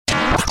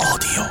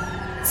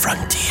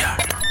frontier.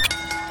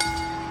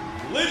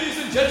 Ladies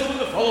and gentlemen,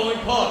 the following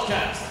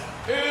podcast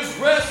is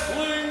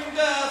Wrestling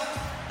Daft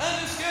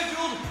and is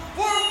scheduled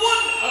for 1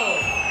 hour.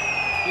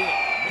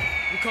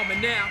 Yeah, we're coming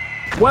now.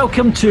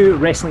 Welcome to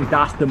Wrestling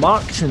Daft the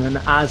Marks, and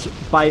as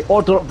by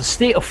order of the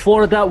state of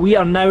Florida, we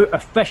are now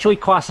officially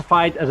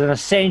classified as an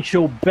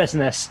essential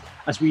business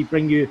as we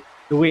bring you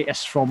the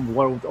latest from the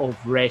world of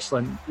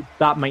wrestling.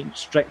 That might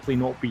strictly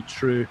not be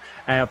true.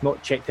 I've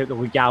not checked out the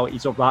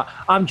legalities of that.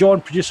 I'm John,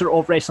 producer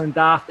of Wrestling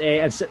Daft,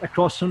 and sitting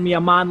across from me,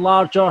 a man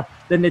larger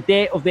than the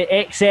debt of the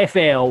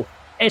XFL,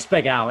 it's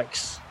Big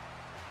Alex.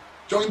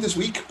 Joined this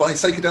week by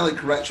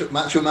psychedelic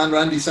Macho Man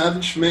Randy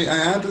Savage, may I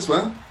add, as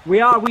well?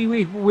 We're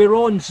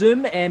on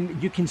Zoom.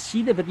 You can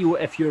see the video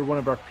if you're one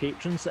of our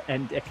patrons,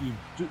 and if you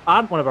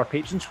aren't one of our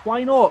patrons,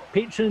 why not?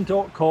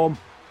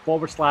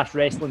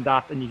 Patreon.com/Wrestling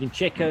Daft, and you can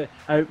check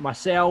out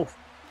myself,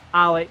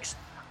 Alex,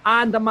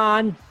 and a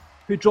man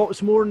who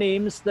drops more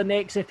names than the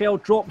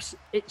XFL drops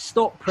its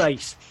stock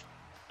price.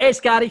 It's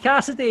Gary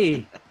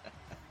Cassidy.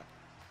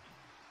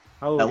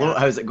 Hello,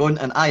 how's it going?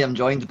 And I am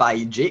joined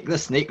by Jake the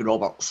Snake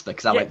Roberts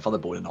because I went for the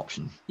boring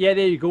option. Yeah,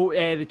 there you go.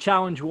 The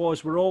challenge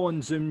was, we're all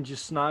on Zoom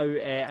just now,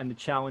 and the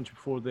challenge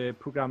before the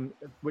programme,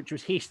 which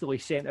was hastily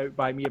sent out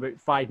by me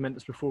about 5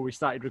 minutes before we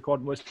started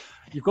recording, was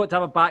you've got to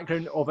have a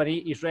background of an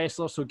 80s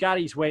wrestler. So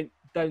Gary's went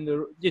down the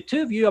road. The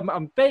two of you,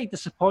 I'm very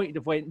disappointed,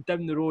 have went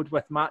down the road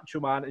with Macho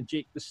Man and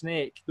Jake the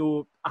Snake,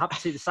 though I have to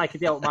say the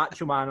psychedelic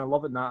Macho Man, I'm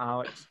loving that,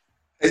 Alex.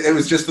 It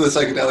was just for the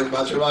psychedelic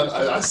Macho Man.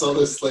 I saw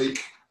this,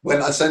 when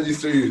I sent you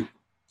through,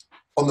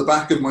 on the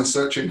back of my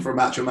searching for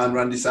Macho Man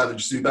Randy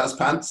Savage Zubaz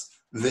pants,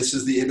 this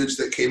is the image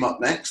that came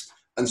up next.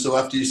 And so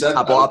after you said,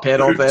 I bought a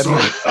pair of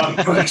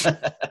them.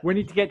 We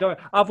need to get down.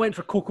 I've went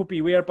for Coco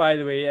Beware, by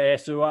the way.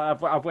 So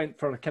I've went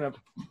for a kind of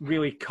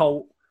really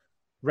cult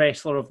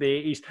wrestler of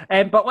the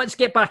 80s. But let's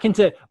get back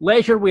into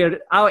leisure wear.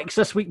 Alex,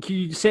 this week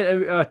you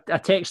sent out a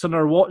text on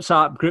our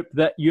WhatsApp group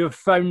that you have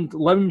found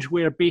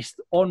loungewear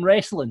based on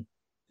wrestling.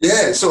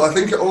 Yeah, so I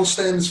think it all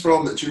stems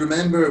from, do you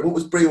remember, what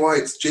was Bray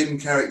Wyatt's gym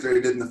character he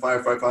did in the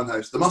Firefly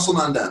Funhouse? The Muscle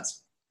Man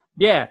dance.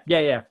 Yeah.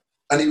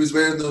 And he was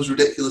wearing those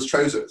ridiculous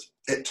trousers.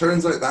 It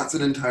turns out that's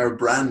an entire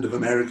brand of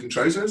American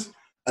trousers.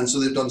 And so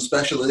they've done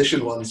special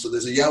edition ones. So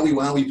there's a Yowie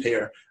Wowie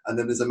pair, and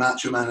then there's a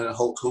Macho Man and a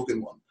Hulk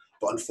Hogan one.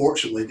 But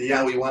unfortunately, the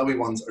Yowie Wowie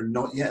ones are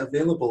not yet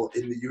available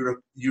in the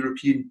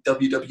European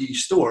WWE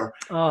store.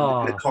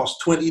 Oh. It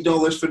costs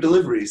 $20 for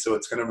delivery, so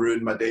it's going to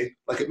ruin my day.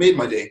 It made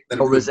my day.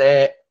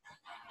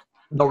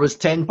 There was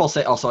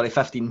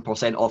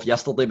 15% off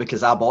yesterday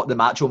because I bought the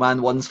Macho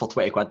Man ones for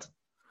 20 quid.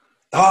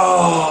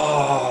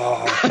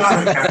 Oh,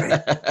 damn it,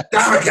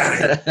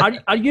 Gary.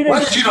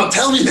 Why did you not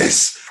tell me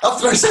this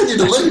after I sent you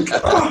the link?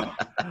 Oh.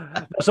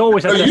 There's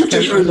always a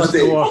discount in the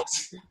store. Day.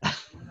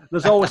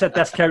 There's always a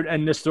discount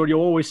in the store.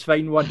 You'll always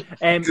find one.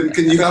 Can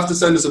you have to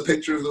send us a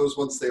picture of those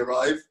once they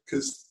arrive?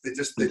 Because they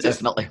just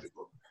definitely.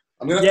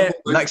 I'm gonna have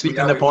to next week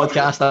in the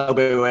podcast, I'll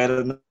be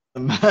wearing them.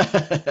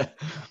 The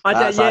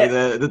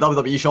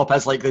WWE shop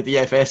is like the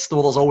DFS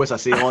store. There's always a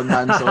sale on,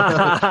 man. So.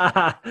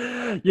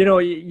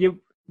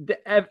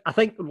 I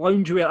think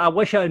loungewear, I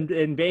wish I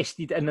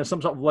invested in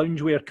some sort of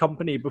loungewear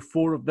company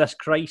before this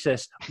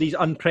crisis, these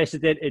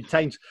unprecedented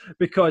times,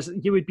 because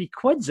you would be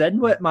quids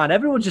in with it, man.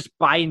 Everyone's just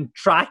buying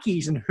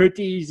trackies and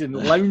hoodies and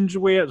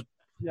loungewear.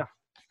 Yeah.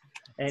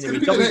 Anyway,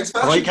 it's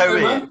going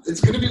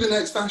to be the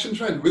next fashion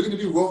trend. We're going to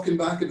be walking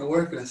back into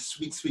work in a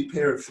sweet, sweet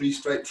pair of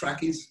 3-stripe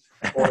trackies.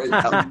 Or in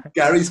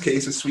Gary's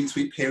case, a sweet,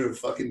 sweet pair of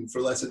fucking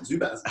fluorescent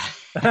Zubaz.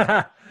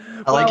 I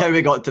like how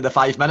we got to the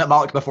 5-minute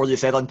mark before you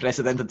said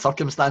unprecedented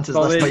circumstances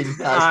this time.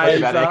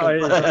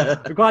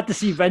 That's I'm glad to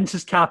see Vince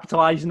is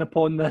capitalising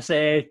upon this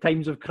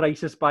times of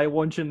crisis by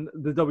launching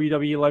the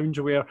WWE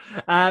loungewear.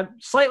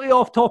 Slightly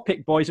off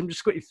topic, boys. I'm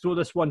just going to throw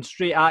this one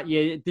straight at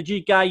you. Did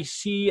you guys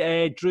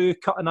see Drew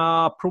cutting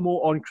a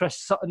promo on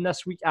Chris Sutton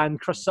this week, and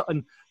Chris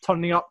Sutton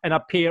turning up in a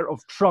pair of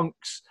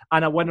trunks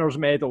and a winner's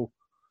medal?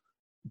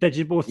 Did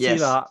you both see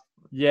that?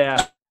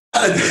 Yeah.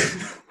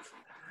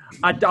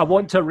 I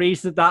want to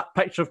erase that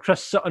picture of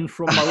Chris Sutton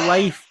from my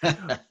life,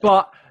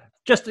 but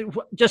just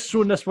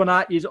throwing this one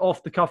at you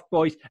off the cuff,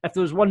 boys. If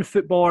there was one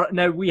footballer,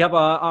 now we have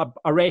a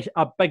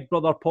Big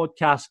Brother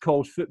podcast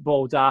called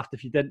Football Daft,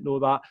 if you didn't know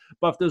that.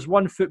 But if there's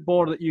one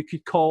footballer that you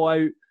could call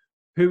out,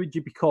 who would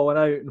you be calling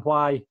out and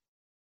why?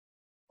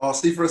 Oh,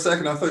 Steve, for a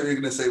second, I thought you were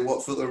going to say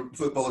what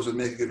footballers would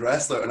make a good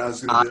wrestler, and I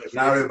was going to do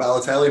Mario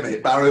Balotelli,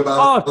 mate. Mario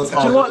Balotelli. Oh, do you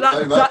know what?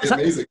 That's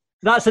amazing.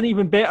 That's an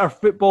even better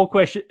football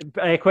question.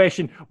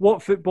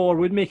 What footballer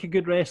would make a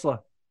good wrestler?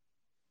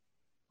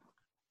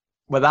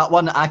 With that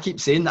one, I keep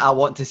saying that I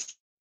want to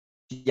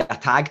see a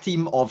tag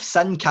team of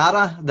Sin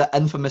Cara, the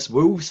infamous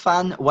Wolves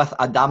fan, with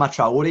Adama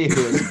Traore,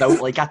 who is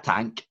built like a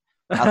tank.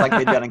 I think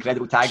they'd be an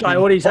incredible tag team.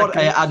 Or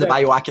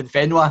Adebayo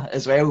Akinfenwa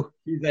as well.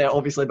 He's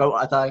obviously built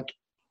a tank.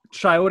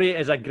 Traore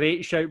is a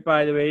great shout,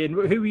 by the way. And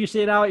who were you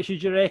saying, Alex, who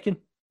do you reckon?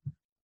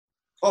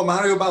 Oh,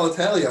 Mario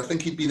Balotelli. I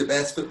think he'd be the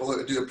best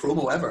footballer to do a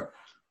promo ever.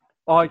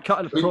 Oh,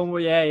 cutting a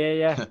promo,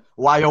 yeah.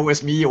 Why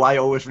always me? Why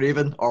always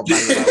Raven? Or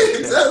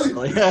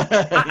exactly.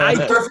 I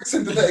perfect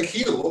sympathetic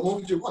heel. What more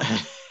would you want?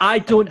 I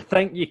don't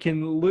think you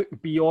can look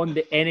beyond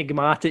the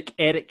enigmatic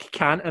Eric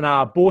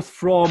Cantona, both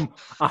from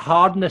a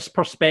hardness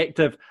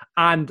perspective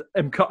and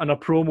him cutting a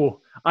promo.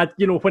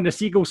 When the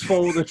seagulls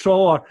follow the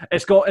trawler,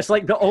 it's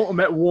like the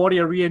Ultimate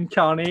Warrior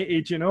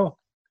reincarnated, And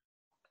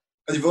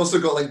you've also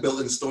got like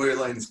built-in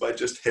storylines by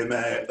just him,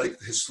 like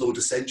his slow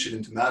descension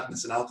into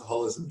madness and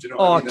alcoholism. Do you know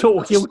what I mean?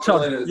 Total heel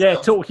turn. Yeah,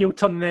 total heel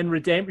turn and then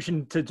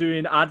redemption to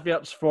doing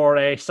adverts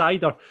for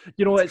cider.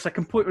 It's a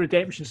complete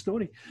redemption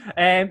story.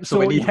 So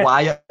we need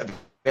Wyatt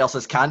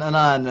versus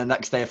Cantona in the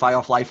next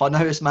Firefly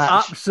Funhouse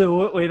match.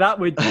 Absolutely, I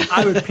would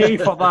pay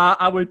for that.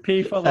 I would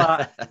pay for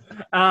that.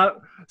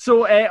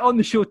 So on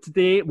the show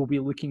today, we'll be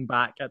looking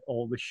back at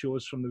all the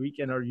shows from the week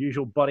in our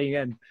usual burying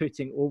and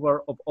putting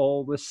over of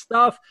all the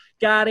stuff.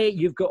 Gary,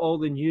 you've got all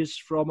the news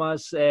from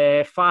us.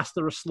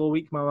 Faster or slow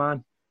week, my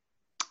man?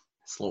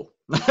 Slow.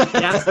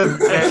 Yeah,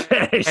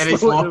 very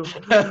slow.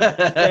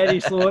 Very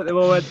slow at the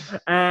moment.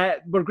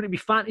 We're going to be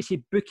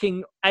Fantasy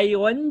Booking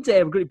Island.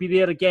 We're going to be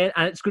there again,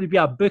 and it's going to be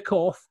a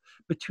book-off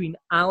between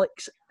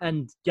Alex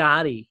and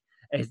Gary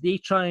as they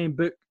try and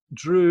book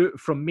Drew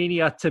from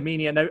Mania to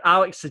Mania. Now,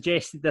 Alex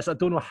suggested this. I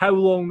don't know how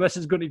long this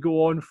is going to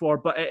go on for,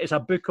 but it is a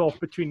book-off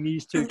between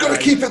these two. We've got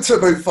to keep it to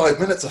about 5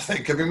 minutes, I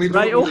think. I mean, we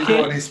don't really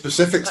know any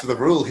specifics of the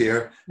rule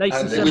here. Nice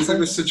and it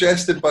was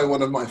suggested by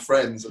one of my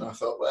friends, and I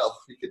thought, well,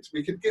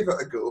 we could give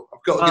it a go.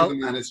 I've got to give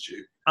the man his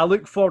due. I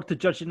look forward to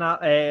judging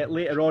that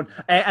later on.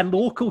 And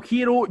local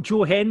hero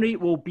Joe Henry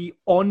will be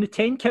on the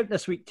 10 count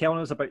this week, telling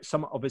us about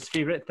some of his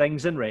favourite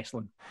things in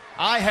wrestling.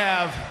 I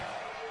have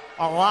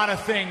a lot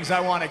of things I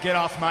want to get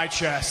off my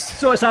chest.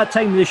 So it's that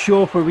time of the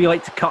show where we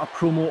like to cut a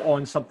promo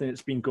on something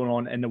that's been going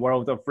on in the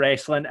world of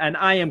wrestling. And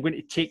I am going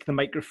to take the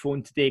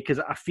microphone today because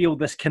I feel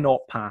this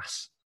cannot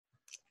pass.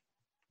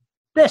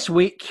 This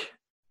week,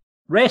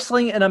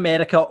 wrestling in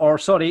America, or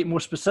more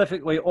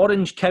specifically,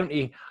 Orange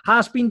County,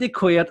 has been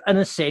declared an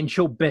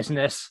essential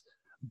business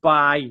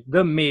by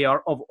the mayor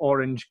of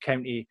Orange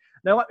County.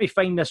 Now let me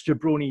find this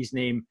jabroni's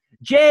name.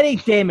 Jerry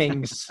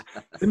Demings,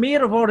 the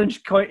mayor of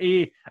Orange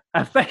County,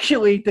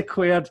 officially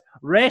declared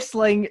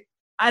wrestling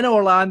in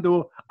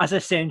Orlando as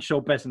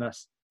essential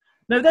business.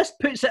 Now this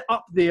puts it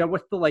up there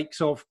with the likes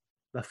of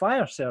the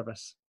fire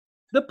service,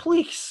 the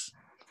police,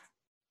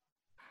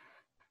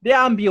 the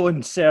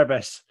ambulance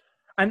service,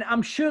 and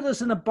I'm sure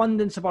there's an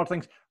abundance of other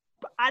things.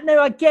 But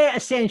now I get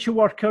essential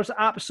workers,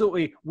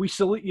 absolutely. We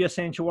salute you,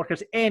 essential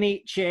workers,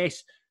 NHS,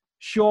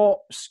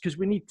 shops, because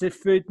we need the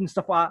food and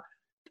stuff like that.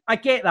 I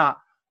get that.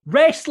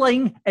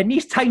 Wrestling in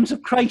these times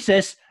of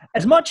crisis,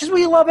 as much as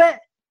we love it,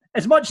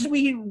 as much as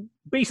we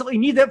basically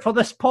need it for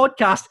this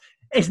podcast,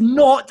 is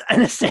not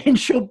an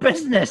essential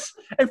business.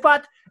 In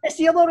fact, it's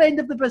the other end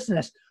of the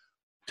business.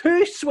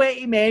 Two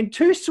sweaty men,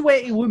 two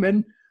sweaty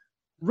women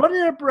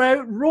running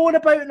about, rolling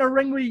about in a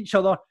ring with each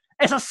other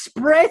is a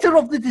spreader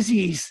of the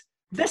disease.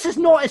 This is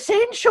not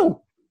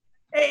essential.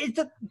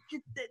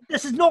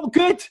 This is not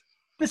good.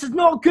 This is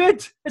not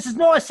good. This is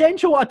not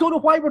essential. I don't know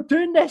why we're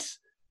doing this.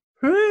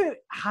 Who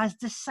has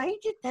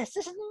decided this?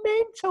 This is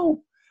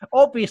mental.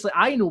 Obviously,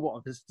 I know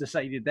what has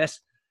decided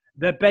this.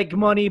 The big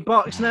money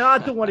bucks. Now, I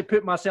don't want to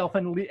put myself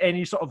in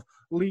any sort of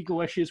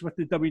legal issues with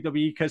the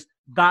WWE because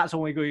that's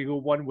only going to go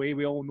one way.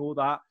 We all know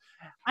that.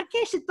 I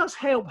guess it does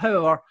help,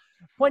 however,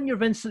 when you're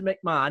Vincent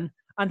McMahon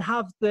and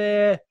have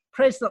the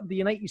President of the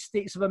United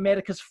States of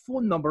America's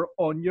phone number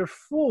on your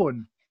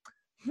phone.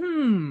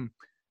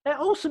 It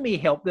also may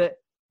help that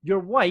your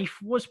wife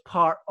was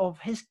part of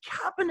his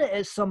cabinet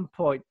at some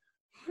point.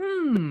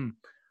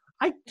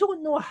 I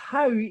don't know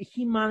how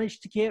he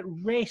managed to get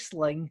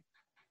wrestling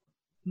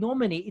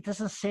nominated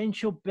as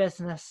essential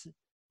business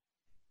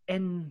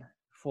in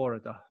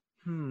Florida.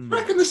 I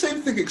reckon the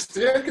same thing.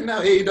 I reckon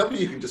now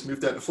AEW can just move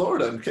down to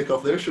Florida and kick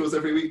off their shows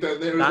every week down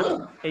there as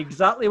well.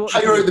 Exactly what.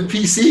 Hire out the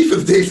PC for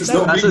the days it's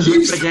not being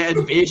used. To get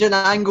invasion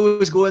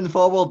angles going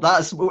forward.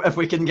 That's if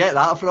we can get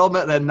that from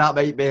it, then that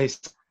might be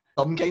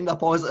some kind of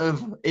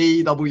positive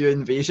AEW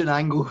invasion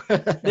angle.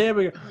 There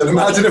we go. And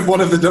imagine if one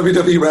of the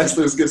WWE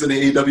wrestlers gives an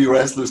AEW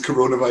wrestlers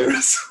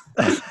coronavirus.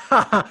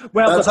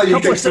 Well, that's how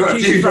you kick a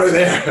feud right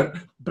there.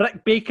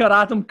 Britt Baker,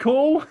 Adam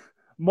Cole,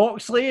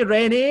 Moxley,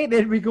 Renee.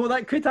 There we go.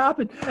 That could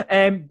happen.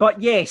 But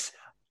yes,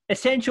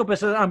 essential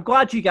business. I'm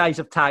glad you guys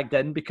have tagged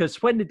in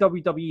because when the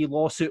WWE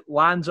lawsuit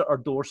lands at our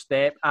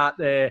doorstep at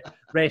the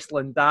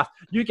Wrestling Daft,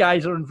 you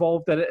guys are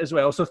involved in it as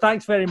well. So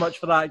thanks very much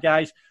for that,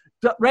 guys.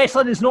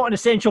 Wrestling is not an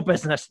essential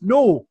business.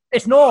 No,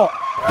 it's not.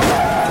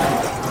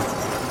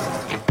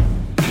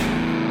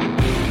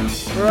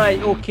 Right,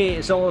 okay,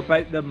 it's all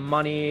about the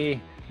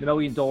money, the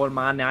 $1 Million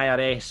Man, the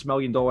IRS, $1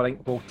 Million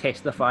Inc. will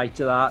testify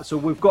to that. So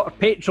we've got a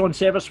Patreon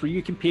service where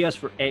you can pay us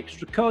for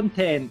extra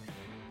content.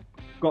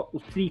 got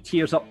 3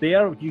 tiers up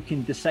there. You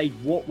can decide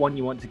what one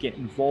you want to get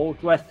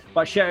involved with.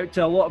 But shout out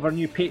to a lot of our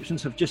new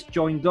patrons who have just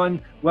joined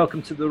on.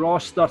 Welcome to the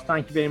roster.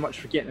 Thank you very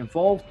much for getting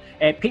involved.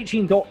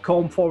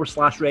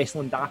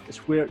 Patreon.com/Wrestling Daft is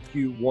where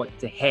you want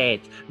to head.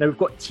 Now we've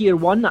got tier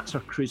 1, that's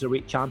our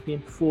Cruiserweight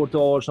champion,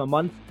 $4 a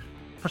month.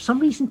 For some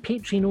reason,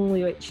 Patreon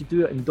only lets you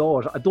do it in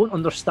dollars. I don't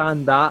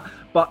understand that,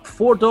 but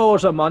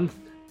 $4 a month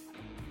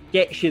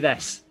gets you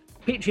this.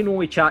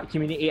 Patreon-only chat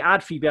community,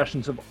 ad-free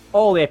versions of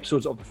all the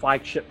episodes of the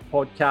flagship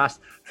podcast,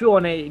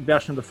 full-on edited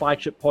version of the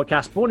flagship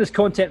podcast, bonus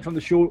content from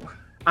the show,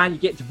 and you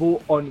get to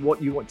vote on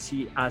what you want to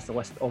see as the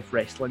list of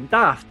Wrestling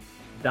Daft.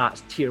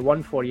 That's tier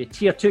 1 for you.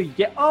 Tier 2, you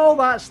get all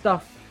that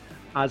stuff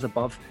as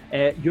above.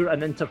 You're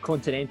an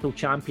Intercontinental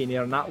Champion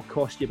there, and that will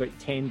cost you about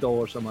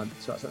 $10 a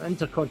month. So that's an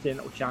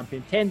Intercontinental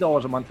Champion,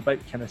 $10 a month, about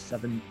kind of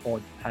 £7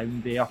 odd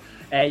there.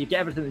 You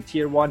get everything in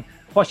tier 1,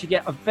 plus you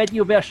get a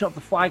video version of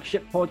the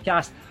flagship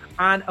podcast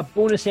and a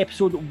bonus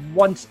episode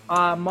once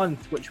a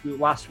month, which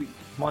last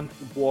month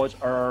was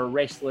our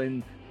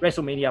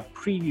WrestleMania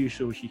preview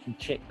show, so you can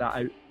check that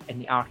out in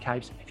the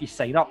archives if you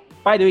sign up.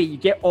 By the way, you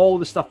get all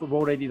the stuff we've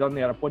already done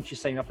there once you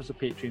sign up as a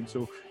Patreon,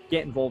 so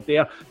get involved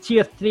there.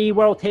 Tier 3,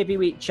 World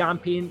Heavyweight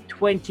Champion,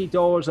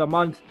 $20 a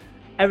month.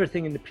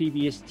 Everything in the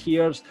previous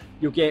tiers.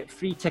 You'll get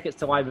free tickets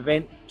to live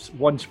events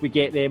once we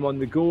get them on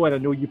the go, and I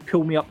know you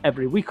pull me up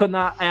every week on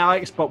that,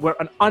 Alex, but we're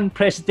in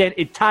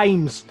unprecedented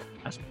times,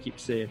 as we keep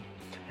saying.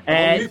 I'm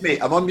on mute,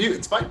 mate. I'm on mute.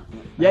 It's fine.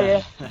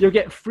 Yeah. You'll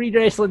get free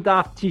Wrestling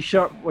Daft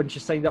t-shirt once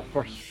you signed up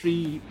for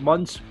 3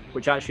 months,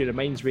 which actually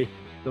reminds me,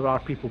 there are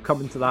people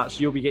coming to that, so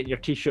you'll be getting your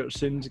t-shirt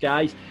soon,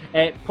 guys.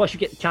 Plus, you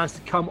get the chance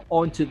to come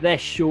onto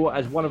this show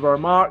as one of our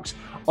marks,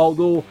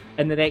 although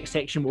in the next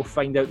section we'll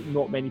find out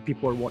not many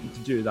people are wanting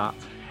to do that.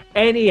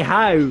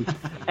 Anyhow,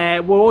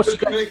 we'll also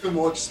make them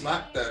watch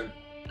SmackDown.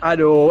 I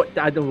know.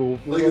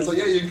 Like, it's like,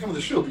 yeah, you can come on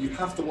the show, but you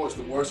have to watch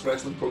the worst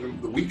wrestling program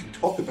of the week and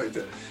talk about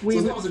it. So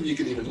it's not as if you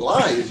can even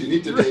lie, you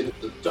need to be able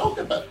to talk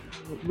about it.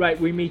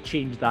 Right, we may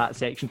change that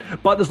section.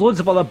 But there's loads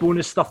of other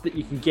bonus stuff that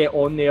you can get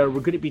on there. We're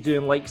going to be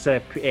doing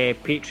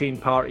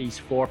Patreon parties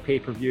for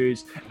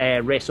pay-per-views,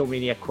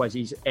 WrestleMania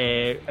quizzes,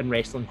 and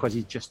wrestling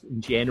quizzes just in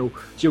general.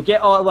 So you'll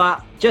get all of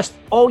that. Just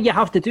all you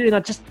have to do, and I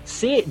just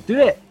say it, do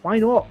it. Why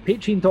not?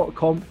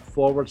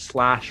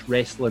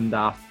 Patreon.com/Wrestling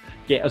Daft.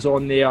 Get us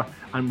on there,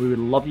 and we would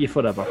love you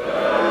forever.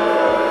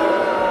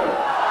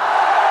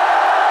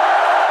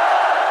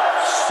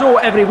 So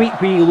every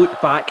week we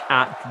look back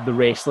at the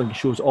wrestling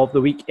shows of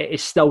the week. It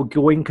is still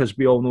going because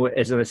we all know it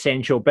is an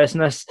essential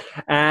business.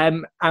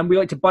 And we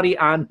like to bury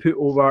and put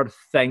over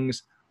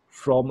things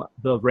from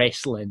the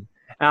wrestling.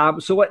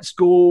 So let's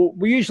go.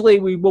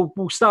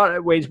 We'll start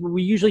at Wednesday.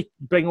 We usually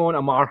bring on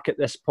a mark at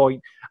this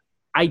point.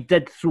 I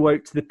did throw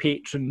out to the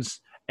patrons,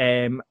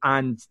 and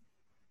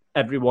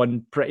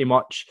everyone pretty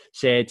much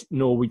said,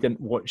 no, we didn't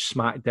watch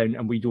SmackDown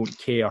and we don't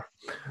care.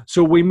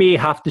 So we may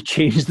have to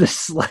change the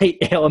slight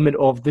element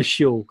of the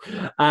show.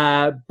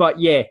 But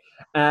yeah,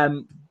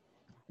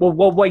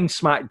 we'll wing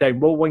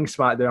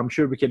SmackDown. I'm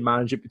sure we can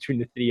manage it between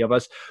the three of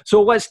us.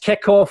 So let's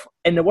kick off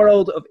in the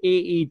world of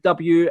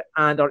AEW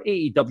and our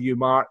AEW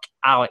mark.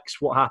 Alex,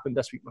 what happened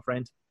this week, my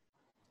friend?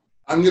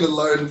 I'm going to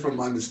learn from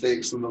my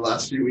mistakes from the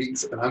last few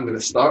weeks, and I'm going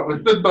to start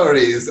with the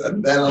buries,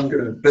 and then I'm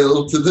going to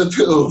build to the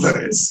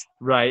pulvers.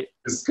 Right.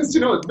 Because,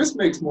 you know, this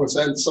makes more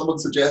sense. Someone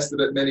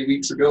suggested it many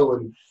weeks ago,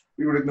 and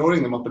we were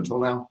ignoring them up until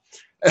now.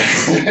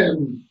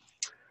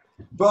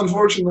 But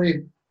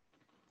unfortunately,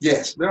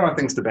 yes, there are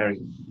things to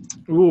bury.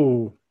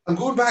 Ooh. I'm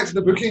going back to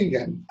the booking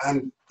again,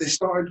 and they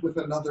started with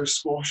another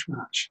squash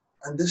match.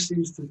 And this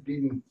seems to have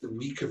been the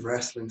week of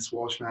wrestling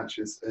squash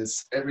matches,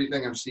 as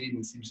everything I've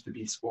seen seems to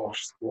be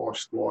squash.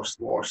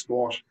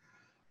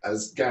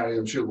 As Gary,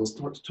 I'm sure, will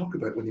start to talk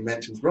about when he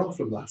mentions Raw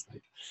from last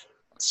night.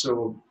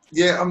 So,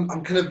 yeah, I'm a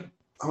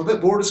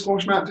bit bored of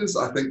squash matches.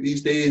 I think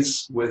these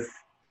days with,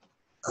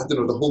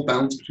 the whole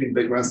balance between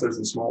big wrestlers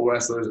and small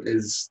wrestlers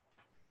is,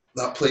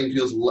 that playing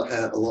field's a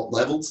lot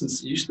leveled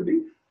since it used to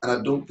be. And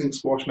I don't think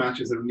squash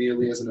matches are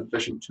nearly as an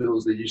efficient tool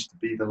as they used to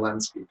be. The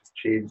landscape has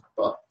changed,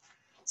 but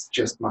it's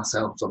just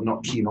myself, so I'm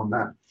not keen on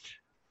that.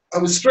 I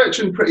was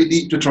stretching pretty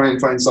deep to try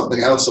and find something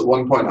else. At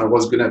one point, I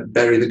was going to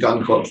bury the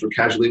gun club for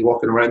casually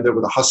walking around there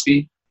with a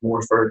husky,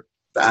 more for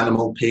the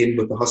animal pain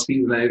with the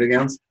husky than anything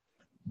else.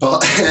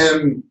 But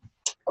I'm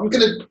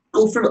going to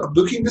go for a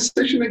booking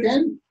decision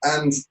again,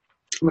 and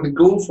I'm going to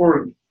go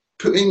for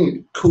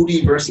putting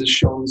Cody versus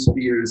Shawn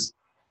Spears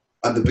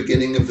at the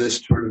beginning of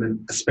this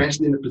tournament,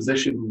 especially in a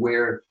position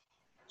where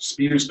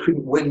Spears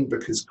couldn't win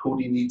because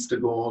Cody needs to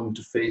go on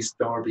to face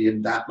Darby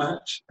in that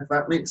match, if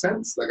that makes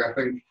sense. Like, I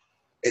think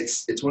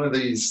it's one of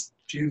these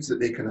feuds that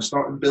they kind of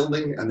started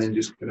building and then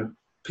just kind of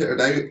put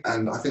it out,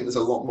 and I think there's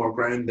a lot more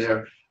ground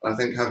there. I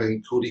think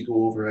having Cody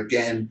go over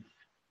again,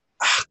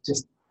 I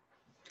think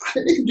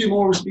they can do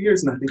more with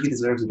Spears, and I think he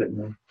deserves a bit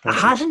more. It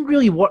hasn't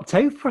really worked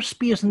out for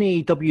Spears in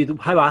AEW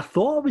how I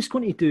thought I was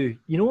going to do.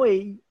 You know,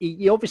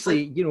 he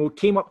obviously,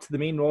 came up to the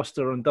main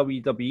roster on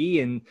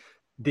WWE and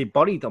they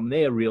buried him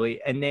there,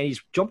 really, and then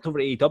he's jumped over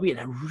to AEW, and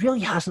it really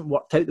hasn't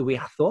worked out the way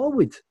I thought it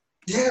would.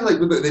 Yeah, like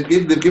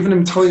they've given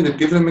him time, they've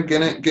given him a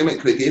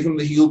gimmick, they gave him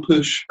the heel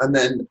push, and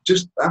then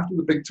just after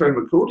the big turn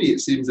with Cody, it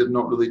seems they've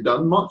not really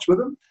done much with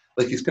him.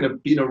 Like he's kind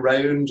of been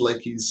around,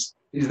 like he's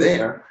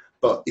there,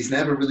 but he's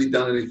never really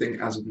done anything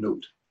as of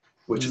note,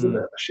 which is a bit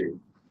of a shame.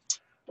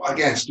 But I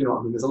guess, you know what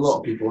I mean, there's a lot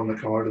of people on the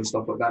card and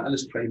stuff like that, and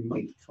his time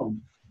might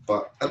come.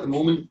 But at the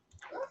moment,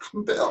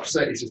 I'm a bit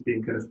upset he's just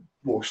being kind of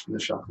washed in the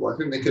shuffle. I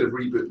think they could have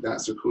rebooted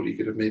that so Cody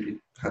could have maybe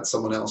had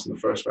someone else in the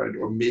first round,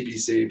 or maybe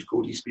saved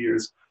Cody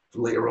Spears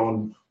for later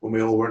on when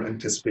we all weren't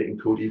anticipating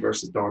Cody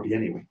versus Darby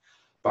anyway.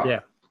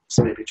 But it's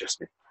maybe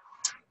just me.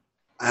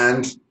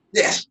 And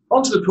yes,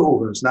 on to the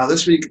put-overs. Now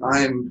this week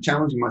I'm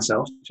challenging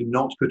myself to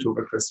not put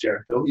over Chris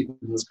Jericho, even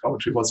though his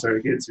commentary was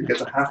very good, so he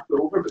gets a half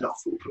put-over, but not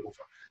full put-over.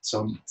 So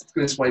I'm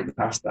going to swipe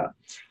past that.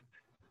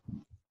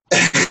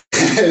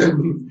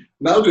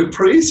 Now to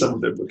praise some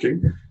of their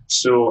booking.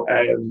 So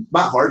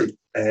Matt Hardy,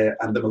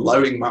 and them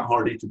allowing Matt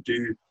Hardy to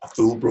do a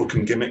full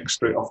broken gimmick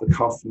straight off the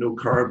cuff, no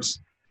curbs.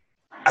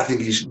 I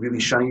think he's really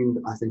shined.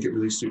 I think it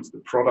really suits the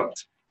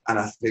product. And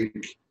I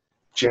think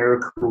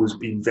Jericho has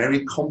been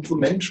very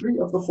complimentary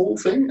of the whole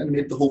thing and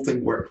made the whole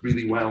thing work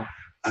really well.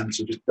 And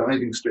so just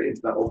diving straight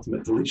into that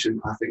ultimate deletion,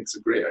 I think it's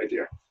a great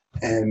idea.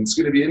 And it's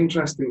going to be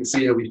interesting to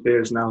see how he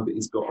fares now that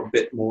he's got a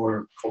bit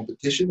more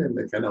competition in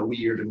the kind of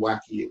weird and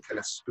wacky and kind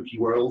of spooky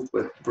world,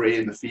 with Bray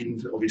and The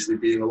Fiend obviously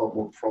being a lot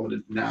more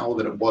prominent now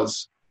than it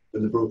was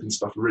when the broken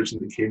stuff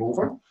originally came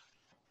over.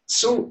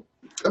 So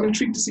I'm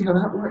intrigued to see how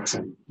that works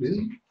out,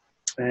 really.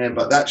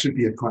 But that should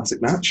be a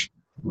classic match.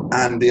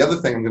 And the other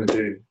thing I'm going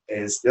to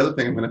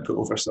put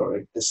over,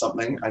 is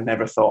something I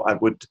never thought I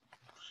would.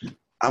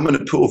 I'm going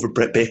to put over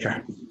Britt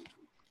Baker.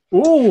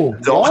 Oh,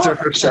 Doctor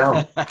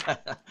herself.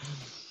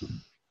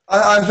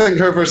 I think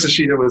her versus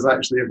Shida was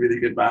actually a really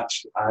good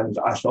match, and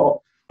I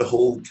thought the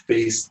whole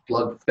face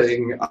blood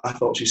thing, I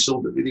thought she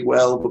sold it really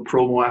well. The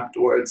promo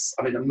afterwards,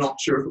 I mean, I'm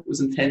not sure if it was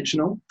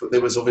intentional, but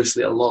there was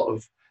obviously a lot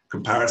of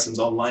comparisons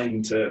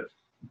online to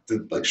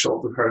like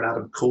shots of her and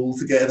Adam Cole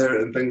together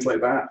and things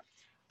like that.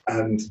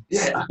 And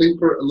yeah, I think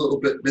for a little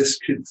bit this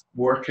could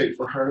work out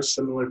for her,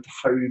 similar to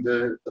how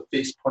the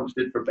face punch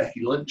did for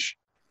Becky Lynch.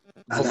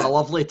 With a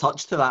lovely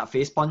touch to that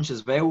face punch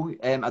as well.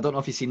 I don't know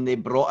if you've seen, they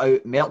brought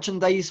out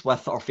merchandise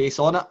with her face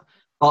on it,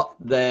 but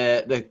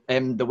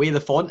the way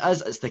the font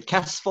is, it's the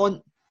Kiss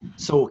font.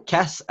 So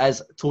Kiss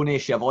is Tony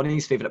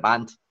Schiavone's favourite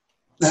band.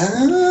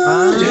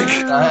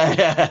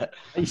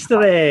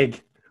 Easter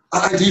egg.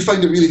 I do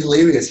find it really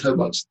hilarious how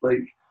much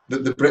like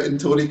the Brit and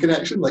Tony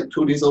connection. Like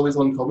Tony's always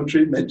on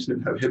commentary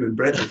mentioning how him and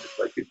Brit are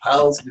like good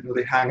pals. You know,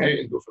 they hang out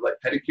and go for like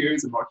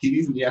pedicures and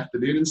martinis in the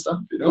afternoon and stuff.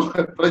 You know,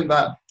 I find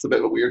that it's a bit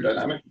of a weird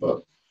dynamic,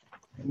 but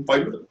I'm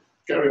fine with it.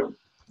 Carry on.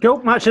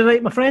 Cool, match of the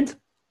night, my friend.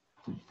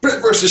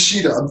 Brit versus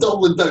Shida. I'm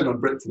doubling down on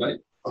Brit tonight.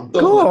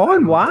 Go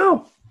on,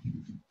 wow.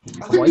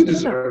 I think they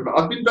deserve it.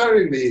 I've been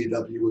burying the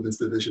AEW women's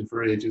division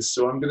for ages,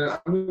 so I'm gonna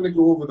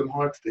go over them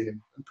hard today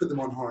and put them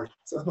on hard.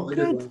 So I thought they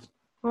did well.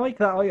 I like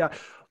that.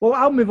 Well,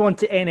 I'll move on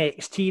to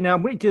NXT now.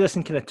 I'm going to do this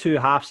in kind of two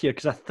halves here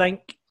because I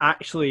think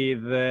actually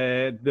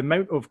the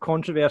amount of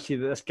controversy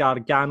that this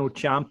Gargano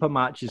Ciampa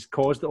match has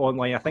caused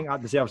online, I think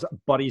that deserves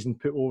buddies and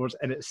put-overs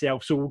in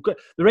itself. So we've got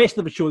the rest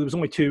of the show. There was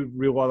only two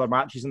real other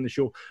matches in the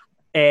show.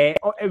 There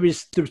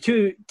were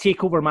two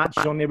takeover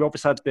matches on there. We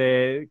obviously had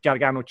the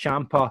Gargano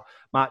Ciampa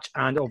match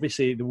and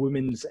obviously the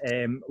women's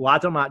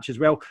ladder match as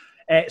well.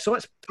 So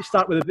let's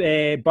start with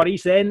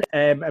buddies then,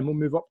 and we'll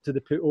move up to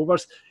the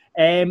put-overs.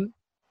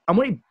 I'm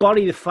going to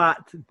bury the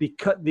fact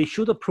they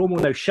showed a promo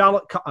now.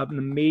 Charlotte cut an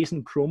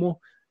amazing promo,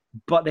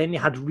 but then they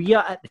had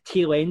Rhea at the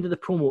tail end of the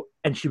promo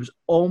and she was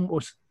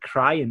almost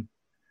crying,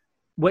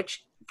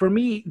 which for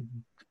me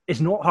is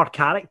not her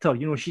character.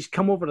 You know, she's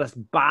come over this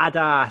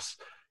badass,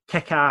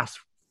 kick-ass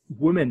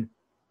woman,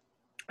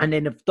 and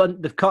then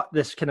they've cut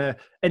this kind of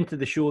into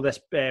the show, this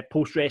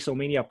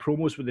post-WrestleMania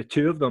promos with the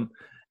two of them,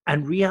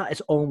 and Rhea is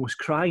almost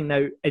crying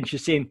now, and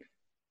she's saying,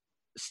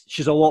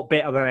 she's a lot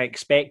better than I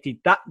expected.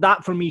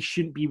 That for me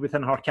shouldn't be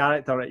within her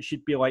character. It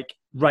should be like,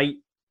 right,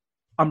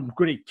 I'm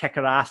going to kick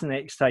her ass the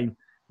next time.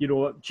 You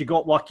know, she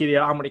got lucky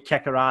there. I'm going to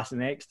kick her ass the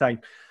next time.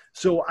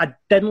 So I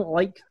didn't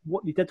like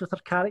what they did with her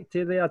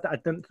character there. I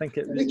didn't think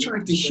it. They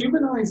tried to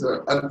humanise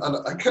her,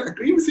 and I kind of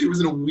agree with you.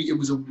 It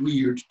was a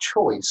weird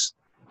choice,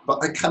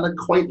 but I kind of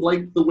quite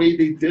liked the way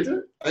they did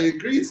it. I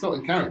agree, it's not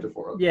in character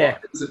for her. Yeah,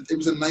 it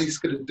was a nice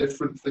kind of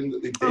different thing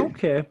that they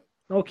did.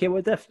 Okay,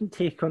 well, different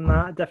take on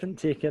that. The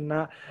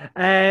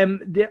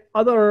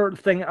other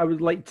thing I would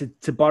like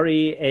to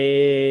bury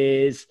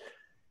is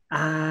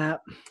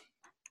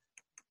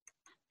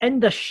in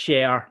the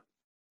share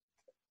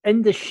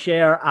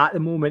at the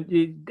moment.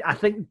 I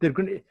think they're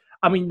going to.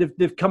 I mean,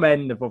 they've come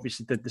in. They've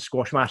obviously did the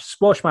squash match.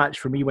 Squash match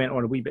for me went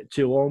on a wee bit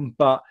too long,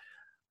 but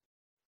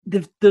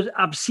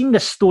I've seen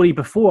this story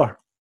before.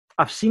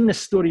 I've seen this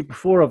story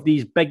before of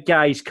these big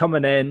guys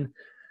coming in.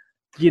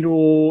 You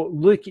know,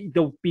 look,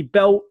 they'll be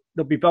built.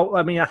 I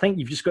mean, I think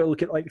you've just got to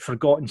look at like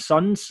Forgotten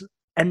Sons,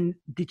 and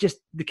they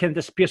kind of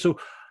disappear. So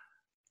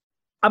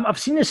I've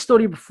seen this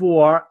story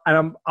before,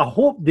 and I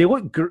hope they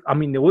look. I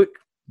mean, they look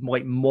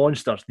like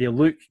monsters. They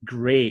look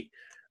great,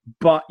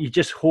 but you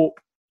just hope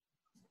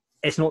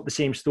it's not the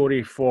same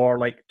story for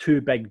like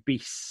two big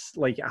beasts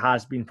like it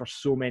has been for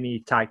so many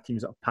tag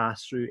teams that have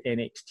passed through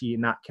NXT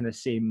in that kind of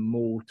same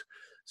mold.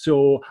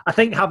 So I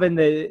think having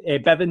the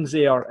Bivens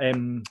there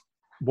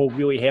will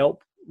really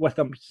help with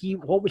him. He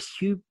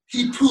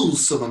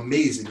pulls some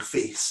amazing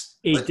face.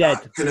 He did.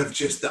 That kind of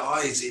just the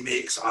eyes he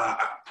makes.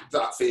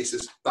 That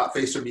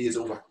face for me is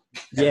over.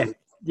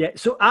 Yeah.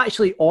 So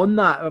actually, on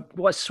that,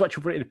 let's switch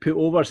over to the put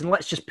overs and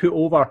let's just put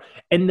over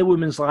in the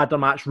women's ladder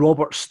match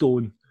Robert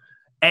Stone.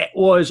 It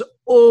was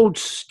old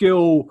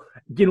school.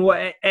 You know,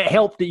 it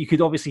helped that you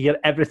could obviously hear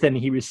everything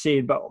he was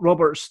saying. But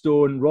Robert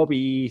Stone,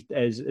 Robbie,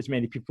 as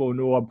many people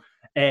know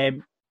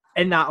him,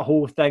 in that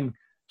whole thing,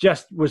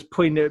 just was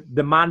playing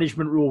the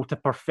management role to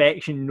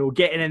perfection, you know,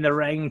 getting in the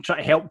ring, trying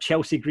to help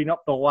Chelsea Green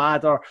up the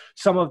ladder.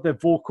 Some of the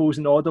vocals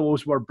and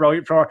audios were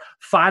brilliant for her,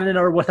 fanning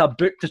her with a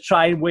book to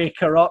try and wake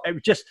her up. It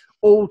was just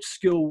old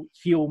school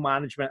heel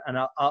management, and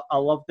I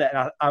loved it.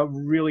 And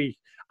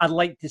I'd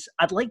like to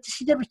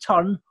see the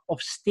return of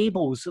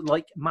stables,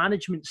 like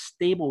management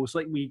stables,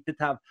 like we did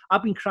have.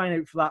 I've been crying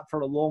out for that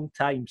for a long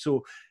time.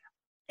 So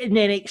in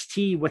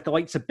NXT with the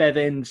likes of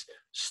Bivens,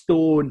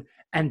 Stone,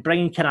 and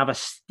bringing kind of a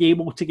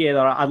stable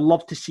together, I'd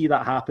love to see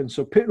that happen.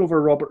 So putting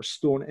over Robert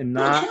Stone in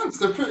that. Chance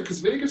they're putting,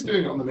 because Vegas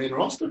doing it on the main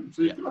roster.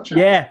 So you've got a chance.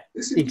 Yeah,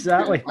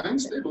 exactly.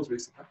 Stables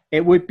recently.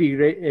 It would be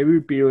great. It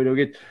would be really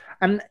good.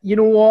 And you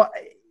know what?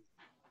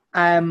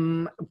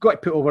 I've got to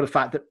put over the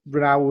fact that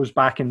Ronaldo was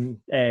back in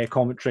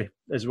commentary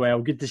as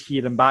well. Good to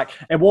hear him back.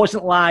 It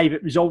wasn't live.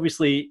 It was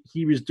obviously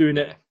he was doing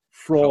it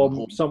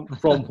from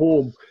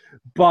home,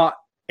 but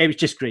it was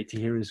just great to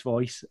hear his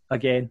voice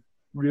again.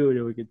 Really,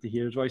 really good to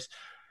hear his voice.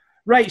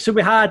 Right, so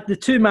we had the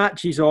two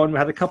matches on. We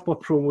had a couple of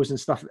promos and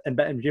stuff in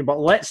between, but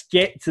let's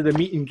get to the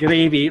meat and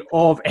gravy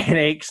of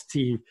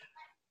NXT.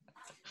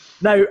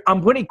 Now,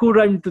 I'm going to go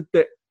around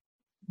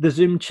the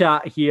Zoom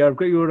chat here. I'm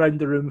going to go around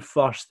the room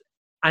first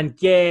and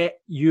get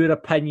your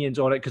opinions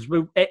on it, because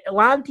it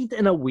landed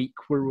in a week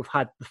where we've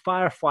had the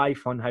Firefly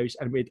Funhouse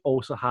and we'd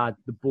also had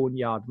the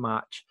Boneyard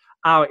match.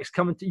 Alex,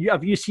 coming to you.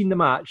 Have you seen the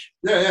match?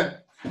 Yeah.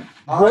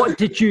 What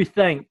did you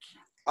think?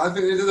 I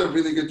think they did a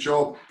really good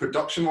job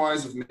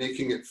production-wise of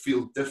making it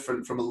feel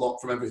different from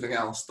everything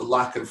else. The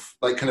lack of,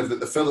 like, kind of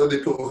the filler they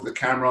put over the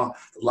camera,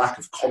 the lack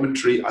of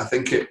commentary. I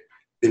think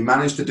they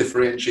managed to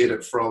differentiate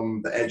it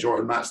from the Edge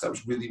Orton match that I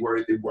was really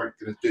worried they weren't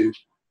going to do.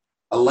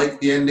 I liked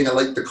the ending. I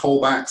liked the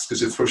callbacks,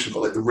 because of course you've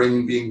got like the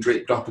ring being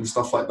draped up and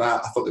stuff like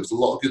that. I thought there was a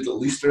lot of good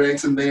little Easter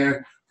eggs in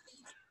there.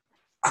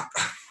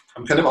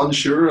 I'm kind of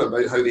unsure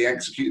about how they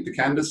executed the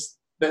Candice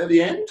bit at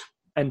the end.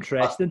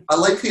 Interesting. I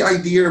like the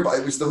idea, but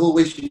it was the whole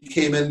way she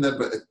came in there,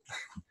 but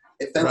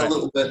it felt a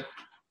little bit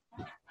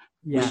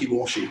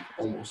wishy-washy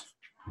almost.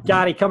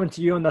 Gary, coming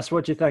to you on this,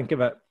 what do you think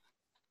of it?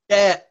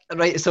 Yeah,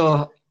 right,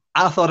 so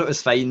I thought it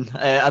was fine.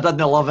 I didn't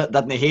love it,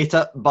 didn't hate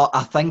it, but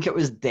I think it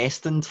was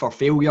destined for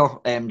failure,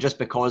 just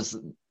because,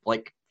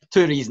 like,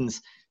 two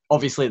reasons.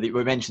 Obviously,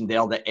 we mentioned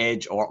there the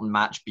Edge Orton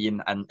match being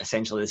in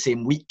essentially the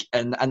same week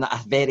and in a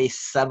very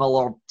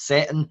similar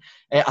setting.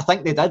 I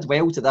think they did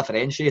well to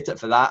differentiate it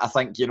for that. I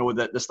think, you know,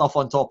 the stuff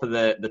on top of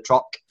the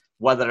truck,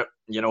 whether,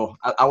 you know,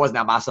 I wasn't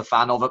a massive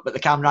fan of it, but the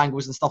camera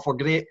angles and stuff were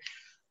great.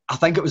 I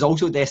think it was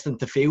also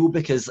destined to fail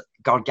because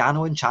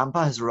Gargano and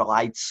Ciampa has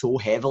relied so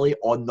heavily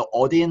on the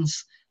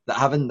audience that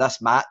having this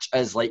match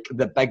is like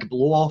the big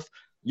blow-off.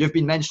 You've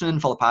been mentioning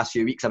for the past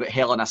few weeks about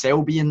Hell in a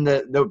Cell being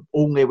the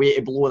only way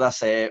to blow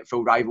this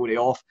full rivalry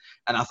off.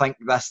 And I think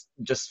this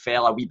just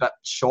fell a wee bit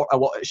short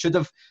of what it should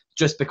have,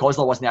 just because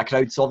there wasn't a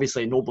crowd. So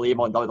obviously no blame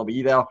on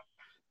WWE there.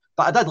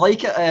 But I did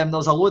like it. There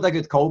was a load of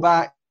good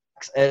callbacks.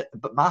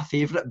 But my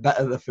favourite bit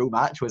of the full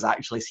match was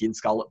actually seeing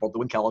Scarlett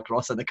Bordeaux and Killer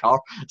Cross in the car.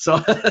 So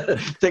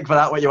take for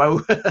that what you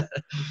will.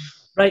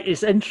 Right,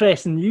 it's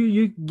interesting.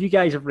 You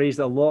guys have raised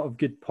a lot of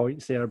good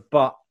points there.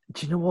 But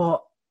do you know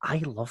what? I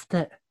loved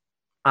it.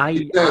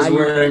 You guys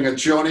wearing a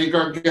Johnny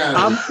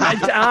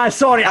Gargano.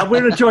 Sorry, I'm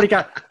wearing a Johnny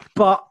Gargano.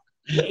 But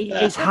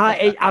it's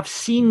high. I've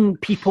seen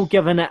people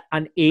giving it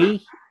an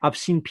A. I've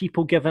seen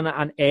people giving it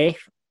an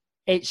F.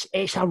 It's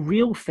a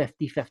real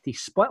 50-50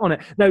 split on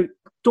it. Now,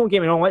 don't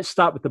get me wrong, let's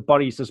start with the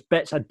buddies. There's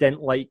bits I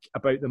didn't like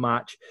about the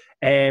match.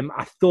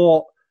 I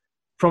thought,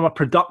 from a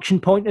production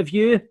point of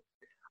view,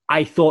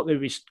 I thought it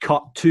was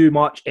cut too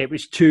much. It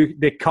was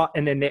the cut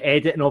and then the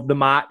editing of the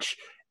match.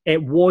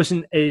 It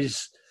wasn't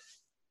as...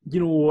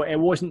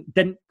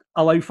 didn't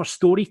allow for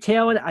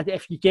storytelling.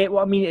 If you get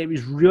what I mean, it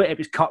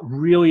was cut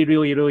really,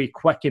 really, really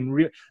quick, and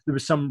there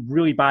was some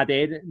really bad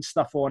editing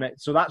stuff on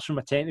it. So that's from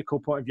a technical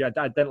point of view.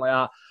 I didn't like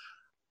that.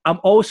 I'm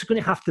also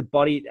going to have to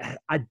bury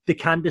the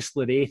Candice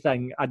LeRae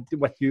thing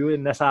with you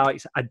in this,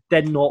 Alex. I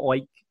did not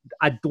like.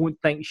 I don't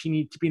think she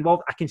needed to be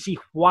involved. I can see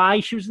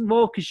why she was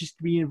involved, because she's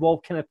been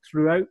involved kind of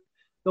throughout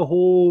the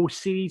whole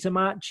series of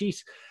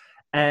matches.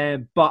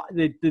 But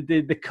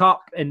the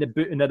cup and the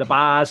booting of the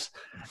bars.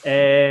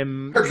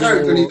 Her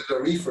character needed a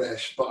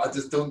refresh, but I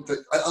just don't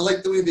think. I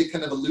like the way they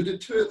kind of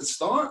alluded to it at the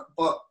start,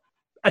 but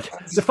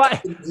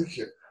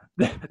the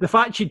the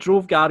fact she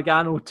drove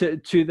Gargano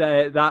to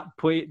that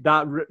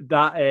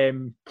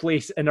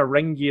place in a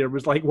ring gear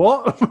was like,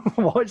 what?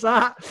 What's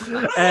that?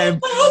 I hate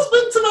my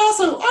husband,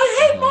 Tommaso. I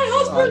hate my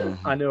husband.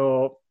 I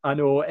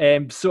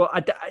know. So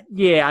I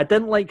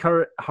didn't like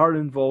her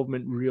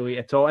involvement really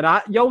at all.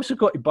 And you also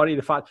got to bury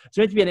the fact it's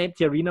meant to be an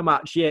empty arena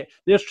match. Yeah,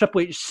 there's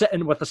Triple H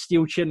sitting with a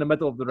steel chair in the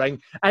middle of the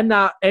ring. In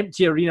that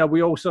empty arena,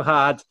 we also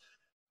had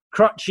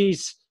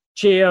crutches,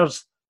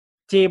 chairs,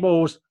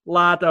 tables,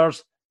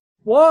 ladders.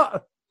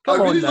 What? I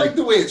really like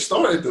the way it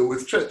started though,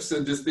 with Trips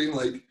and just being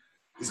like,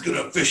 he's going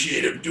to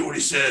officiate him, do what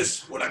he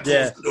says. When I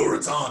close the door,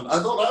 it's on.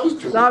 I thought that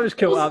was cool. That was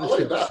cool.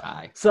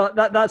 That. So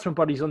that's my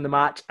buddies on the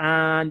match.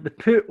 And the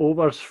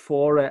put-overs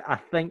for it, I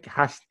think,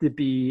 has to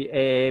be...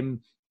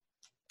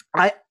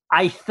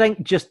 I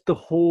think just the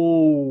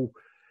whole...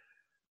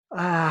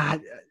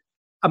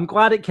 I'm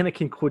glad it kind of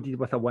concluded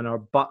with a winner,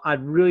 but I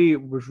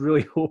was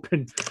really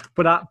hoping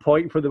for that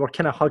point where they were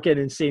kind of hugging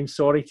and saying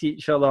sorry to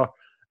each other,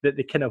 that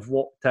they kind of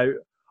walked out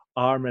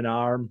arm in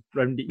arm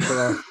round each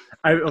other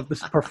out of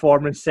this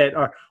performance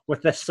centre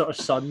with this sort of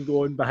sun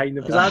going behind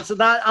them. Because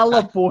I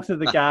love both of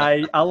the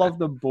guys. I love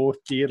them both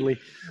dearly.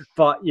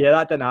 But yeah,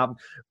 that didn't happen.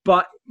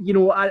 But,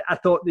 I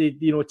thought the,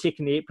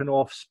 taking the apron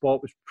off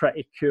spot was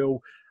pretty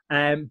cool.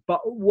 But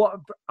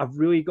what I've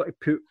really got to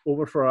put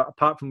over for,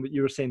 apart from what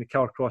you were saying, the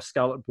Killer Cross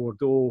Scarlet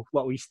Bordeaux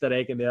little Easter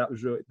egg in there,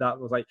 that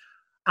was like,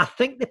 I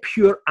think the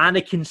pure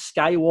Anakin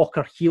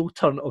Skywalker heel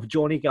turn of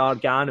Johnny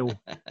Gargano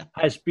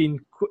has been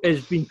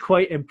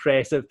quite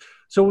impressive.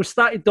 So we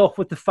started off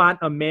with the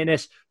Phantom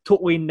Menace,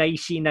 totally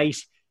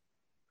nice,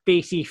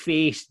 facey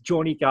face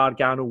Johnny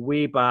Gargano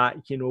way back,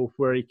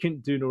 where he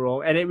couldn't do no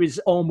wrong, and it was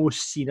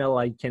almost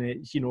Cena-like, and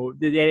it's the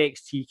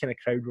NXT kind of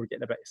crowd were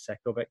getting a bit sick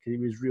of it because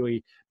he was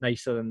really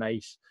nicer than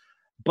nice.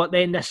 But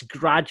then this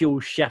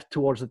gradual shift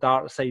towards the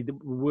dark side,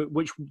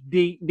 which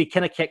they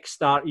kind of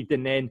kick-started,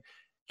 and then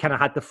kind of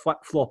had the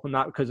flip-flop on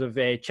that because of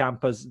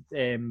Ciampa's,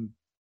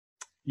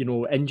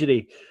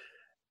 injury.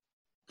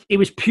 It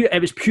was pure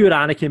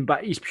Anakin,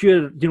 but he's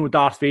pure,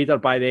 Darth Vader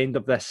by the end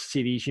of this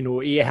series.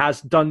 He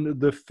has done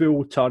the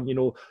full turn,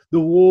 the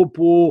low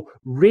blow,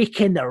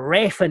 raking the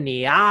ref in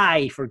the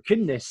eye, for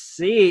goodness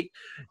sake.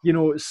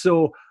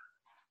 So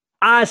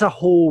as a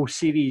whole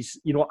series,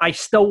 I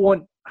still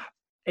want,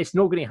 it's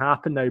not going to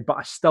happen now, but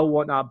I still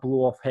want that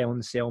blow-off Hell in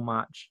a Cell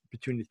match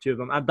between the two of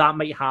them. And that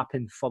might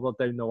happen further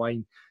down the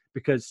line,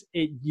 because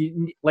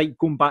like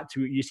going back to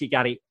what you say,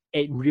 Gary,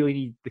 it really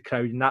needed the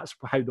crowd, and that's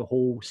how the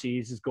whole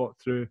series has got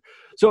through.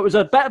 So it was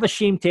a bit of a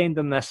shame to end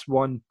on this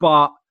one,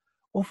 but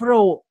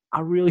overall,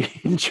 I really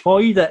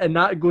enjoyed it, and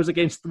that goes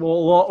against a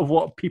lot of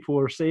what people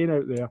are saying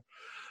out there.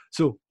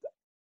 So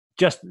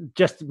just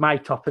my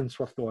tuppence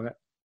worth on it.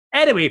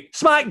 Anyway,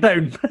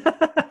 SmackDown.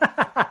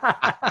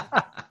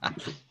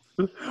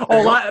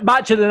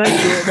 Match of the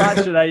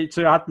night.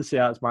 So I have to say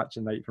that's match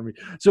of the night for me.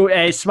 So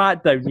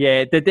SmackDown,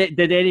 yeah.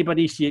 Did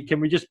anybody see it?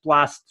 Can we just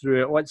blast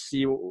through it? Let's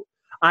see.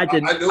 I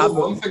know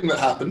one thing that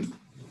happened.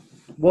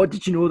 What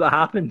did you know that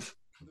happened?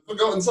 The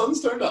Forgotten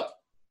Sons turned up.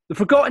 The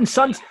Forgotten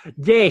Sons?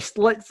 Yes.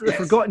 The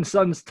Forgotten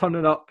Sons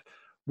turning up.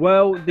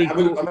 Well, I'm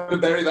going to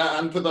bury that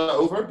and put that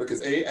over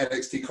because A,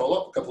 NXT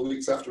call-up a couple of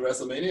weeks after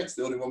WrestleMania. It's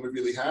the only one we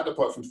really had,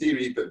 apart from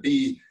Theory. But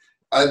B,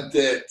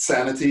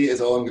 sanity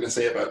is all I'm going to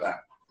say about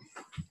that.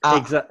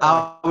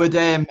 I would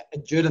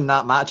during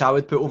that match I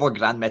would put over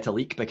Grand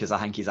Metalik because I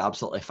think he's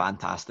absolutely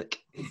fantastic.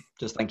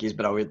 Just think he's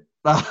brilliant.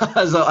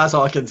 That's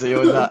all I can say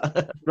on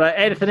that. Right,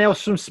 anything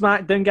else from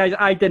SmackDown, guys?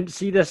 I didn't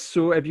see this,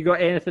 so have you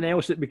got anything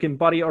else that we can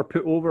bury or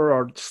put over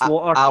or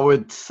slaughter?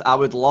 I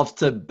would love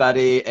to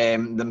bury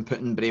them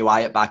putting Bray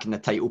Wyatt back in the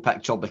title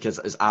picture because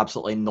it is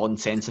absolutely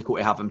nonsensical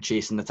to have him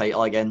chasing the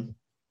title again.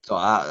 So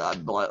I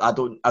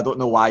don't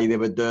know why they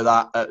would do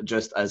that. It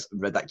just is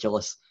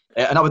ridiculous.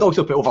 And I would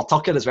also put over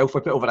Tucker as well. If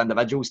we put over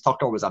individuals,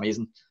 Tucker was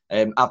amazing.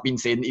 I've been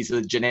saying he's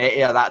the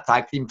Jannetty of that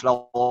tag team for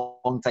a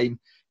long time.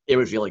 He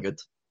was really good.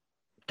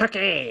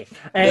 Tucker!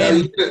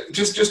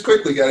 Just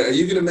quickly, Gary, are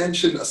you going to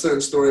mention a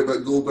certain story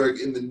about Goldberg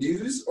in the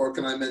news, or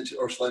shall I mention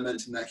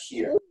that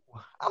here?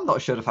 I'm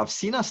not sure if I've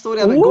seen a story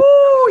about Goldberg.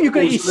 Oh, you're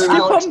going to skip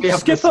him. I'm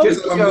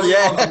going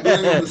on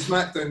the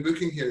SmackDown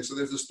booking here. So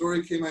there's a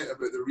story came out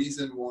about the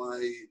reason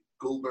why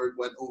Goldberg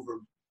went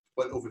over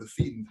the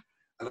Fiend.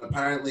 And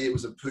apparently it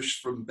was a push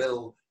from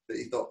Bill that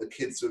he thought the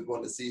kids would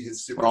want to see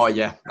his super. Oh,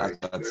 yeah.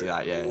 I'd see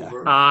that,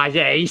 yeah.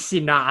 Yeah, he's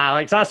seen that,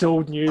 Alex. That's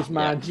old news,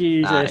 man. Yeah.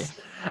 Jesus.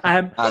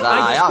 That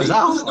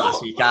was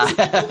last week. I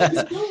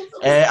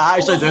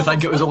actually do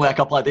think it was only a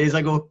couple of days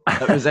ago.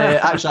 It was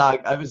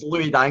it was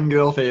Louis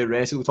Dangle for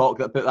Wrestle Talk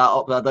that put that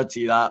up. I did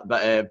see that,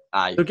 but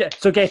aye.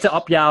 So get it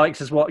up, yeah, Alex,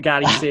 is what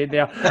Gary's saying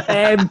there.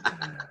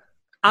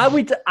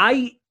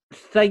 I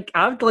think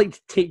I would like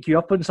to take you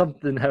up on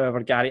something,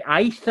 however, Gary.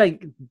 I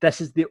think this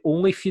is the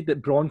only feud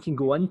that Braun can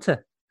go into.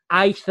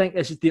 I think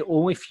this is the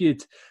only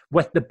feud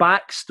with the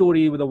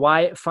backstory with the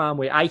Wyatt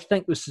family. I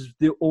think this is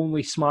the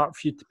only smart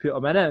feud to put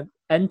him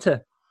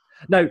into.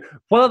 Now,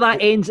 whether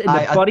that ends in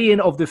the burying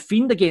of the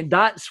Fiend again,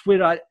 that's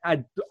where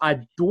I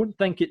don't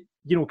think it,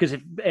 because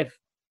if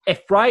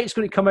if Riot's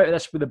going to come out of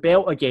this with a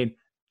belt again,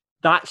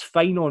 that's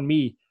fine on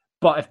me.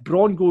 But if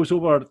Braun goes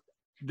over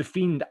the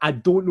Fiend, I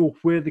don't know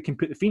where they can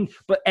put the Fiend.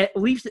 But at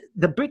least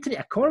they're booked into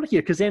a corner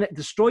here, because then it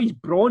destroys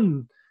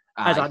Braun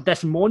as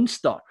this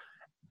monster.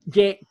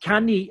 Yet,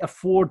 can he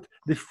afford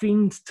the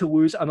Fiend to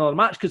lose another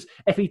match? Because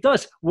if he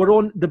does, we're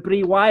on the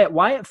Bray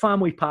Wyatt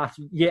family path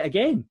yet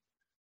again.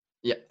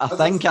 Yeah, I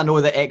think I know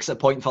the exit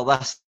point for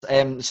this.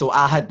 So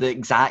I had the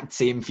exact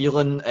same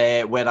feeling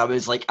where I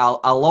was like,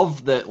 I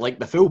love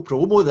the full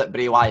promo that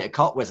Bray Wyatt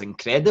cut was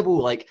incredible.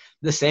 Like,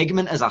 the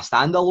segment as a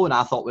standalone,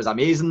 I thought was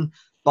amazing.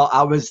 But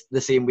I was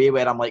the same way,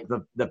 where I'm like,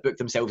 they've booked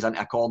themselves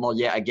into a corner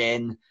yet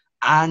again.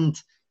 And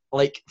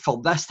like, for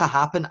this to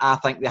happen, I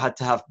think they had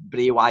to have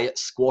Bray Wyatt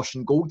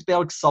squashing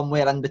Goldberg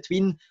somewhere in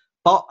between.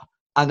 But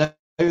I now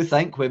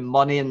think with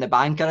Money in the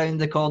Bank around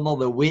the corner,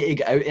 the way to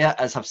get out of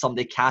it is have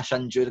somebody cash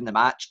in during the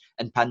match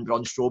and pin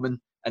Braun Strowman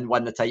and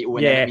win the title,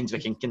 and then it means we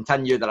can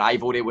continue the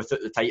rivalry without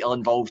the title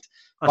involved.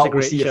 But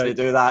we'll see if they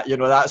do that. You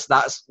know, that's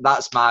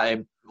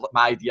my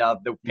idea,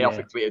 the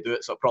perfect way to do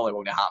it. So it probably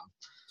won't happen.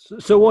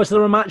 So what's the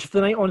rematch of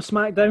the night on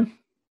SmackDown?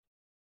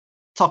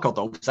 Tucker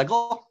Dolph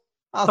Ziggler.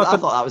 I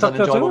thought that was an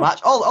enjoyable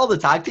match. All the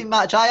tag team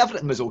match,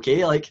 everything was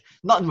okay. Like,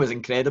 nothing was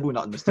incredible,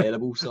 nothing was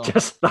terrible. So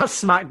that's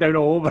SmackDown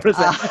all over,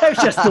 isn't it? It was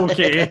just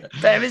okay.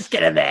 It was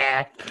kind of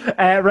there.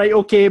 Right,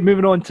 okay,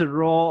 moving on to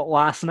Raw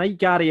last night,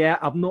 Gary.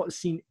 I've not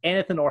seen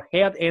anything or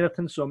heard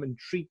anything, so I'm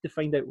intrigued to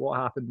find out what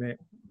happened, mate.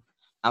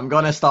 I'm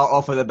going to start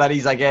off with the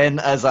Berries again,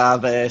 as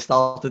I've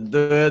started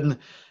doing.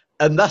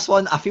 And this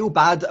one, I feel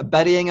bad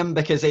burying him,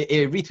 because he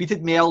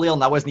retweeted me earlier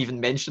and I wasn't even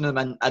mentioning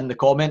him in the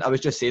comment. I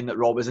was just saying that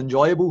Raw was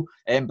enjoyable,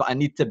 but I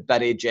need to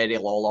bury Jerry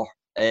Lawler.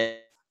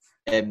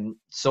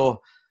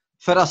 So,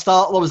 for a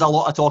start, there was a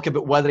lot of talk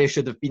about whether he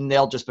should have been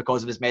there just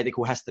because of his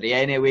medical history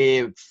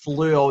anyway.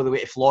 Flew all the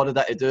way to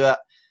Florida to do it.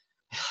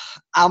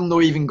 I'm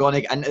not even going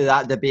to get into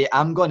that debate.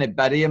 I'm going to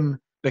bury him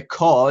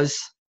because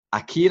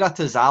Akira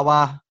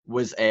Tozawa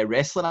was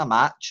wrestling a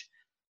match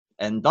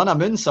and done a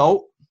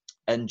moonsault,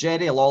 and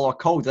Jerry Lawler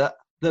called it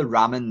the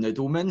ramen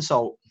noodle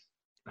moonsault.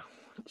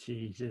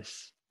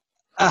 Jesus.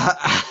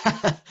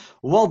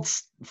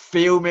 Words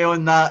fail me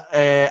on that.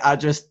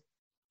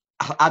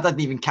 I didn't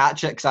even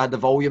catch it because I had the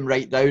volume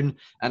right down,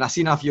 and I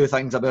seen a few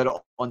things about it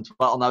on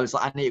Twitter, and I was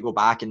like, I need to go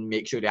back and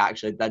make sure he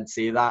actually did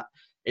say that.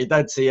 He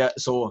did say it,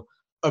 so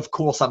of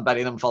course I'm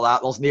burying him for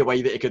that. There's no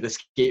way that he could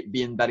escape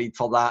being buried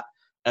for that,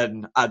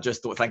 and I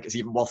just don't think it's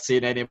even worth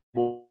saying any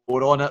more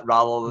on it,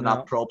 rather than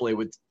I probably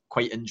would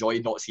quite enjoy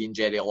not seeing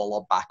Jerry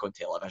Lawler back on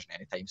television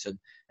anytime soon.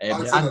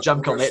 And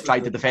Jim Cornette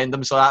tried to defend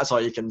him, so that's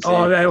all you can say.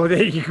 Oh,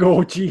 there you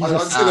go, Jesus.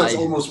 I'd say that's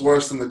almost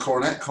worse than the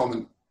Cornette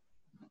comment.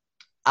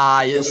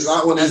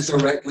 That one is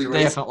directly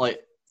racist. Definitely.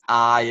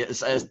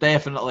 It's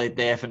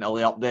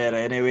definitely up there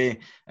anyway.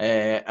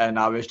 And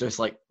I was just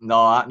like,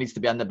 no, that needs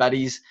to be in the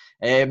berries.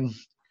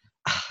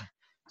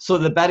 So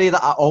the berry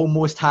that I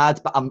almost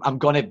had, but I'm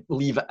going to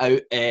leave it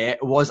out,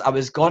 was I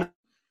was going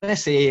to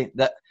say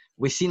that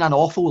we've seen an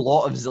awful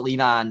lot of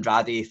Zelina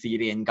Andrade,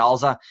 Theory and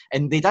Garza,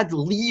 and they did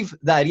leave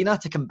the arena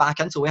to come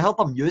back in, so we heard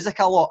their music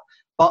a lot,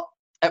 but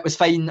it was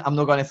fine. I'm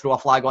not going to throw a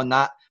flag on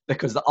that,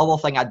 because the other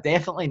thing I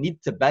definitely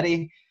need to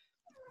bury,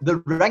 the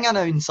ring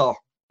announcer.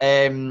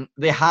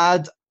 They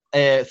had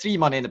 3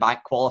 Money in the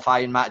Bank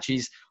qualifying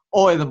matches.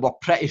 All of them were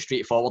pretty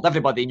straightforward.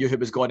 Everybody knew who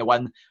was going to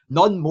win.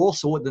 None more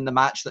so than the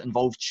match that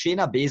involved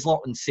Shayna Baszler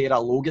and Sarah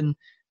Logan.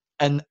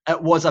 And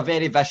it was a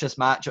very vicious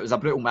match. It was a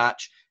brutal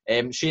match.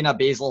 Shayna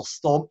Baszler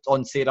stomped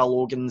on Sarah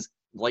Logan's,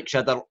 like, she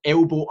had her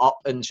elbow up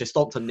and she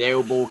stomped on the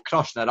elbow,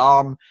 crushing her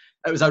arm.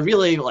 It was a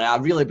really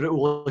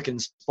brutal looking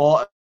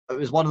spot. It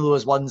was one of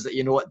those ones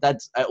that,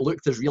 it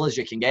looked as real as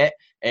you can get.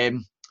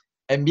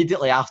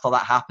 Immediately after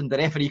that happened, the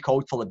referee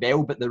called for the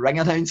bell, but the ring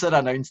announcer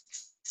announced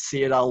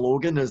Sarah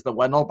Logan as the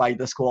winner by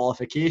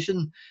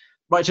disqualification,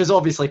 which is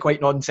obviously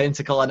quite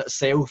nonsensical in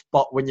itself.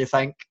 But when you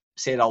think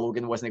Sarah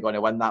Logan wasn't going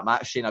to win that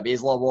match, Shayna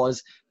Baszler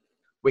was.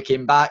 We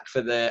came back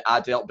for the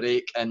advert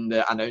break, and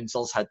the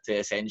announcers had to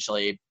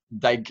essentially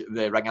dig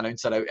the ring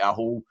announcer out of a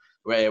hole,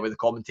 with the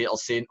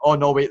commentators saying, oh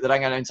no, wait, the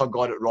ring announcer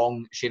got it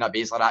wrong. Shayna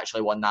Baszler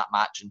actually won that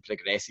match and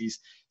progresses.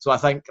 So I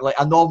think,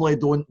 I normally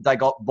don't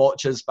dig up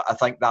botches, but I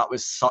think that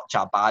was such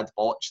a bad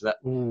botch that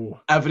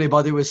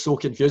everybody was so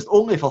confused.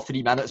 Only for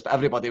 3 minutes, but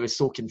everybody was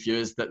so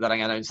confused that the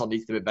ring announcer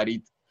needs to be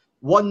buried.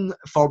 1,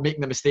 for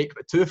making the mistake,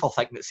 but 2, for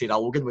thinking that Sarah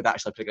Logan would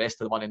actually progress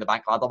to the Money in the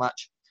Bank ladder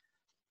match.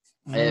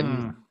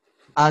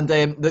 And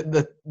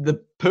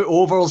the put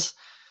overs.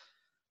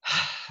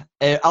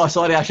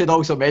 Sorry, I should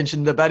also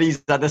mention the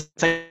berries. I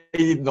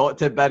decided not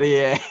to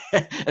bury,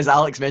 as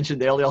Alex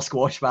mentioned earlier,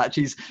 squash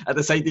matches. I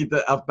decided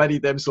that I've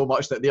buried them so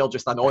much that they're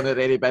just an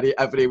honorary bury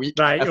every week.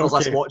 Right, if there's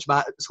a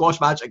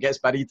squash match, it gets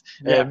buried.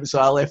 So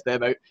I left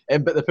them out.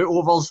 But the put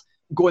overs,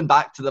 going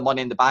back to the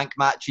Money in the Bank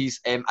matches,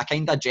 a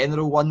kind of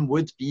general one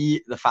would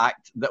be the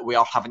fact that we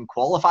are having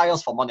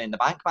qualifiers for Money in the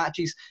Bank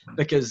matches,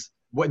 because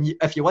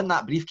if you win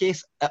that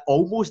briefcase, it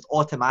almost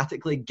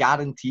automatically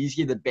guarantees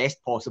you the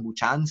best possible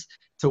chance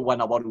to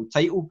win a world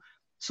title.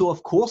 So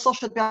of course there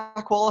should be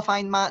a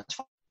qualifying match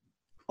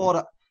for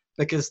it,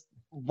 because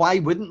why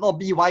wouldn't there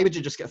be? Why would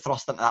you just get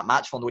thrust into that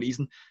match for no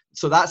reason?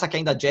 So that's a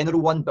kind of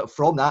general one, but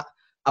from that,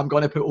 I'm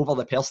going to put over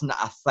the person that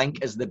I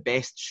think is the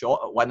best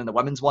shot at winning the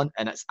women's one,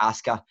 and it's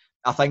Asuka.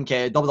 I think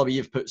WWE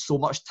have put so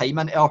much time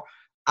into her.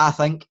 I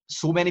think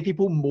so many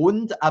people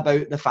moaned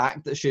about the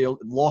fact that she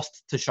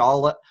lost to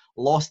Charlotte,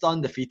 lost the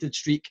undefeated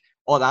streak,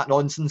 all that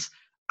nonsense.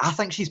 I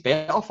think she's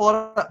better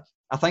for it.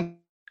 I think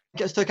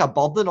it's took a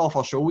burden off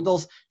her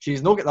shoulders.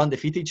 She's not got the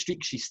undefeated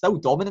streak. She's still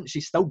dominant.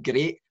 She's still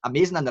great,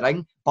 amazing in the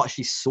ring, but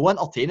she's so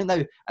entertaining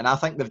now. And I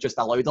think they've just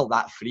allowed her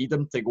that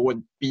freedom to go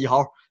and be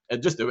her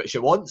and just do what she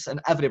wants,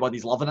 and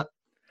everybody's loving it.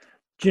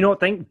 Do you not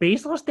think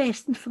Baszler's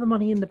destined for the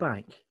Money in the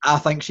Bank? I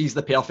think she's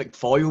the perfect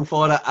foil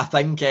for it. I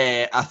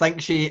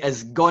think she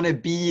is going to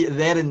be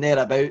there and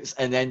thereabouts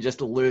and then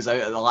just lose out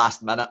at the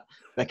last minute,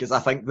 because I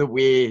think the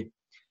way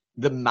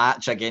the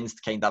match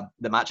against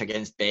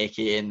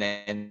Becky and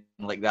then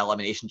like the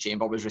Elimination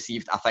Chamber was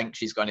received, I think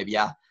she's going to be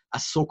a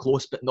so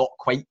close but not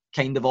quite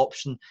kind of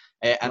option.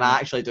 And I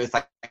actually do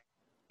think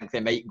they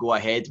might go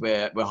ahead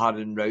with her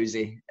and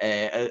Rousey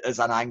as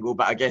an angle,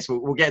 but I guess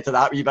we'll get to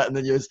that wee bit in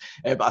the news.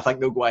 But I think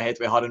they'll go ahead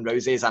with her and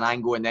Rousey as an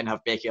angle and then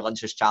have Becky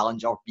Lynch's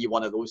challenger be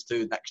one of those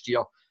two next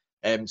year.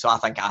 So I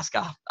think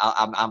Asuka,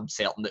 I'm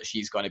certain that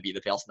she's going to be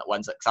the person that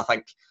wins it, because I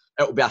think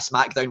it'll be a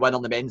SmackDown win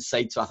on the men's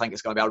side, so I think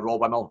it's going to be a Raw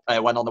win on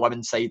the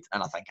women's side,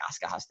 and I think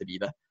Asuka has to be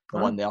the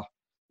one there.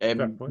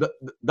 The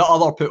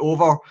other put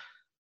over,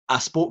 I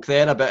spoke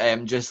there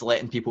about just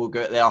letting people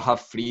go out there,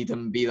 have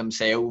freedom, be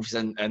themselves,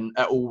 and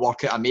it'll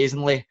work out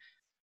amazingly.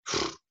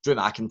 Drew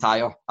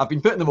McIntyre. I've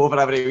been putting them over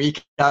every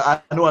week.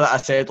 I know that I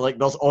said like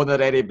there's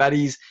honorary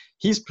biddies.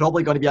 He's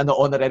probably going to be in the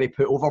honorary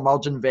put over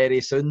margin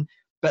very soon,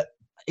 but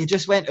he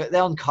just went out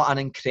there and cut an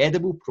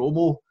incredible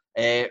promo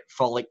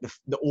for like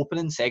the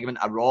opening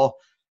segment of Raw.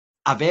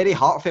 A very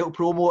heartfelt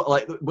promo.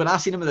 Like when I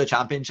seen him in the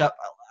championship,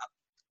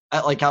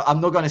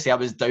 I'm not going to say I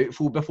was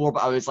doubtful before,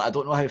 but I was like, I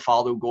don't know how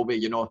far they'll go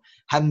with,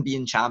 him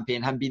being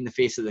champion, him being the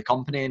face of the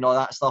company and all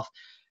that stuff.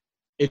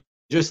 It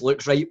just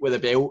looks right with the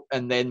belt.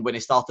 And then when he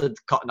started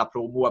cutting a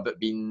promo about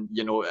being,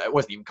 it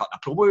wasn't even cutting a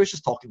promo, he was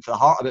just talking for the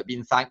heart about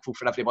being thankful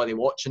for everybody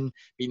watching,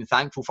 being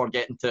thankful for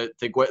getting to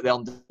go out there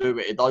and do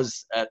what he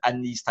does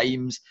in these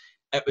times.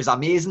 It was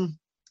amazing.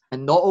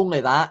 And not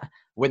only that,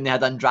 when they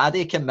had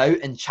Andrade come out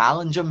and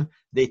challenge him,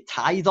 they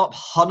tied up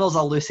hundreds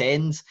of loose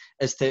ends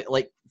as to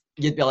like,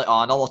 you'd be like,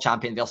 oh, another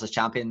champion versus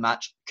champion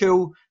match.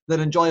 Cool. They're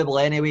enjoyable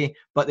anyway,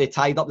 but they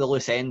tied up the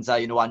loose ends.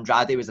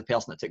 Andrade was the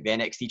person that took the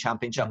NXT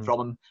championship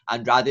from him.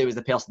 Andrade was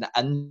the person that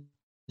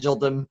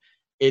injured him.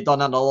 He'd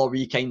done another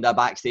wee kind of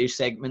backstage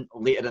segment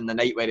later in the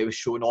night where he was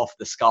showing off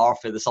the scar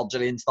for the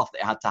surgery and stuff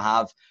that he had to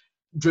have.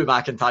 Drew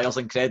McIntyre's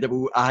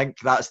incredible. I think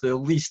that's the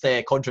least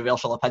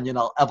controversial opinion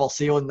I'll ever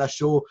say on this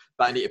show,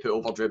 but I need to put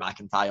over Drew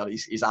McIntyre.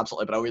 He's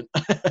absolutely brilliant.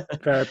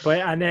 Fair play.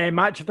 And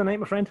match of the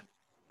night, my friend?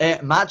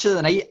 Match of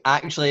the night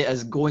actually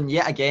is going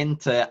yet again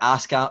to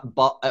Asuka,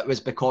 but it was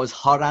because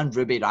her and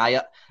Ruby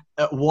Riott,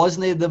 it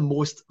wasn't the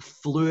most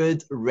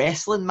fluid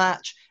wrestling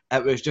match.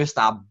 It was just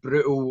a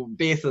brutal,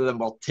 both of them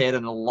were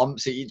tearing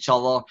lumps at each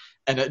other,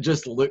 and it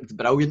just looked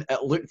brilliant.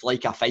 It looked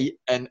like a fight,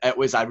 and it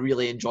was a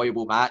really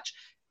enjoyable match.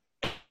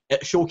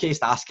 It showcased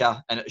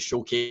Asuka and it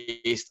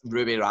showcased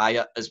Ruby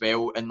Riott as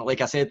well. And like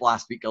I said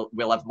last week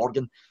with Liv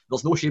Morgan,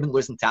 there's no shame in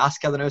losing to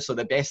Asuka now. So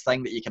the best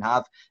thing that you can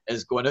have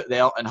is going out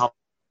there and having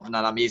an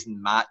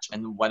amazing match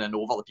and winning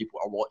over the people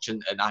who are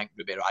watching. And I think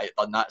Ruby Riott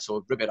done that.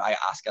 So Ruby Riott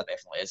Asuka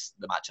definitely is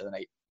the match of the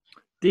night.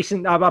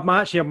 Decent. I'm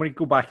actually, I'm going to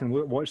go back and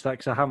watch that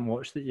because I haven't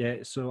watched it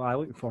yet. So I'm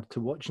looking forward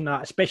to watching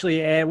that. Especially,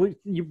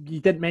 you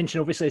did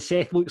mention, obviously,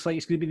 Seth looks like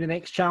he's going to be the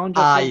next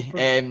challenger.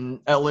 It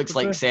looks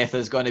like Seth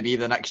is going to be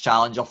the next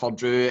challenger for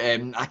Drew.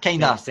 I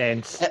kind of...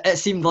 It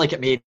seemed like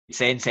it made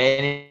sense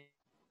anyway.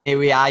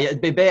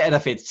 It'd be better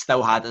if he'd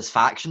still had his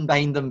faction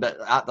behind him, but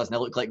that doesn't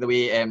look like the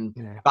way.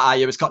 But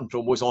he was cutting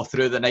promos all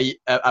through the night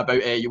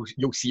about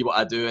you'll see what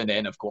I do, and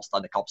then of course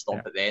done the cup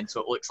stomp at the end.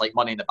 So it looks like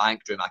Money in the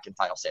Bank, Drew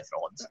McIntyre, Seth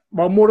Rollins.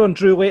 Well, more on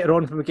Drew later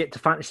on when we get to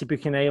Fantasy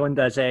Booking Island,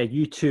 as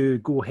you two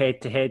go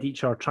head to head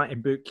each other trying to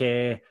book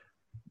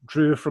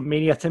Drew from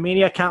Mania to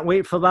Mania. Can't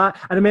wait for that.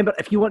 And remember,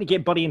 if you want to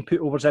get Buddy and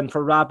Putovers in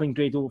for Rab and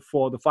Grado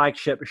for the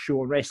flagship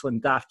show on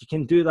Wrestling Daft, you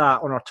can do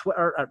that on our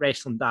Twitter at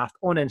Wrestling Daft,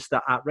 on Insta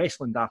at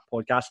Wrestling Daft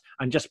Podcast,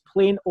 and just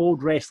plain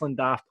old Wrestling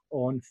Daft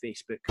on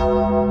Facebook.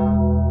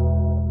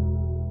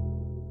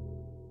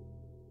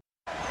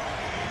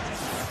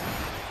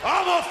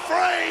 I'm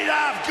afraid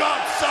I've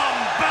got some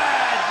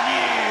bad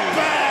news.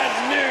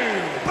 Bad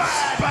news. Bad news.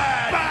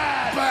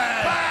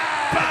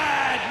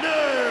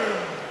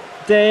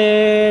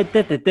 It's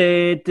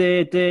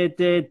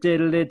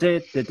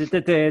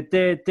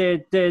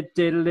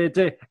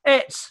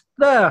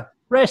the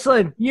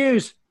Wrestling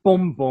News.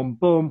 Boom, boom,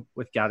 boom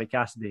with Gary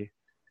Cassidy.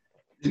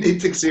 You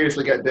need to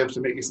seriously get Deb to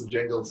make you some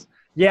jingles.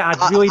 Yeah, I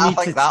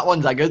think that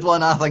one's a good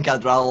one. I think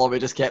I'd rather we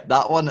just kept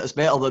that one. It's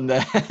better than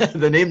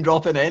the name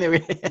dropping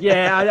anyway.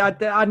 Yeah,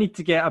 I need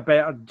to get a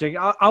better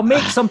jingle. I'll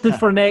make something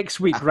for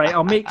next week, right?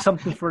 I'll make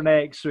something for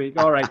next week.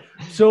 All right.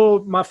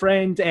 So, my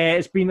friend,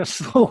 it's been a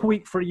slow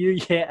week for you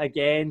yet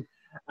again.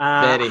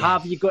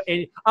 Have you got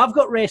any? I've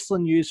got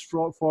wrestling news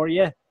for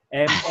you.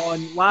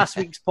 On last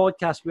week's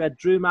podcast, we had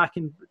Drew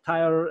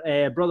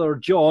McIntyre, brother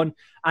John,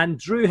 and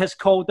Drew has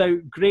called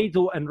out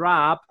Grado and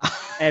Rab,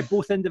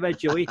 both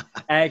individually.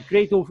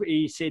 Grado,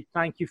 he said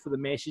thank you for the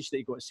message that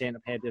he got sent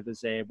ahead of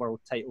his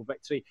world title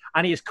victory,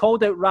 and he has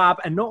called out Rab,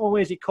 and not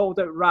only has he called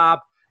out Rab,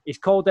 he's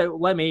called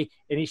out Lemmy,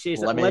 and he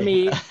says that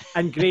Lemmy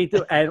and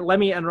Grado,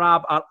 Lemmy and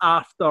Rab are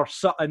after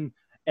Sutton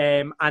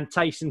and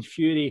Tyson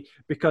Fury,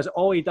 because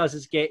all he does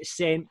is get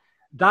sent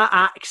that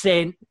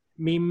accent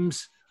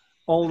memes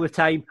all the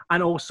time,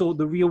 and also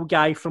the real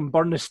guy from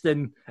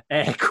Burniston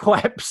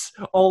clips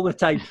all the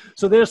time.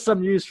 So there's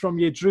some news from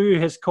you. Drew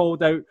has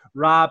called out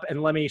Rab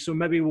and Lemmy, so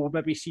maybe we'll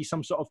see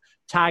some sort of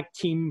tag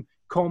team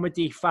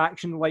comedy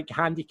faction like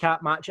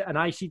handicap match at an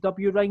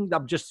ICW ring.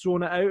 I'm just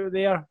throwing it out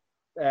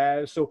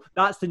there. So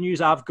that's the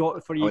news I've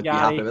got for you, Gary. Be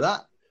happy with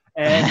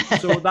that.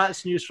 So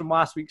that's news from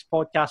last week's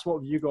podcast. What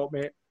have you got,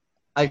 mate?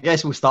 I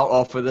guess we'll start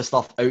off with the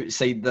stuff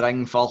outside the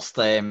ring first,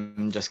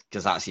 just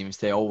because that seems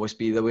to always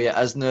be the way it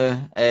is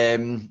now.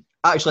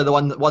 Actually, the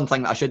one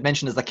thing that I should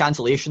mention is the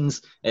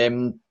cancellations.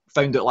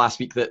 Found out last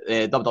week that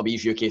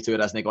WWE's UK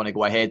tour isn't going to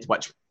go ahead,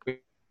 which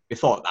we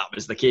thought that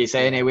was the case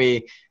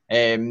anyway.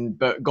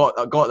 But got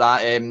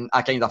that.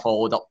 I kind of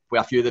followed up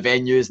with a few of the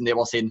venues, and they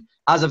were saying,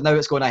 as of now,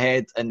 it's going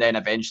ahead. And then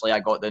eventually I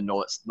got the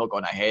no, it's not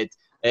going ahead.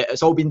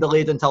 It's all been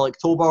delayed until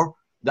October.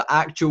 The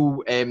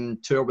actual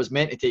tour was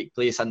meant to take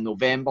place in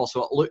November,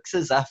 so it looks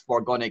as if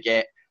we're going to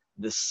get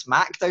the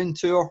SmackDown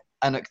tour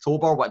in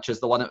October, which is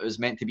the one it was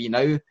meant to be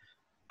now.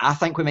 I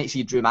think we might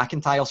see Drew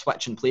McIntyre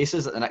switching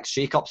places at the next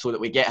shake-up so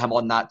that we get him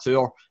on that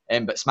tour.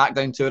 But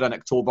SmackDown tour in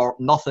October,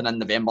 nothing in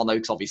November now,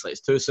 because obviously it's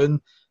too soon.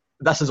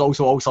 This is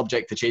also all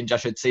subject to change, I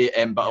should say,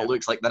 but It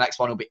looks like the next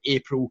one will be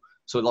April,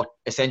 so they're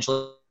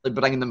essentially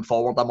bringing them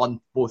forward a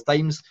month both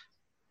times.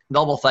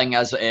 The other thing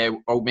is,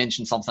 I'll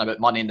mention something about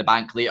Money in the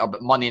Bank later,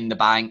 but Money in the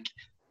Bank,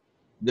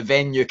 the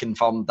venue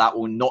confirmed that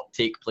will not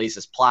take place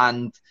as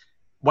planned,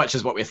 which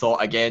is what we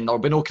thought again. There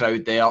will be no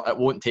crowd there. It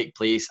won't take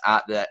place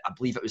at I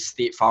believe it was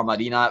State Farm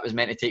Arena it was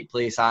meant to take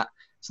place at.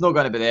 It's not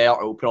going to be there.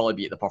 It will probably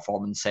be at the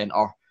Performance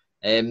Centre.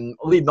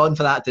 Leading on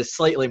for that to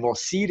slightly more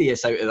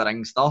serious out of the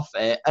ring stuff,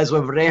 as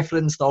we've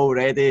referenced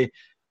already,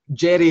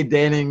 Jerry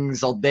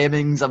Dennings, or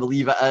Demings, I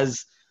believe it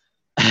is,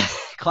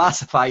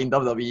 classifying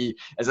WWE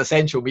as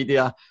essential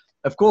media.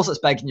 Of course, it's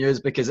big news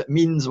because it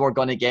means we're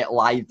going to get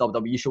live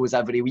WWE shows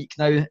every week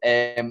now,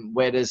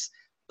 whereas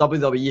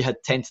WWE had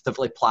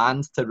tentatively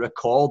planned to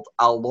record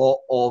a lot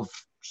of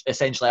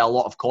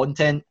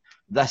content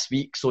this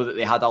week so that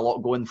they had a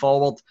lot going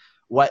forward,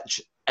 which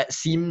it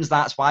seems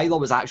that's why there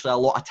was actually a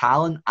lot of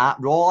talent at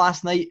Raw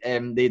last night.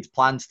 They'd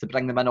planned to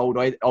bring them in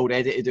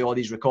already to do all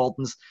these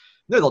recordings.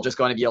 Now they're just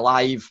going to be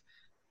live.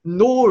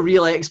 No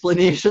real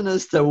explanation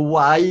as to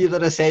why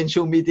they're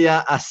essential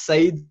media,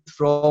 aside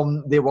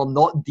from they were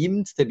not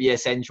deemed to be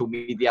essential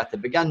media to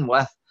begin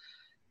with.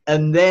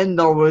 And then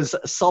there was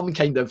some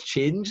kind of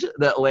change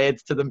that led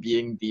to them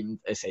being deemed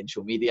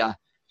essential media.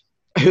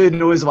 Who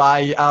knows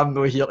why? I'm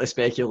not here to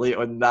speculate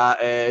on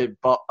that,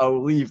 but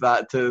I'll leave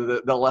that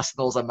to the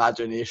listeners'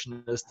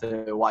 imagination as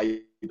to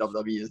why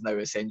WWE is now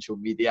essential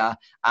media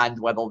and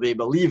whether they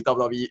believe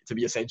WWE to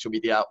be essential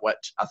media,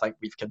 which I think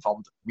we've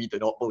confirmed we do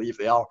not believe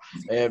they are.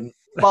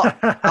 But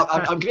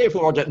I'm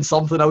grateful we're getting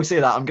something. I'll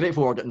say that. I'm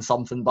grateful we're getting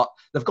something, but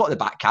they've got the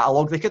back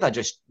catalogue. They could have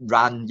just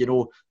ran,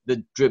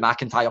 the Drew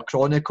McIntyre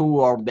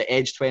Chronicle or the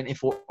Edge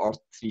 24 or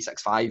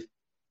 365.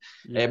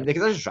 They could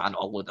have just ran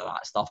a load of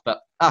that stuff,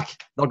 but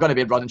they're going to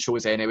be running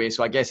shows anyway,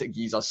 so I guess it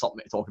gives us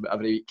something to talk about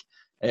every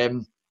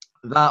week.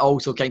 That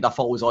also kind of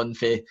falls on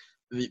for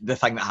the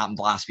thing that happened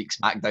last week,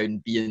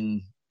 SmackDown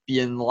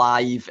being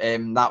live.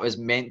 That was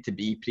meant to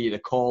be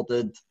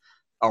pre-recorded,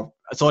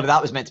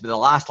 that was meant to be the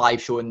last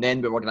live show, and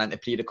then we were going into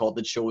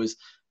pre-recorded shows.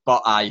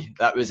 But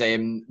that was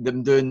them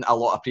doing a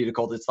lot of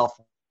pre-recorded stuff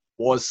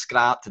was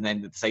scrapped, and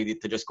then they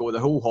decided to just go the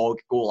whole hog,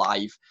 go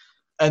live.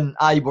 And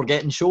we're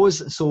getting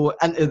shows. So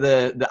into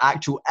the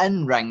actual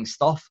in-ring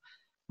stuff,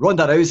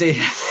 Ronda Rousey,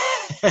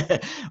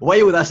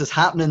 while this is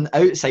happening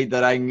outside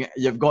the ring,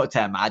 you've got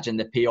to imagine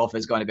the payoff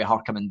is going to be her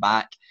coming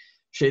back.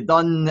 She'd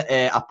done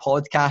a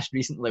podcast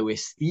recently with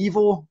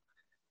Steve-O,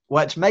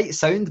 which might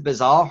sound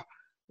bizarre.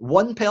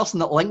 One person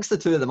that links the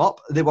two of them up,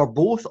 they were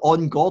both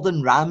on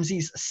Gordon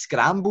Ramsay's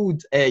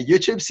Scrambled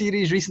YouTube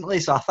series recently,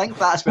 so I think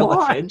that's where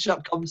the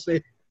friendship comes from.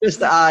 Just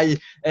that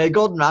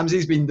Gordon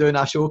Ramsay's been doing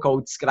a show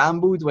called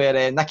Scrambled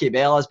where Nikki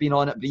Bella's been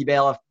on it, Brie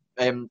Bella,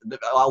 a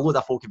load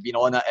of folk have been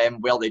on it,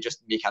 where they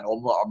just make an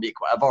omelette or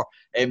make whatever.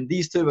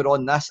 These two were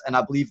on this, and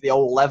I believe they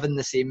all live in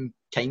the same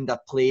kind of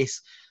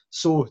place.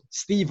 So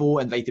Steve-O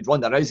invited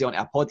Ronda Rousey onto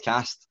a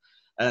podcast,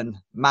 and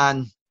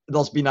man,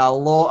 there's been a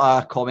lot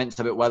of comments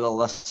about whether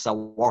this is a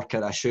work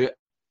or a shoot.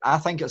 I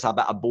think it's a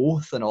bit of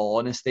both, in all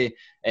honesty.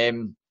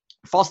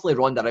 Firstly,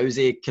 Ronda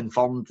Rousey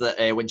confirmed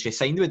that when she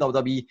signed with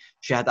WWE,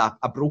 she had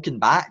a broken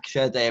back. She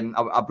had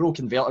a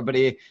broken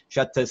vertebrae. She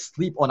had to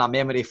sleep on a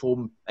memory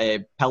foam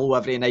pillow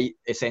every night,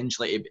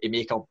 essentially, to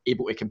make her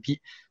able to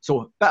compete.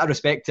 So, bit of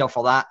respect to her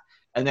for that.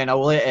 and then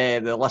I'll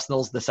let the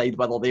listeners decide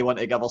whether they want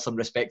to give her some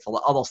respect for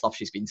the other stuff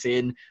she's been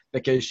saying,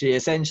 because she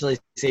essentially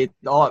said,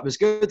 oh, it was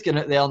good getting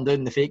out there and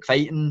doing the fake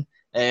fighting,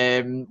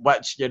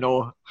 which, you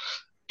know,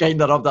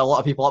 kind of rubbed a lot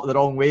of people up the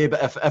wrong way.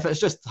 But if it's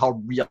just her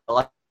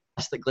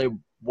realistically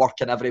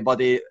working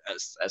everybody,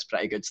 it's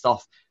pretty good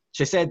stuff.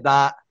 She said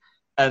that,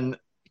 and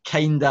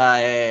kind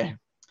of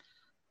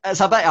it's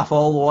a bit of a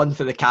follow-on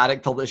for the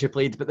character that she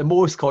played, but the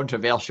most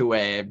controversial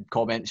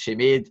comment she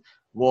made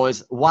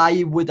was,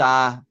 why would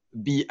I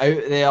be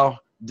out there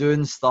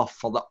doing stuff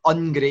for the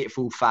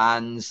ungrateful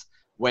fans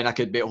when I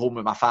could be at home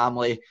with my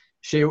family?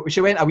 She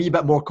went a wee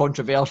bit more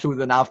controversial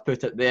than I've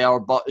put it there,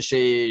 but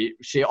she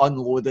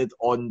unloaded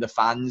on the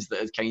fans that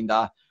had kind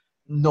of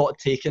not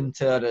taken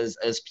to her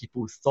as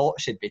people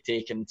thought she'd be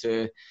taken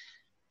to.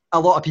 A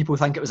lot of people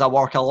think it was a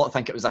work, a lot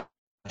think it was a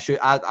shoot.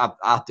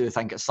 I do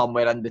think it's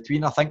somewhere in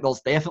between. I think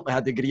there's definitely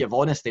a degree of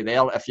honesty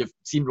there. If you've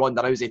seen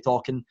Ronda Rousey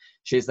talking,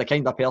 she's the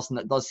kind of person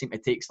that does seem to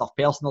take stuff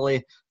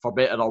personally, for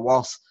better or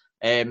worse.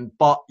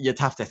 But you'd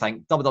have to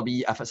think,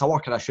 WWE, if it's a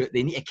work or a shoot,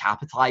 they need to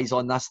capitalise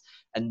on this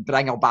and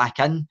bring her back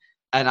in.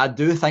 And I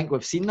do think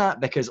we've seen that,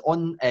 because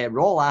on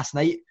Raw last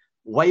night,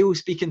 while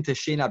speaking to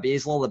Shayna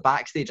Baszler, the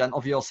backstage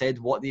interviewer said,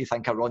 what do you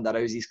think of Ronda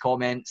Rousey's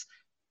comments?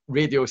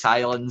 Radio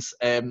silence.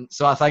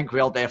 So I think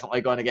we're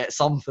definitely going to get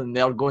something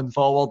there going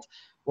forward,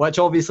 which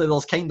obviously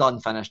there's kind of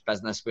unfinished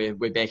business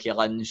with Becky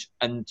Lynch.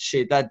 And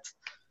she did,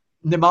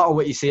 no matter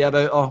what you say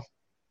about her,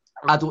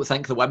 I don't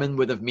think the women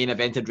would have main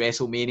evented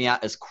WrestleMania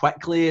as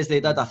quickly as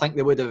they did. I think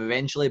they would have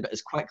eventually, but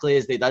as quickly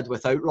as they did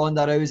without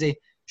Ronda Rousey.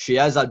 She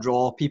is a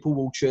draw. People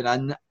will tune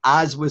in,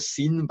 as was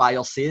seen by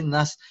her saying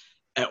this.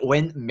 It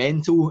went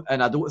mental,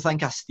 and I don't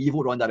think a Steve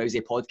or Ronda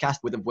Rousey podcast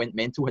would have went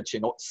mental had she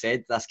not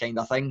said this kind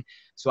of thing.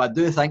 So I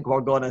do think we're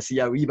going to see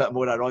a wee bit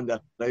more of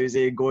Ronda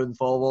Rousey going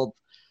forward.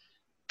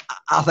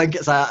 I think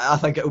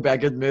it'll be a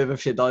good move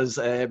if she does,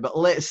 but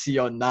let's see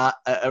on that.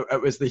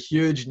 It was the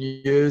huge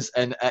news,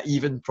 and it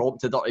even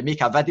prompted her to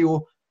make a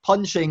video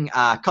punching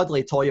a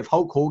cuddly toy of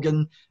Hulk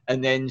Hogan,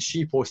 and then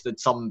she posted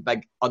some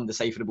big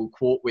undecipherable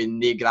quote with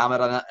no grammar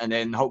in it, and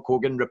then Hulk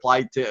Hogan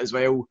replied to it as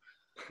well.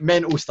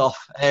 Mental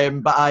stuff,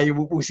 but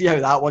we'll see how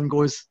that one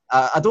goes.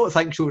 I don't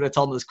think she'll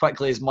return as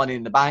quickly as Money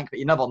in the Bank, but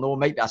you never know,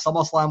 might be a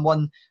SummerSlam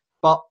one.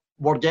 But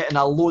we're getting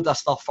a load of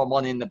stuff for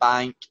Money in the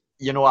Bank.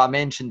 You know, I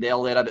mentioned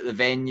earlier about the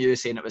venue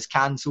saying it was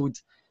cancelled.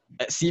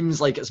 It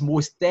seems like it's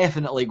most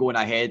definitely going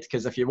ahead,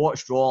 because if you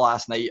watched Raw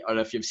last night, or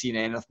if you've seen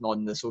anything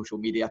on the social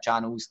media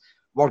channels,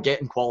 we're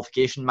getting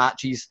qualification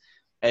matches.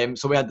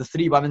 So we had the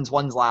 3 women's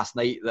ones last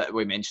night that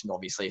we mentioned.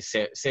 Obviously,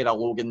 Sarah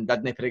Logan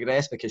didn't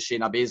progress because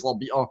Shayna Baszler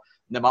beat her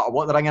no matter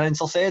what the ring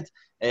announcer said.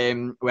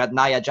 We had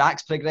Nia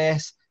Jax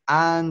progress,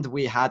 and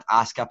we had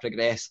Asuka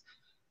progress.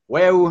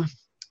 Well,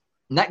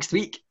 next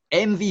week,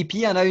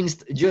 MVP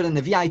announced during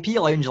the VIP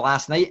lounge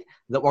last night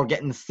that we're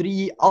getting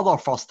 3 other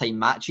first-time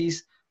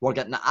matches. We're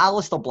getting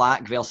Aleister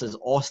Black versus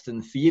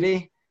Austin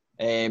Theory.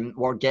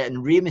 We're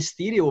getting Rey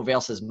Mysterio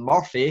versus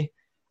Murphy.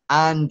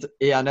 And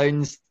he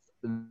announced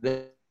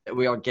that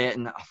we are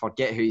getting, I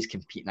forget who he's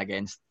competing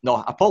against.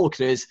 No, Apollo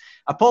Crews.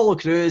 Apollo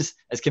Crews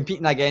is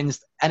competing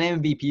against, in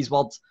MVP's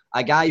words,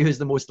 a guy who's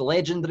the most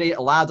legendary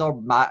ladder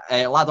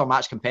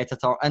match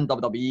competitor in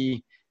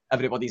WWE.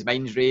 Everybody's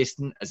mind's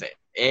racing. Is it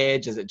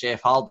Edge? Is it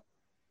Jeff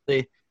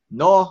Hardy?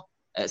 No,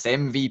 it's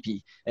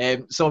MVP.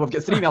 So we've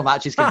got 3 more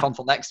matches confirmed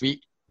for next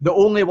week. The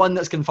only one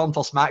that's confirmed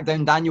for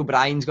SmackDown, Daniel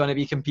Bryan's going to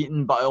be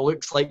competing, but it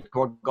looks like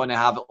we're going to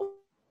have at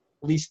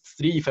least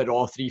 3 for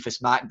Raw, 3 for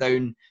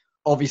SmackDown.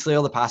 Obviously,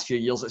 over the past few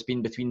years, it's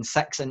been between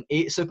 6 and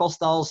 8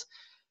 superstars.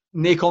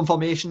 No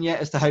confirmation yet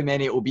as to how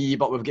many it will be,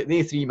 but we've got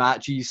the 3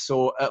 matches,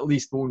 so at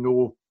least we'll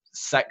know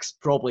 6,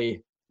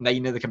 probably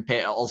 9 of the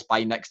competitors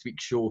by next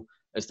week's show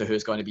as to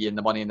who's going to be in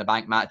the Money in the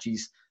Bank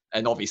matches.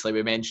 And obviously,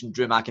 we mentioned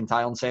Drew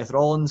McIntyre and Seth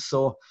Rollins,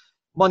 so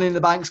Money in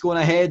the Bank's going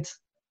ahead,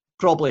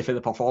 probably for the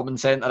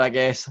Performance Centre, I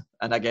guess.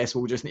 And I guess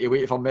we'll just need to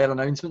wait for more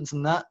announcements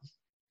and that.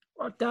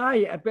 Well,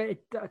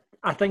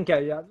 I think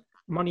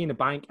Money in the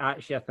Bank,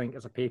 actually, I think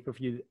as a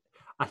pay-per-view,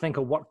 I think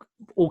it'll work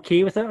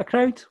okay without a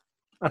crowd.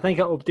 I think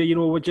it'll do, you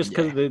know, just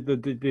because of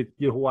the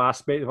whole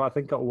aspect of it, I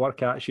think it'll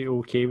work actually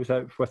okay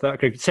without a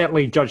crowd.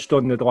 Certainly judged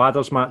on the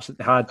ladders match that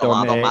they had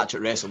match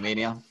at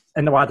WrestleMania.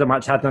 And the ladder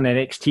match had on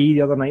NXT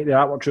the other night.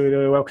 That worked really,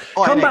 really well.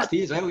 Oh,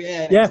 NXT as well,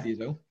 yeah. NXT as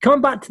well.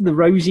 Coming back to the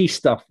Rousey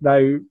stuff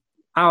now,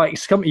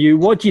 Alex, come to you.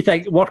 What do you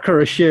think, work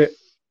or a shoot?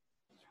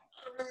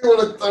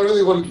 I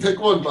really want to pick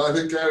one, but I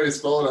think Gary's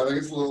spot on. I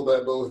think it's a little bit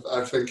of both.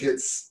 I think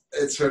it's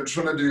her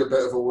trying to do a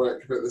bit of a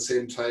work, but at the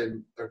same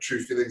time, her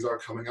true feelings are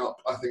coming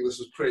up. I think this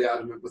was pretty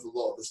adamant with a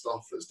lot of the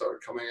stuff that started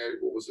coming out.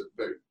 What was it,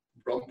 about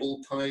Rumble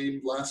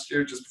time last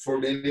year, just before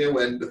Mania,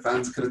 when the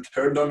fans kind of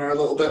turned on her a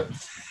little bit?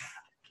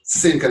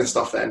 Same kind of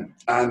stuff then.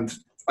 And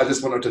I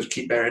just want her to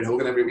keep burying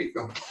Hogan every week,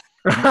 though.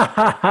 But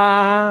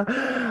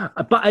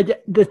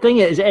the thing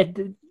is,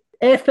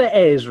 if it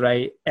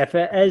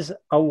is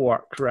a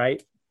work,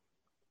 right,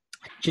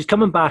 She's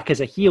coming back as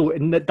a heel,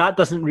 and that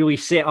doesn't really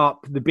set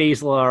up the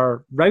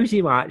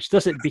Baszler-Rousey match,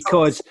 does it?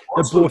 Because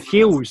they're both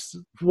heels.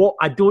 What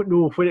I don't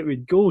know where it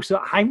would go. So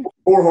I'm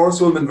 4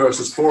 horsewomen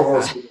versus 4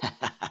 horsewomen.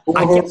 4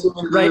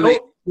 horsewomen.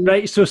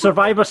 Right. So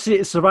Survivor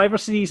Series return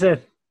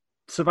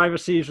for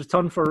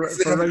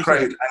the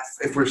crowd.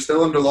 If we're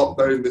still under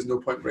lockdown, there's no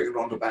point bringing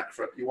Ronda back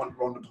for it. You want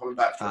Ronda coming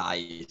back for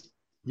it.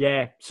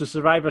 Yeah. So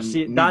Survivor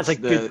Series. That's a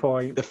good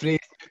point. The phrase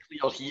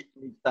 "nuclear heat"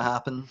 needs to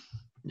happen.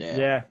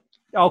 Yeah.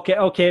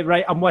 Okay,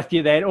 right, I'm with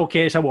you then.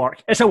 Okay, it's a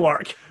work,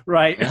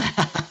 right.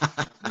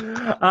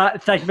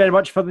 Thank you very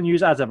much for the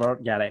news as ever,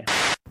 Gary.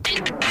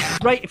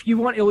 Right, if you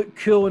want to look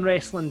cool in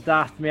Wrestling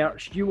Daft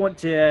merch, you want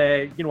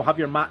to, have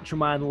your Macho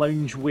Man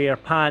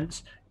loungewear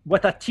pants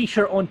with a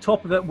t-shirt on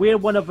top of it, wear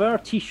one of our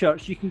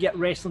t-shirts. You can get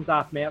Wrestling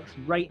Daft merch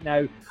right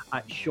now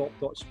at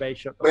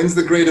shop.spreadshirt. When's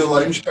the Grado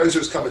lounge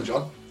trousers coming,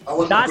 John? I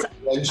want the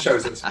lounge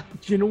trousers.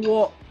 Do you know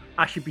what?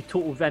 I should be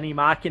total Vinnie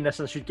Mac in this.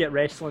 I should get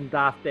Wrestling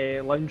Daft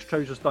lounge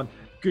trousers done.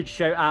 Good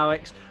shout,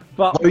 Alex.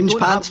 But lounge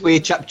pants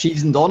with chip,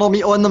 cheese and Donald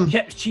meat on them.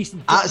 Chips, cheese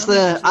and Donald.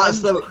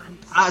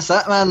 That's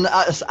it, man.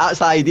 That's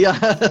the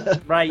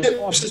idea. Right.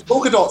 Chips is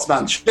polka dots,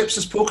 man. Chips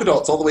is polka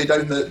dots all the way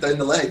down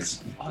the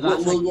legs.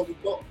 What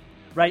we've got.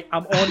 Right,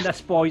 I'm on this,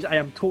 boys. I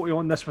am totally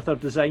on this with our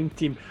design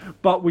team.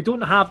 But we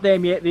don't have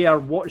them yet there.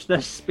 Watch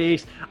this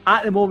space.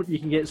 At the moment, you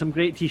can get some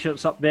great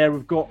t-shirts up there.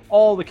 We've got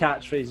all the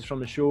catchphrases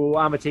from the show.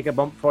 I'm going to take a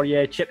bump for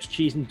you. Chips,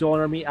 cheese and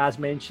doner meat, as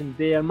mentioned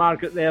there.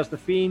 Margaret, there's the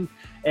Fiend.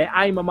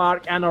 I'm a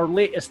Mark, and our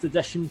latest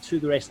addition to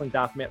the Wrestling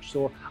Daft merch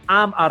store,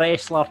 I'm a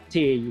Wrestler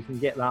Tay. You can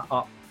get that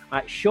up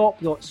at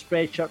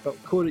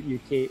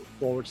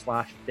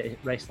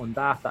shop.spreadshirt.co.uk/Wrestling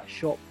Daft. That's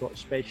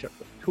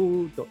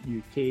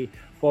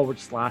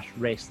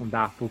shop.spreadshirt.co.uk/Wrestling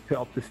Daft. We'll put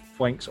up the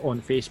links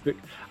on Facebook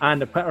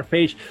and the Twitter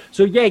page.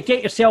 So yeah,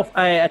 get yourself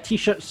a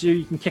t-shirt so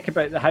you can kick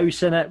about the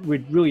house in it.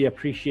 We'd really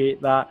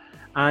appreciate that.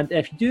 And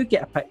if you do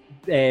get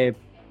a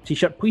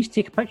t-shirt, please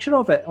take a picture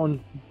of it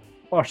on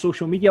our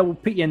social media. We'll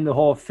put you in the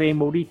Hall of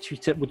Fame, we'll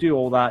retweet it, we'll do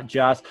all that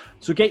jazz.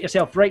 So get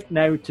yourself right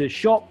now to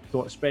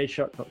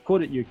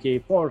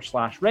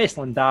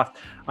shop.spreadshirt.co.uk/Wrestling Daft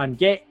and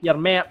get your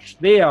merch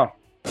there.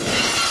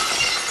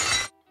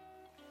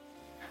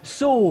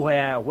 So,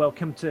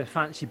 welcome to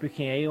Fantasy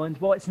Booking Island.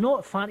 Well, it's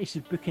not Fantasy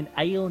Booking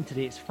Island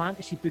today, it's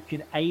Fantasy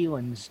Booking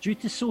Islands. Due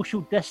to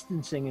social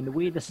distancing and the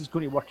way this is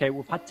going to work out,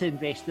 we've had to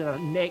invest in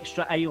an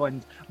extra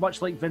island,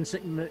 much like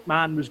Vincent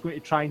McMahon was going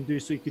to try and do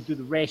so he could do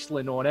the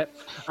wrestling on it.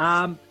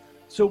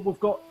 So we've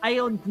got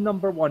island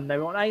number 1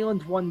 now. On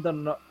island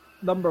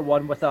number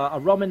 1, with a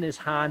rum in his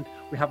hand,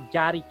 we have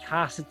Gary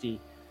Cassidy.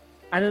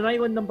 And on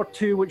island number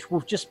 2, which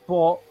we've just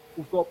bought,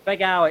 we've got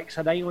Big Alex,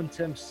 an island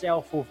to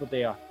himself over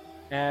there.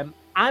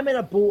 I'm in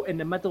a boat in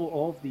the middle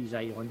of these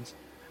islands,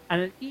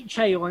 and at each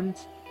island,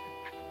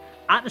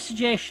 at the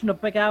suggestion of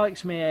Big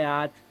Alex, may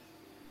I add,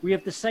 we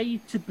have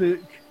decided to book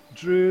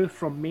Drew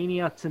from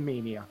Mania to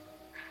Mania.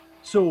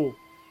 So,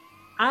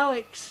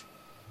 Alex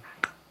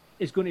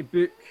is going to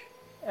book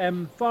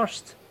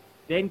first,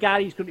 then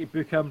Gary's going to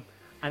book him,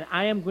 and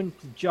I am going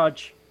to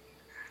judge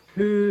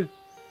who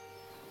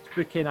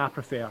booking I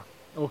prefer.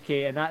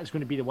 Okay, and that is going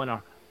to be the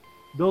winner.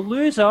 The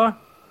loser,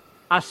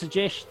 as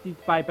suggested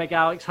by Big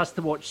Alex, has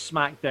to watch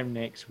SmackDown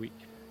next week.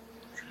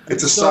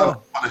 It's a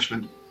subtle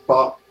punishment,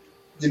 but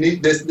it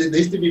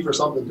needs to be for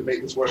something to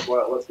make this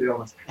worthwhile, let's be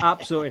honest.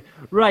 Absolutely.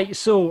 Right,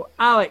 so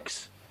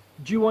Alex,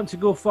 do you want to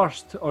go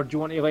first, or do you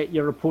want to let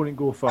your opponent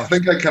go first? I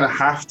think I kind of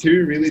have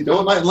to, really,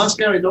 don't I? Unless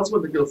Gary does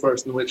want to go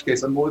first, in which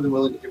case I'm more than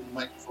willing to give him the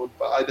microphone,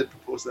 but I did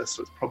propose this,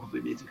 so it's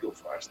probably me to go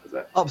first, is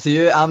it? Up to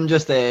you. I'm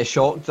just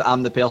shocked that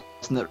I'm the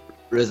person that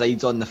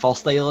resides on the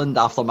first island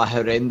after my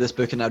horrendous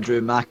booking of Drew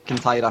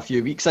McIntyre a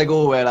few weeks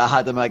ago, where I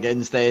had him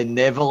against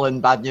Neville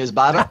and Bad News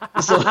Barrett.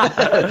 So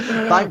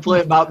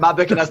thankfully my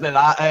booking isn't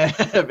that.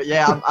 But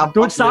yeah, I'm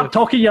don't start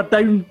talking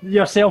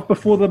yourself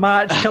before the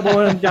match. Come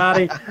on,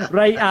 Gary.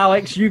 Right,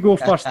 Alex, you go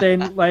first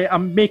then.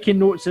 I'm making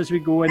notes as we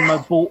go in my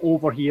boat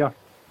over here.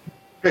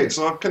 Okay,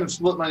 so I've kind of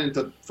split mine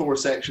into 4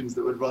 sections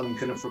that would run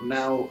kind of from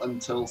now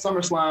until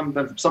SummerSlam,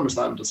 then from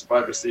SummerSlam to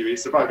Survivor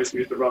Series to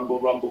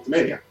Rumble, Rumble to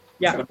Mania.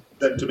 Yeah. Kind of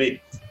then to me.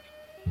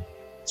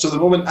 So the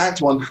moment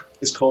Act 1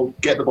 is called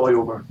Get the Boy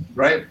Over,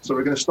 right? So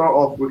we're going to start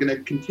off, we're going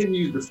to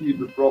continue the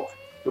feud with Brock,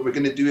 but we're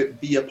going to do it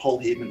via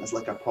Paul Heyman as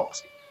like a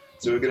proxy.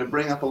 So we're going to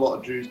bring up a lot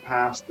of Drew's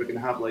past, we're going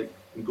to have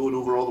I'm going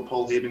over all the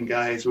Paul Heyman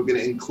guys, we're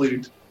going to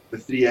include the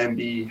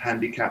 3MB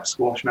handicap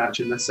squash match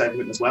in this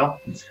segment as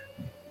well.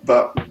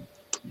 But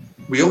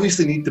we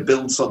obviously need to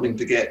build something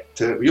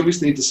we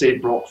obviously need to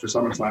save Brock for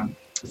SummerSlam.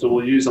 So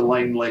we'll use a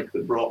line like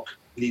that Brock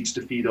needs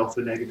to feed off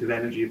the negative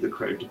energy of the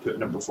crowd to put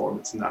in a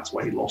performance, and that's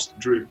why he lost to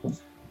Drew.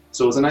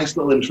 So as a nice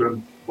little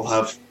interim, we'll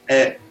have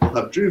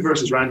Drew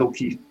versus Randall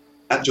Keith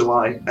at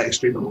July at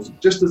Extreme Rules.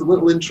 Just as a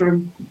little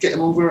interim, get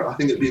him over. I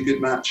think it'd be a good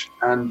match,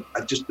 and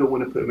I just don't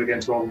want to put him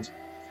against Rollins.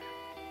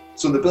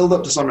 So in the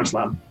build-up to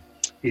SummerSlam,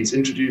 he's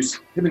introduced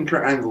him and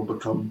Kurt Angle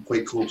become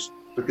quite close,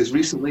 because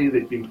recently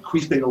they've been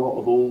bequeathing a lot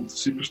of old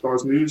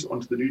superstars moves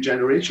onto the new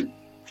generation.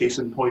 Case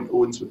in point,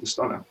 Owens with the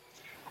Stunner.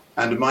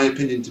 And in my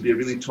opinion, to be a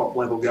really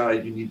top-level guy,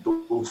 you need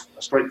both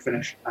a strike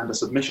finish and a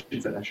submission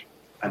finish.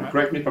 And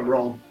correct me if I'm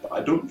wrong, but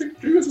I don't think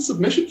Drew has a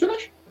submission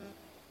finish.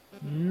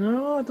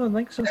 No, I don't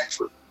think so.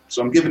 Excellent.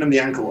 So I'm giving him the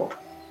ankle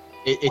lock.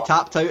 He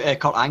tapped out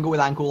Kurt Angle with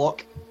ankle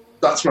lock.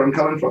 That's where I'm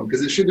coming from,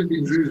 because it should have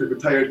been Drew that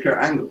retired Kurt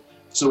Angle.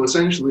 So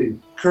essentially,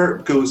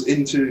 Kurt goes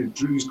into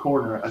Drew's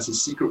corner as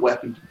his secret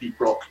weapon to beat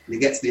Brock, and he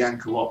gets the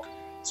ankle lock.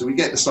 So we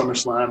get the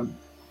SummerSlam.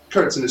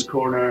 Kurt's in his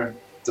corner.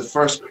 It's the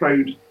first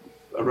crowd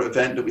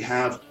event that we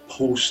have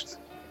post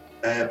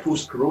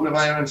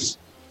coronavirus,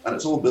 and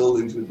it's all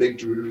building to the big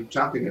Drew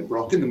tapping at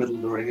Brock in the middle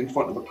of the ring in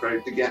front of a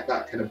crowd to get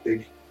that kind of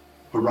big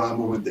hurrah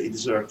moment that he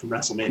deserved from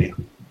WrestleMania.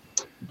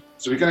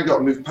 So we kind of got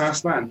to move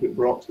past that and put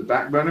Brock to the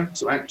back burner.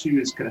 So Act 2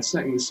 is kind of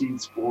setting the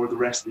seeds for the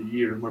rest of the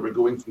year and where we're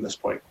going from this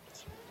point.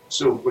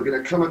 So we're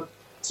going to come up.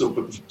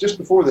 But just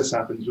before this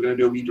happens, we're going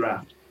to do a wee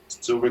draft.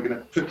 So we're going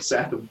to put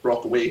Seth and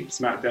Brock away,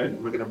 SmackDown,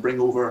 and we're going to bring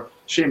over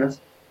Sheamus,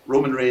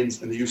 Roman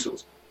Reigns, and the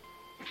Usos.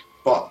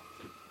 But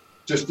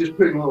just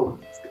putting a little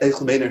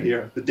exclamator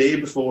here. The day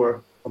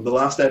before, on the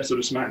last episode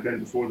of SmackDown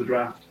before the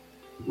draft,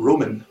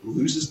 Roman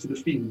loses to the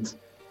Fiend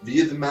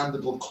via the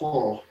mandible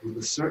claw with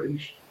a certain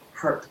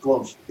hurt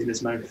glove in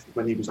his mouth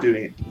when he was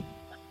doing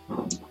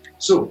it.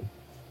 So,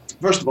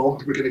 first of all,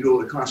 we're going to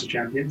go to Clash of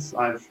Champions.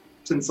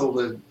 Since all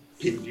the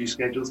pay-per-view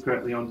schedules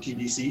currently on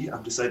TBC,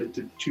 I've decided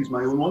to choose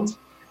my own ones,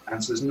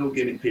 and so there's no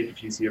gimmick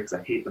pay-per-views here because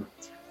I hate them.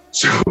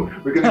 So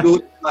we're going to go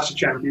to Clash of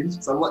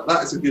Champions. So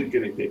that is a good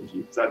gimmick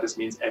pay-per-view because that just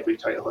means every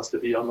title has to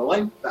be on the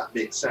line. That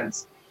makes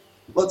sense.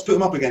 Let's put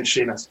him up against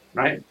Sheamus,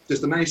 right?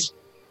 Just a nice,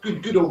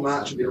 good old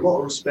match. There'll be a lot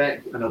of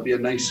respect, and there'll be a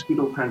nice, good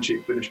old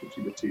handshake finish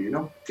between the two, you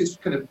know? It's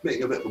kind of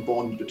making a bit of a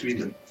bond between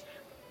them.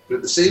 But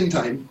at the same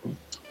time,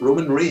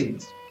 Roman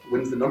Reigns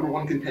wins the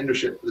 #1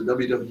 contendership for the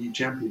WWE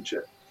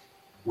Championship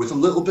with a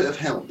little bit of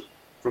help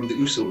from the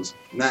Usos.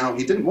 Now,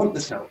 he didn't want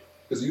this help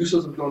because the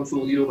Usos have gone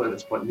full heel by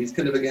this point, and he's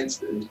kind of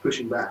against it, and he's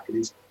pushing back, and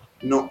he's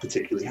not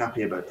particularly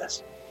happy about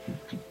this.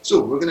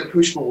 So we're going to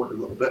push forward a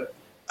little bit,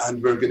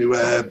 and we're going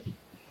to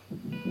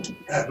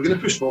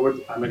push forward,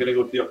 and we're going to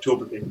go to the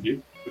October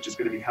pay-per-view, which is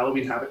going to be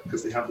Halloween Havoc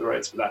because they have the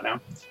rights for that now.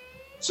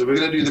 So we're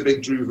going to do the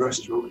big Drew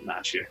versus Roman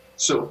match here.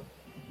 So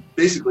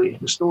basically,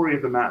 the story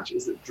of the match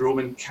is that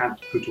Roman can't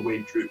put away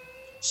Drew.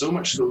 So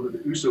much so that the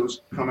Usos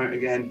come out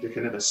again to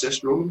kind of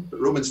assist Roman, but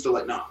Roman's still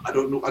like, no, I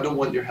don't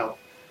want your help.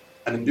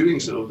 And in doing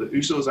so, the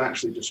Usos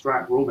actually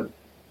distract Roman,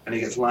 and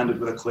he gets landed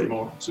with a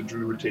Claymore, so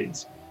Drew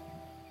retains,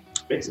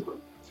 basically.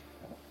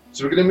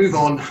 So we're going to move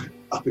on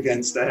up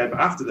against,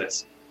 after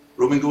this,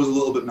 Roman goes a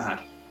little bit mad,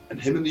 and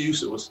him and the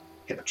Usos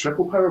hit a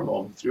triple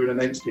powerbomb through an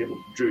announce table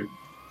for Drew,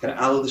 kind of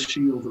out of the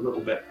Shield a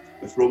little bit,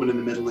 with Roman in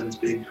the middle and his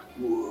big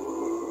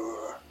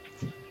whoa.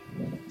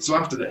 So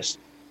after this,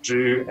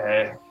 Drew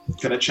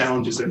kind of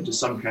challenges him to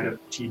some kind of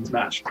teams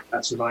match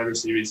at Survivor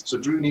Series. So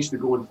Drew needs to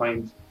go and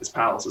find his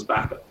pals as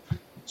backup.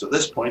 So at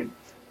this point,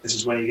 this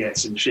is when he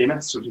gets in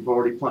Sheamus. So we've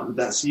already planted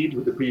that seed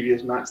with the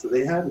previous match that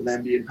they had and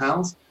them being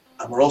pals.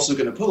 And we're also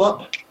going to pull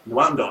up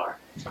Noam Dar.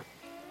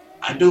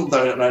 I dove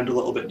around a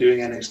little bit doing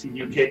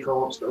NXT UK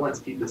call-ups, but let's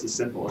keep this as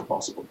simple as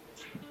possible.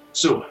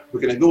 So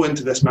we're going to go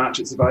into this match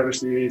at Survivor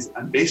Series,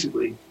 and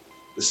basically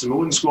the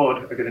Samoan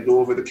squad are going to go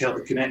over the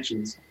Celtic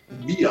connections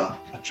via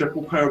a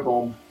triple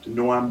powerbomb to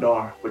Noam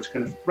Dar, which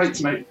kind of writes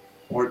him out,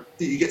 or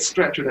he gets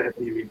stretchered out of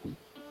TV.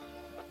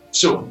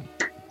 So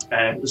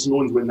the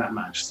Samoans win that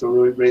match. So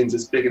Reigns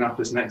is big enough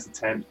this next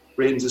attempt.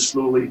 Reigns is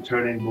slowly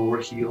turning more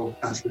heel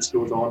as this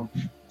goes on,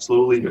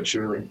 slowly but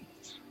surely.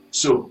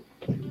 So,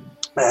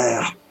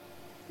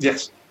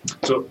 yes.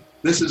 So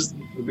this is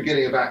the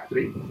beginning of Act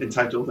 3,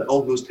 entitled "It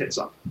All Goes Tits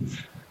Up."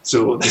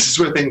 So this is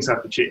where things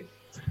have to change.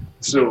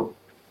 So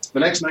the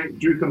next night,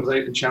 Drew comes out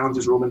and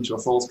challenges Roman to a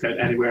Falls Count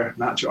Anywhere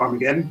match at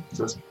Armageddon.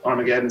 So it's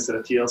Armageddon instead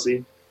of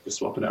TLC, just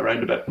swapping it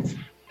around a bit.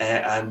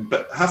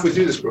 But halfway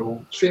through this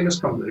promo, Sheamus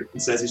comes out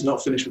and says he's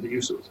not finished with the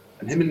Usos.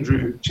 And him and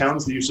Drew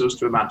challenge the Usos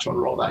to a match on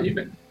Raw that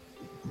evening.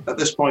 At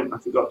this point, I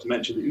forgot to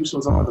mention the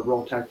Usos are the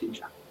Raw Tag Team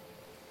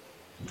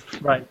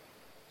Champions. Right.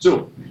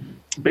 So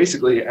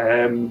basically,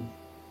 where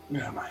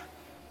am I?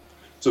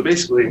 So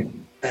basically,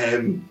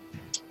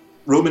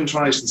 Roman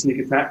tries to sneak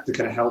attack to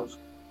kind of help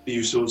the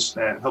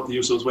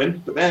Usos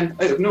win. But then,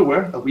 out of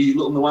nowhere, a wee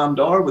little Noam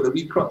Dar with a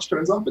wee crutch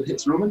turns up and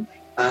hits Roman,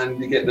 and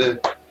you get the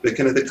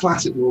kind of the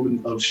classic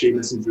moment of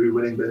Sheamus and Drew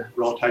winning the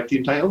Raw Tag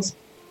Team titles.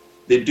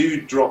 They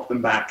do drop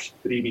them back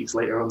 3 weeks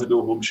later on the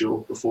Go Home show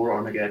before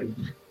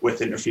Armageddon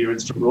with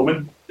interference from Roman.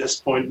 At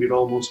this point, we've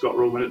almost got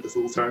Roman at the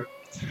full turn.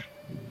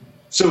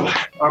 So,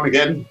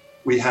 Armageddon,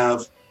 we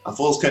have a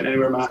Falls Count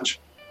Anywhere match.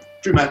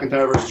 Drew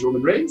McIntyre versus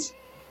Roman Reigns.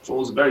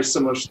 Follows a very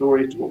similar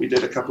story to what we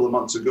did a couple of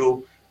months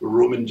ago, where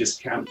Roman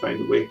just can't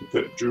find a way to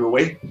put Drew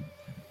away.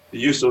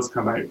 The Usos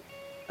come out,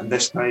 and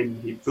this time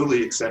he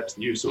fully accepts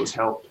the Usos'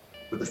 help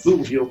with a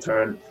full heel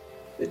turn.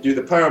 They do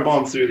the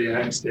powerbomb through the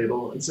announce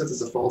table, and since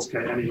it's a Falls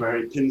Count Anywhere,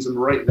 he pins him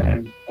right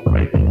then and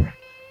right there.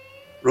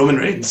 Roman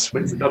Reigns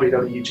wins the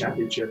WWE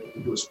Championship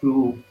and goes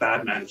full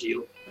bad man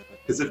heel.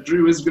 Because if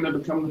Drew is going to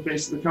become the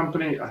face of the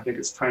company, I think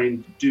it's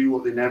time to do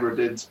what they never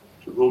did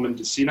to Roman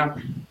to Cena,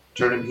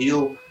 turn him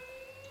heel,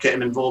 get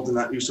him involved in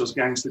that Usos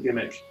gangster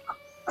gimmick.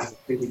 I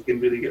think he can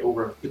really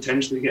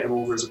potentially get him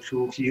over as a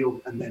cool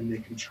heel, and then they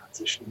can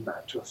transition him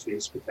back to a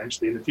face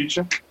potentially in the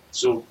future.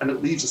 So, and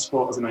it leaves a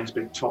spot as a nice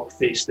big top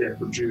face there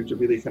for Drew to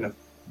really kind of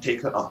take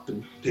it up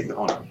and take it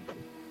on.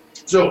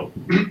 So,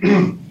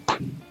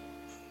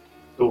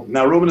 so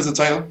now Roman is the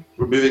title.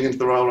 We're moving into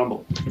the Royal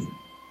Rumble.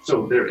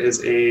 So there is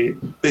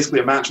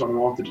basically a match on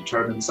Raw to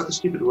determine. It's like a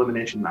stupid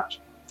elimination match.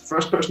 The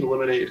first person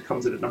eliminated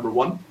comes in at number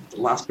 1.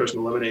 The last person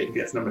eliminated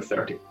gets number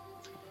 30.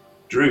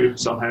 Drew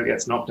somehow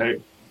gets knocked out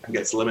and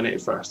gets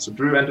eliminated first. So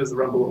Drew enters the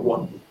Rumble at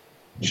 1.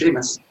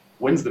 Sheamus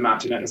wins the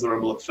match and enters the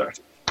Rumble at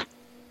 30.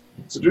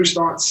 So Drew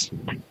starts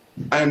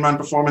Iron Man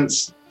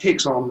performance,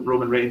 takes on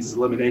Roman Reigns'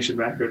 elimination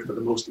record for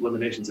the most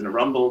eliminations in a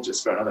Rumble,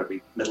 just for another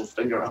big middle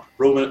finger up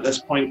Roman at this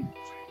point.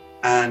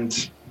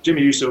 And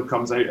Jimmy Uso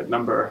comes out at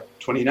number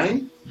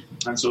 29.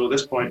 And so at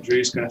this point,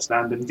 Drew's kind of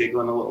standing,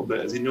 giggling a little bit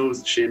as he knows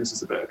that Sheamus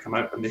is about to come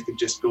out and they could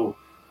just go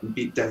and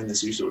beat down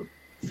this Uso.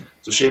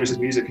 So Sheamus'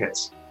 music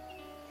hits.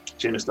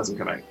 Sheamus doesn't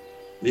come out.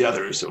 The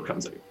other Uso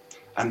comes out.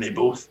 And they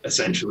both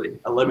essentially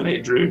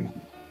eliminate Drew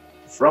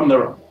from the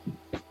Rumble.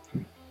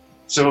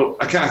 So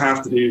I kind of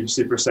have to do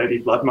Super Saudi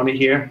blood money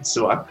here.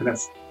 So I've kind of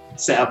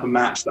set up a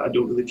match that I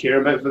don't really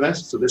care about for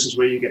this. So this is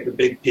where you get the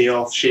big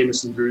payoff,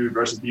 Sheamus and Drew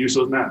versus the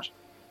Usos match.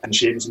 And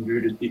Sheamus and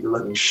Drew just beat the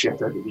living shit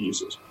out of the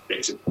Usos,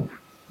 basically.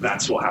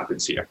 That's what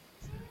happens here.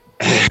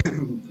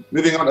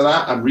 Moving on to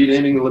that, I'm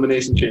renaming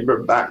Elimination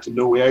Chamber back to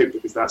No Way Out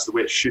because that's the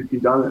way it should be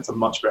done. It's a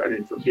much better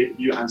name for a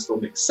pay-per-view and still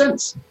makes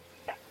sense.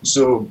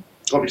 So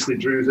obviously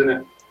Drew's in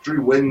it.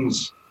 Drew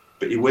wins,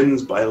 but he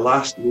wins by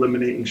last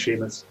eliminating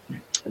Sheamus.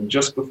 And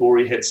just before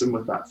he hits him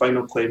with that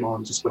final Claymore,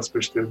 he just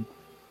whispers to him,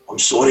 "I'm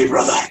sorry,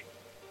 brother."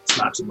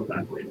 Snaps him with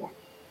that Claymore.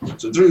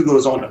 So Drew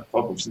goes on to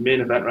obviously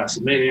main event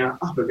WrestleMania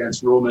up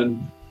against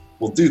Roman.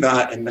 We'll do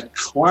that in the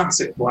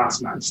classic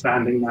last man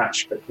standing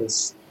match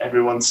because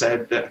everyone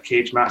said that a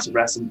cage match at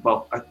WrestleMania.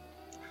 Well, I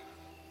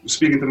was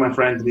speaking to my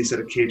friend and he said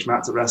a cage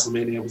match at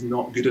WrestleMania was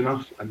not good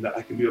enough and that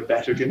I can do a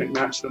better gimmick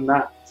match than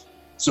that.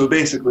 So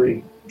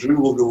basically, Drew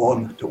will go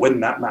on to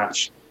win that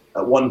match.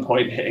 At one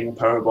point, hitting a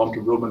powerbomb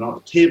to Roman on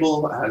the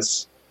table,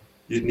 as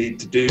you need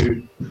to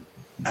do,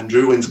 and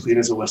Drew wins clean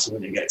as a whistle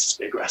when he gets his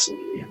big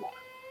WrestleMania moment.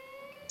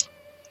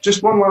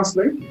 Just one last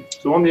thing.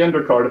 So on the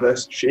undercard of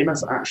this,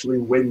 Sheamus actually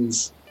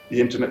wins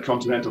the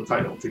Intercontinental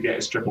title to get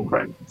his Triple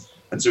Crown.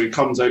 And so he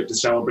comes out to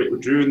celebrate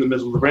with Drew in the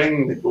middle of the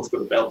ring. They both got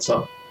the belts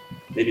up.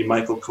 Maybe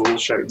Michael Cole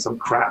shouting some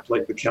crap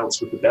like the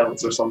Celts with the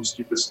belts or some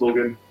stupid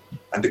slogan.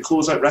 And to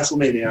close out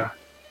WrestleMania,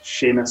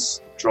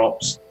 Sheamus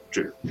drops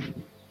Drew.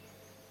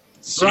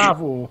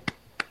 Bravo.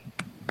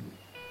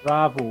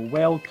 Bravo.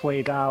 Well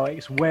played,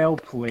 Alex. Well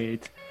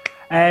played.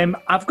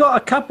 I've got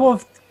a couple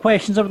of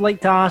questions I would like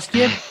to ask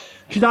you.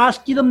 Should I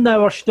ask you them now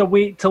or should I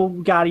wait till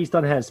Gary's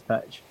done his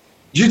pitch?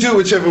 You do it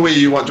whichever way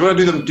you want. Do you want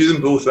to do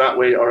them both that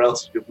way or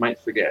else you might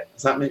forget?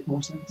 Does that make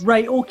more sense?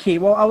 Right, okay.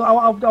 Well,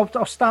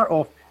 I'll start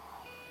off.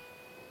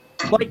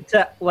 Liked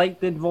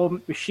the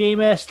involvement with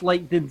Sheamus,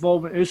 liked the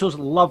involvement with Usos,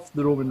 loved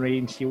the Roman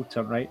Reigns heel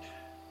turn, right?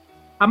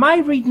 Am I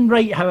reading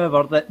right,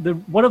 however, that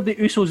one of the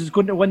Usos is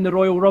going to win the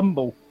Royal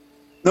Rumble?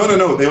 No.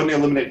 They only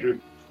eliminate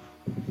Drew.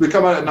 We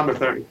come out at number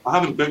 30. I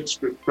haven't booked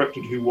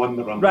scripted who won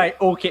the Rumble. Right,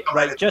 okay,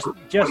 right. Just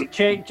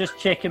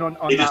checking on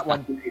that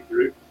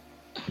one.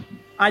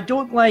 I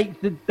don't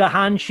like the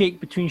handshake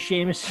between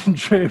Sheamus and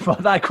Drew,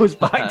 but that goes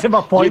back to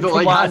my point. You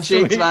don't like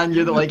handshakes, man.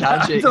 You don't like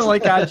handshakes. I don't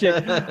like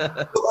handshakes.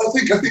 I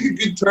think a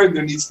good turn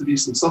there needs to be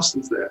some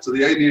substance there. So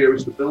the idea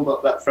was to build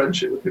up that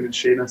friendship with him and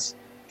Sheamus,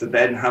 to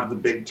then have the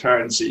big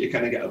turn, so you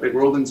kind of get a big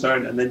rolling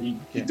turn, and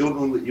then you don't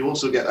only, you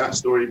also get that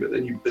story, but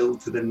then you build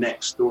to the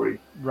next story.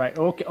 Right.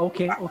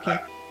 Okay.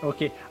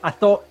 I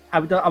thought I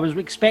was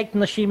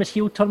expecting the Sheamus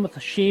heel turn with the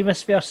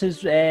Sheamus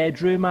versus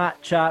Drew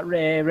match at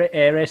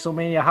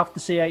WrestleMania. I have to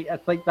say I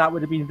think that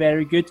would have been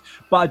very good,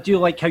 but I do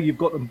like how you've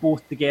got them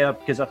both together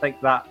because I think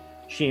that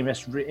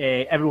Sheamus,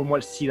 everyone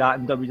wants to see that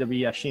in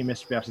WWE, a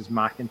Sheamus versus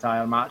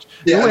McIntyre match.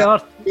 Yeah,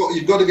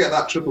 you've got to get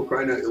that Triple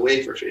Crown out of the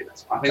way for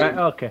Sheamus. I think right,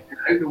 okay.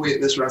 Out of the way at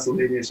this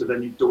WrestleMania, so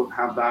then you don't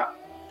have that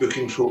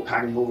booking trope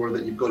hanging over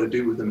that you've got to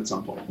do with him at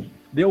some point.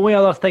 The only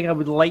other thing I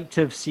would like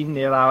to have seen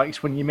there,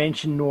 Alex, when you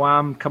mentioned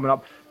Noam coming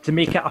up, to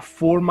make it a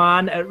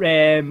 4-man at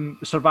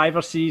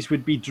Survivor Series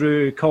would be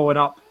Drew calling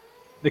up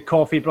the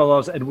Coffee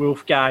Brothers and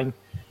Wolfgang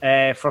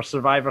for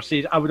Survivor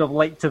Series. I would have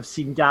liked to have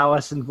seen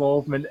Gallus'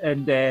 involvement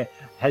and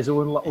his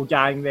own little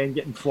gang then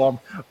getting formed.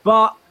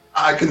 But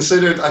I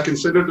considered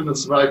in the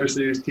Survivor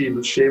Series team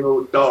with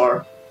Shamo,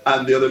 Dar,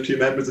 and the other two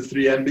members of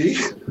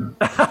 3MB.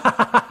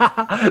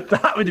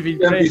 That would have been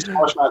great. 3MB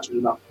squash match was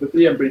enough. The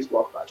 3MB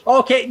squash match.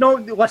 Okay, no,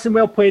 listen,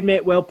 well played,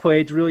 mate. Well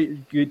played.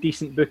 Really good,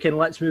 decent booking.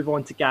 Let's move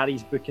on to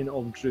Gary's booking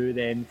of Drew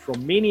then.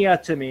 From Mania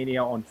to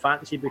Mania on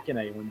Fantasy Booking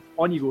Island.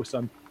 On you go,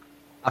 son.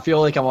 I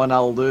feel like I'm on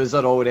a loser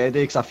already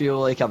because I feel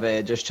like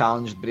I've just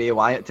challenged Bray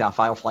Wyatt to a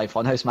Firefly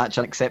Funhouse match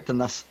and accepting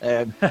this.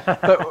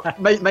 But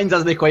mine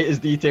isn't quite as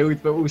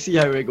detailed, but we'll see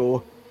how we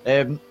go.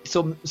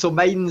 So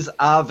mine's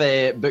I've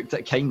booked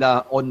it kind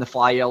of on the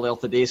fly earlier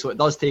today, so it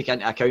does take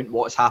into account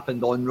what's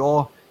happened on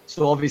Raw.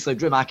 So obviously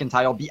Drew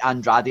McIntyre beat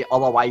Andrade,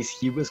 otherwise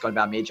he was going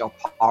to be a major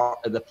part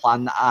of the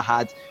plan that I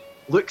had.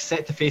 Luke's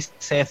set to face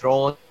Seth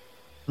Rollins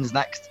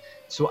next,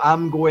 so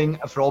I'm going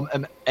from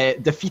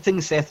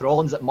defeating Seth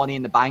Rollins at Money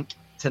in the Bank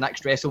to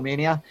next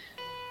WrestleMania.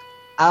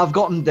 I've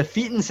got him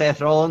defeating Seth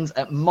Rollins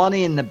at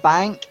Money in the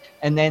Bank,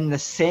 and then the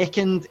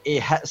second he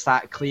hits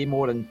that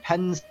Claymore and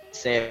pins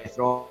Seth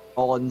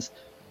Rollins,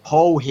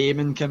 Paul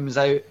Heyman comes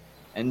out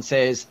and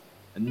says,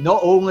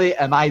 not only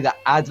am I the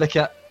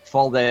advocate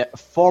for the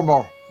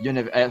former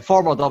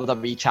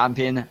WWE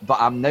champion, but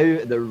I'm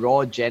now the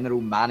Raw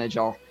general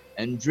manager.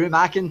 And Drew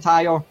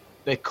McIntyre,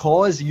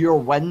 because your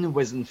win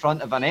was in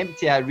front of an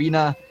empty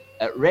arena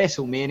at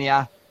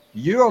WrestleMania,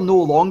 you are no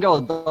longer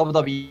the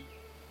WWE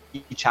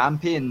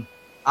champion.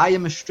 I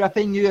am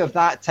stripping you of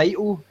that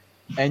title,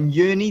 and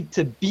you need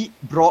to beat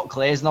Brock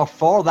Lesnar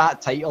for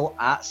that title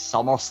at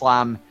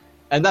SummerSlam.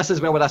 And this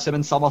is where we're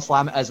assuming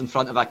SummerSlam is in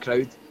front of a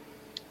crowd.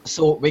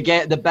 So we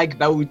get the big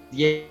build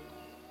yet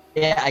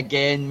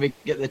again. We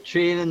get the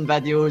training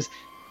videos,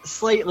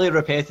 slightly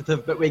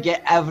repetitive, but we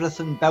get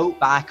everything built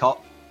back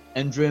up.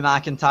 And Drew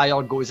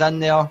McIntyre goes in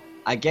there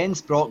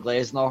against Brock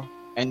Lesnar,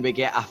 and we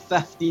get a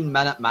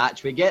 15-minute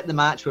match. We get the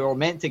match we were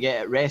meant to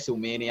get at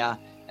WrestleMania,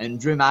 and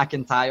Drew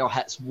McIntyre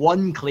hits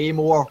one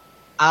Claymore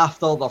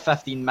after the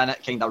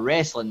 15-minute kind of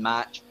wrestling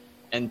match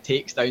and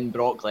takes down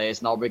Brock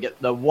Lesnar. We get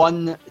the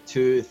 1,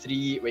 2,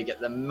 3, we get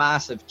the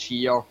massive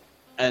cheer,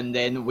 and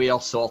then we are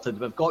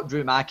sorted. We've got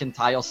Drew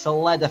McIntyre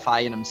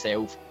solidifying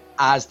himself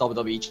as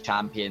WWE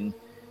champion.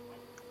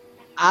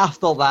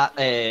 After that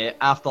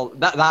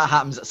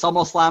happens at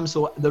SummerSlam,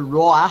 so the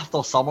Raw after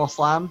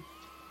SummerSlam,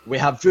 we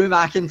have Drew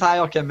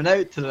McIntyre coming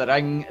out to the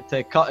ring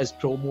to cut his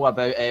promo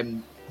about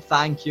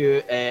thank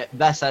you,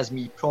 this is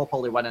me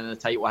properly winning the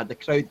title. I had the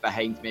crowd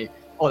behind me,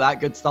 all that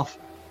good stuff.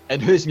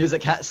 And whose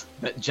music hits?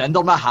 But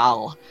Jinder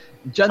Mahal.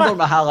 Jinder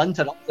Mahal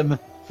interrupts him,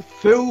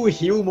 full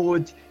heel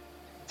mode,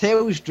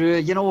 tells Drew,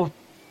 you know,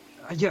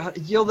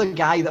 you're the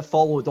guy that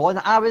followed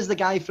on. I was the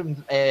guy from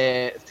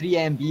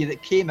 3MB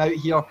that came out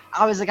here.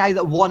 I was the guy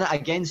that won it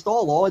against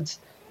all odds.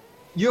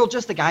 You're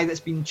just the guy that's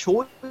been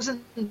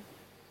chosen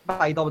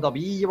by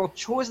WWE. You were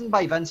chosen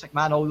by Vince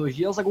McMahon all those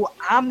years ago.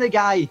 I'm the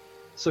guy.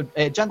 So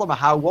Jinder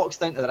Mahal walks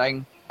down to the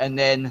ring, and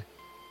then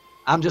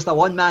I'm just a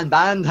one-man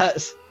band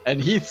hits,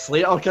 and Heath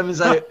Slater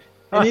comes out,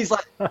 and he's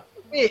like,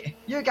 wait,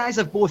 you guys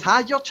have both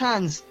had your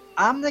chance.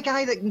 I'm the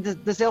guy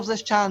that deserves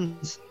this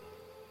chance.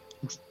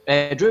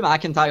 Drew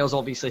McIntyre's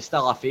obviously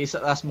still a face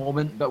at this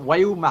moment, but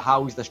while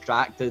Mahal's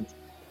distracted,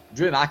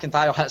 Drew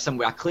McIntyre hits him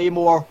with a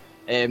Claymore.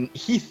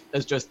 Heath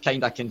is just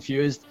kind of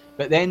confused,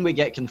 but then we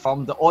get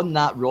confirmed that on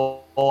that Raw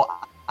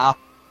after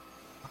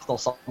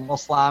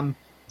SummerSlam,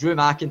 Drew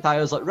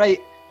McIntyre's like, right,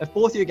 if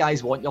both of you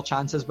guys want your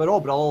chances, we're all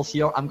brothers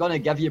here, I'm going to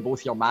give you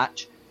both your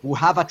match. We'll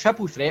have a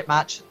triple threat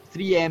match,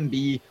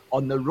 3MB,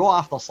 on the Raw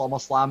after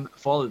SummerSlam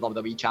for the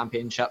WWE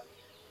Championship.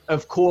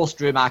 Of course,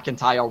 Drew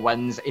McIntyre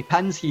wins. He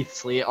pins Heath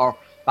Slater,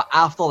 but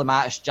after the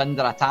match,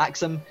 Jinder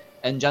attacks him,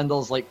 and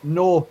Jinder's like,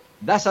 no,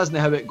 this isn't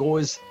how it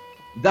goes.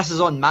 This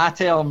is on my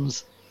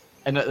terms.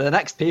 And at the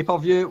next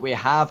pay-per-view, we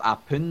have a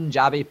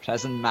Punjabi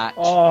prison match.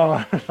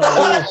 Oh.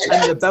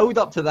 In the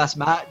build-up to this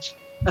match,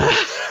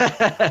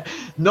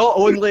 not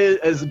only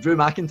is Drew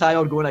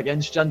McIntyre going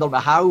against Jinder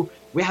Mahal,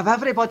 we have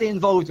everybody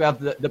involved. We have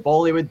the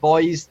Bollywood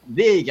boys.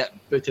 They get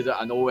booted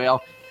out of nowhere.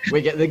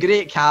 We get the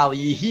Great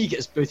Khali. He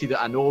gets booted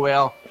out of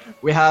nowhere.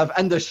 We have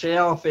Indus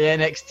Sharif for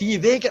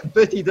NXT. They get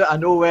booted out of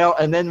nowhere.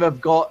 And then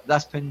we've got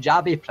this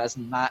Punjabi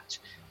prison match.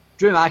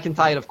 Drew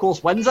McIntyre, of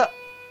course, wins it.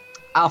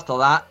 After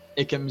that,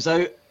 he comes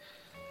out,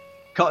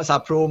 cuts a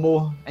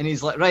promo, and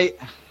he's like, right,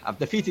 I've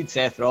defeated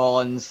Seth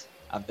Rollins.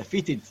 I've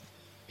defeated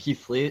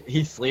Heath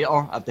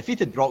Slater. I've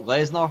defeated Brock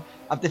Lesnar.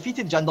 I've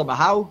defeated Jinder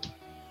Mahal.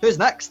 Who's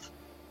next?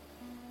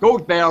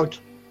 Goldberg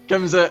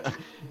comes out,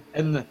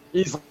 and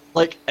he's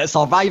like, at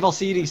Survivor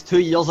Series 2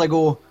 years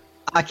ago,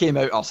 I came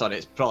out, oh sorry,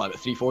 it's probably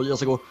about 3-4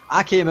 years ago,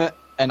 I came out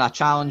and I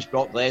challenged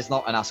Brock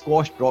Lesnar and I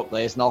squashed Brock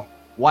Lesnar.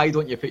 Why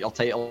don't you put your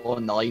title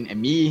on the line to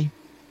me?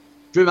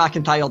 Drew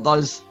McIntyre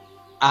does,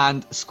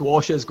 and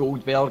squashes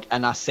Goldberg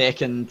in a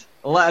second.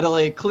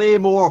 Literally,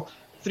 Claymore,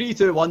 3,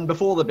 2, 1,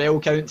 before the bell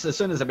counts. As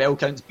soon as the bell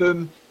counts,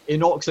 boom, he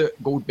knocks out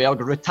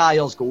Goldberg,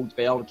 retires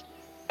Goldberg,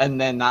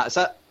 and then that's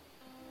it.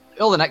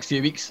 Over the next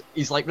few weeks,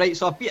 he's like, right,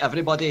 so I've beat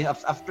everybody,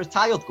 I've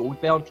retired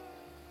Goldberg.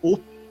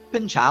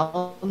 Open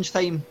challenge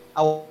time.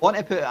 I want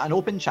to put an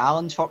open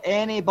challenge for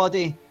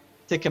anybody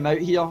to come out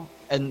here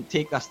and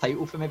take this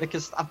title from me,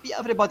 because I've beat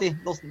everybody.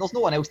 There's no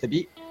one else to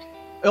beat.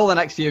 Over the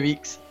next few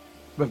weeks,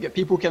 we've got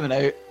people coming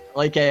out,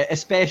 like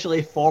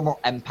especially former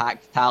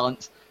Impact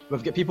talents.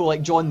 We've got people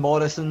like John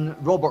Morrison,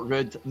 Robert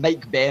Roode,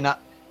 Mike Bennett,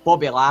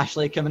 Bobby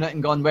Lashley coming out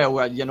and going,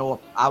 well, you know,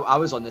 I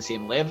was on the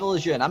same level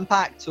as you in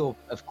Impact, so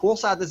of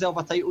course I deserve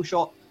a title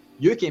shot.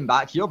 You came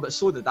back here, but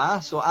so did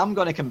I, so I'm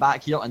going to come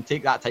back here and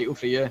take that title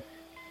for you.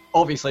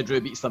 Obviously, Drew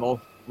beats them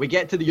all. We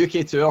get to the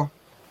UK tour.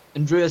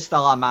 And Drew is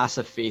still a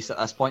massive face at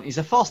this point. He's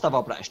the first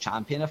ever British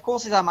champion. Of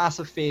course he's a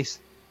massive face.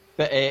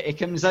 But he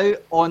comes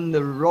out on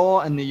the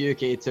Raw in the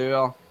UK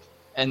tour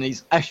and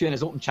he's issuing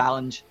his open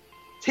challenge.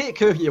 Take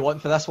who you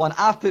want for this one.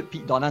 I've put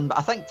Pete Dunne in, but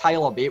I think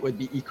Tyler Bate would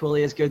be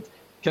equally as good.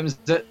 Comes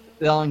out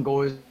there and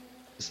goes,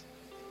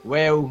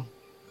 well,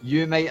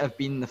 you might have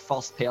been the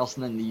first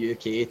person in the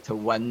UK to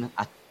win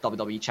a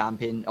WWE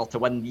champion, or to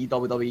win the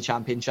WWE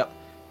championship,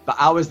 but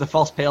I was the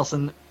first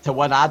person to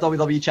win a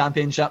WWE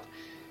championship.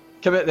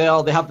 Come out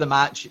there, they have the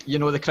match. You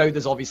know, the crowd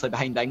is obviously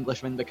behind the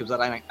Englishmen because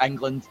they're in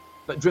England,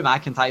 but Drew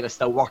McIntyre is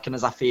still working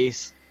as a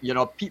face. You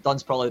know, Pete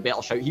Dunne's probably the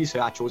better shout. He's who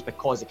I chose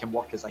because he can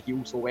work as a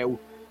heel so well.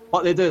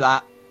 But they do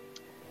that.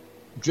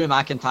 Drew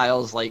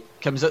McIntyre's like,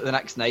 comes out the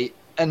next night,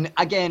 and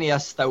again, he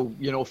is still,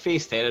 you know,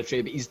 face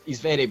territory, but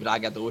he's very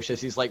braggadocious.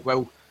 He's like,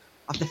 well,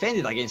 I've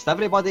defended against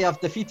everybody. I've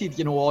defeated,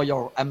 you know, all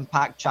your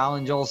Impact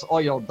challengers,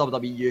 all your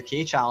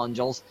WWE UK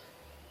challengers,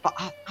 but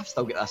I've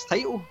still got this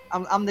title.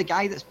 I'm the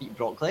guy that's beat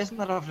Brock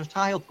Lesnar. I've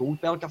retired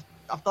Goldberg.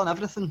 I've done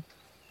everything.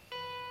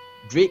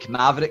 Drake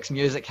Maverick's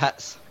music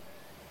hits.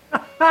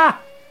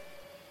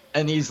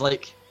 And he's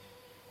like,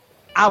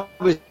 I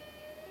was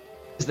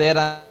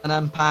there in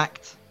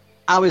Impact.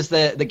 I was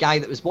the guy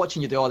that was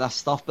watching you do all this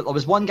stuff, but there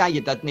was one guy you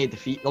didn't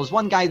defeat. There was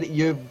one guy that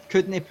you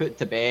couldn't put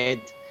to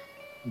bed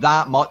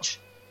that much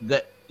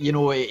that, you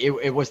know,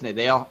 it wasn't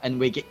there. And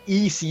we get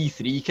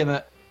EC3 come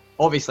out.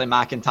 Obviously,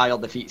 McIntyre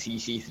defeats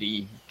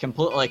EC3.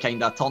 Completely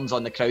kind of turns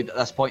on the crowd at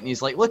this point, and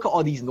he's like, look at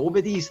all these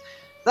nobodies.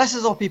 This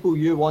is all people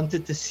you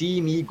wanted to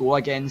see me go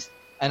against,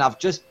 and I've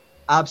just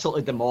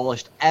absolutely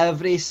demolished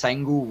every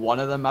single one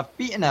of them. I've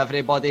beaten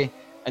everybody,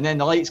 and then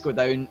the lights go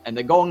down, and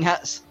the gong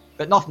hits,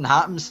 but nothing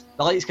happens.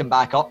 The lights come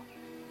back up,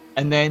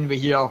 and then we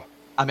hear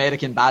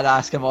American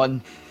Badass come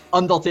on.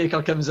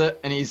 Undertaker comes out,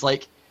 and he's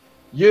like,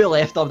 you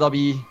left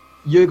WWE,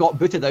 you got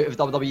booted out of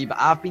WWE, but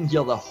I've been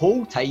here the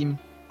whole time.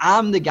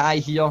 I'm the guy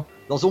here.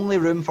 There's only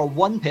room for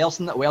one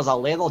person that wears a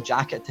leather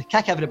jacket to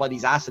kick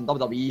everybody's ass in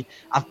WWE.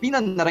 I've been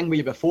in the ring with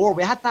you before.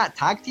 We had that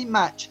tag team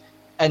match,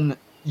 and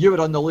you were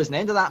on the losing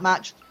end of that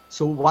match.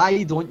 So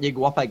why don't you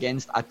go up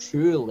against a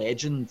true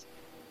legend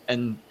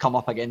and come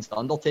up against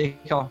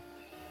Undertaker?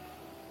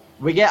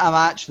 We get a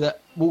match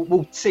that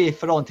we'll say,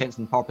 for all intents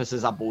and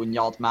purposes, a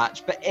boneyard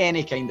match, but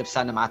any kind of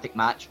cinematic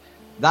match.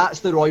 That's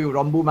the Royal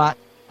Rumble match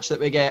that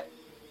we get.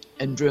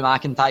 And Drew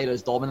McIntyre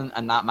is dominant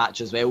in that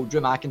match as well.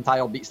 Drew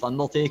McIntyre beats The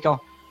Undertaker.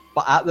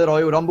 But at the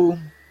Royal Rumble,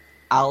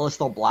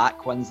 Aleister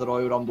Black wins the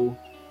Royal Rumble.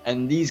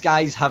 And these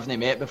guys haven't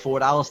met before.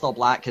 Aleister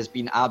Black has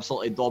been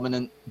absolutely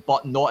dominant,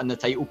 but not in the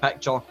title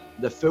picture.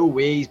 The full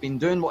way. He's been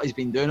doing what he's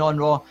been doing on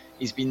Raw.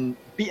 He's been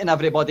beating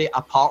everybody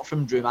apart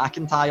from Drew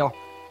McIntyre.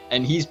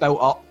 And he's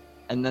built up.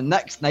 And the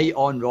next night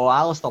on Raw,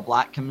 Aleister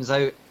Black comes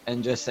out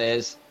and just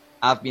says,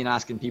 I've been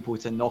asking people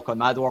to knock on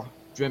my door.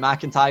 Drew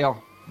McIntyre,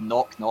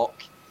 knock,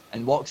 knock.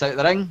 And walks out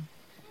the ring.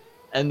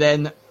 And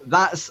then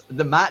that's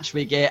the match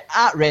we get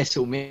at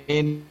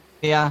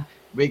WrestleMania.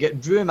 We get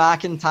Drew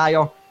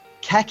McIntyre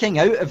kicking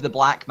out of the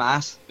Black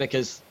Mass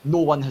because no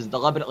one has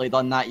deliberately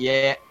done that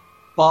yet.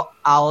 But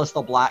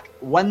Aleister Black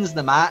wins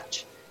the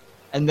match.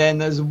 And then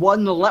there's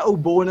one little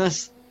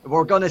bonus.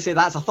 We're going to say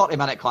that's a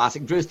 30-minute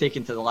classic. Drew's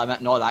taken to the limit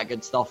and all that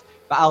good stuff.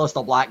 But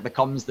Aleister Black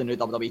becomes the new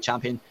WWE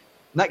champion.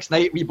 Next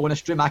night, we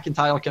bonus Drew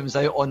McIntyre comes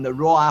out on the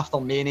Raw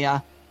after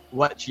Mania,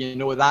 which, you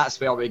know, that's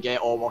where we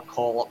get all our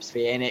call-ups for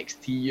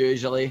NXT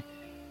usually.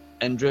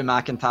 And Drew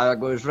McIntyre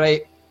goes,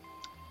 right,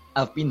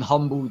 I've been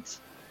humbled,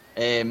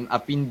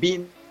 I've been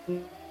beaten,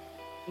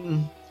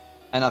 and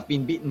I've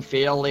been beaten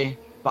fairly,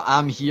 but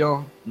I'm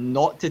here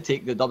not to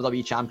take the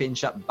WWE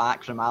Championship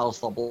back from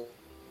Aleister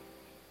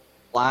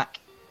Black.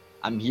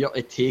 I'm here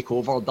to take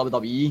over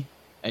WWE.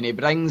 And he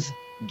brings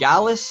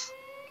Gallus,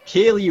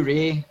 Kaylee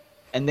Ray,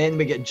 and then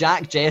we get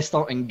Jack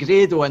Jester and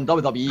Grado in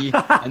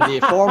WWE, and they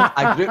form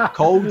a group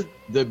called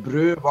the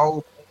Brew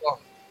World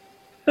Order.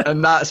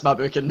 And that's my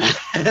booking.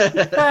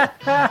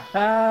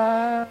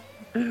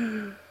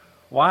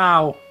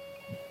 Wow.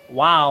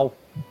 Well,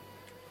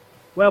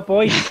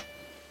 boys,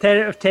 10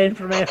 out of 10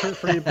 from effort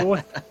for you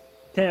both.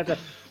 10 out of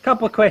 10.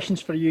 Couple of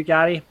questions for you,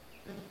 Gary.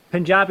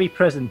 Punjabi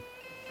prison.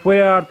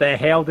 Where the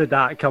hell did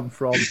that come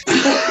from?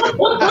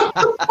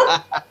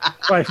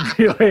 Like,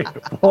 really?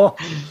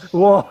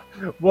 What?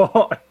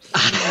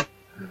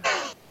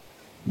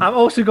 I've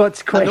also got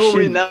to question. I know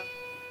we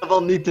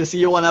never need to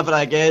see one ever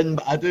again,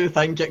 but I do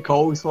think it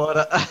calls for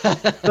it.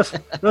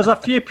 there's a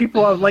few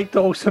people I'd like to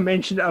also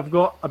mention that I've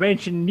got. I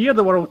mentioned near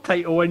the world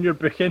title in your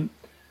booking.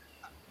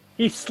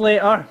 Heath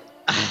Slater,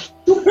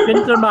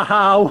 Jinder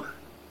Mahal,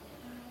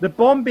 the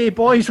Bombay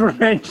Boys were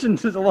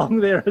mentioned as along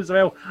there as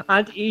well,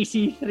 and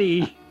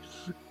EC3.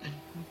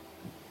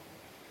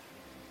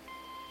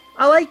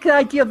 I like the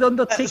idea of the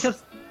Undertaker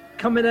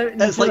coming out.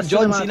 It's like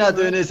John Cena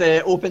doing his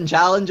open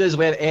challenges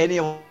where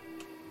anyone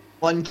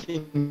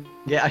can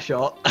get a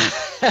shot.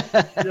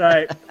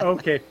 Right,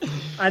 okay.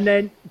 And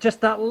then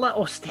just that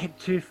little step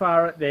too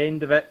far at the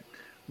end of it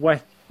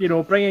with, you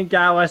know, bringing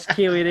Gallus,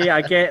 Kaylee Ray,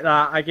 I get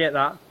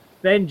that.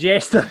 Then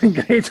Jester and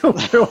Grado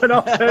throwing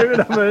up out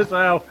of them as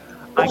well.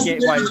 I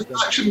get why. What's the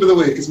faction, by the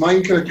way? Because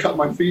mine kind of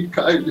my feed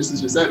cut out just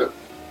as you said it.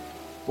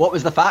 What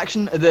was the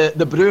faction?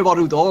 The Brew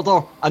World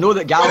Order. I know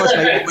that Gallus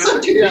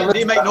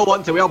they might not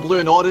want to wear blue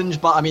and orange,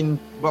 but I mean,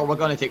 we're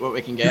going to take what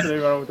we can get.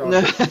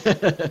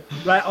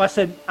 Right,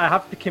 listen, I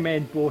have to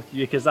commend both of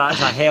you because that's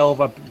a hell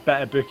of a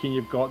bit of booking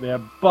you've got there.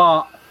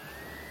 But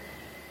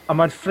I'm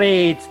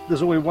afraid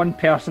there's only one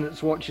person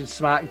that's watching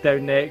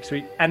SmackDown next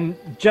week, and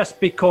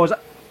just because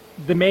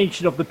the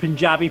mention of the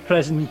Punjabi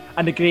prison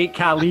and the Great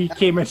Khali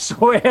came in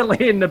so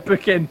early in the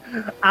booking,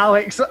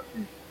 Alex,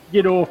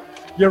 you know,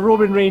 your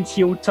Roman Reigns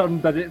heel turn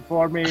did it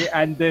for me,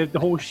 and the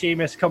whole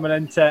Sheamus coming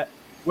into it.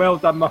 Well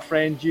done, my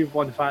friend. You've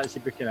won fantasy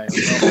booking out.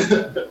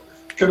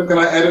 Can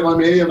I edit my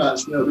Mania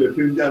match? There'll be a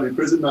Punjabi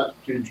prison match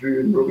between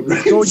Drew and Roman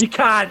Reigns. No, you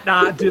can't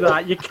do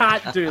that. You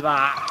can't do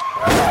that.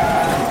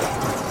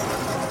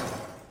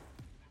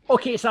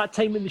 Okay, it's that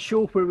time in the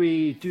show where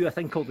we do a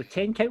thing called the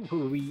 10 count,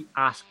 where we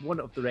ask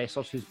one of the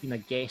wrestlers who's been a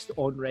guest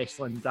on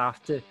Wrestling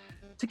Daft to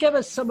give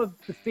us some of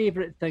the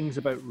favourite things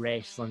about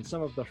wrestling,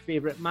 some of their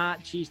favourite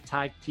matches,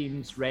 tag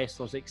teams,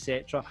 wrestlers,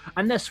 etc.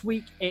 And this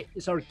week,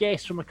 it's our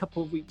guest from a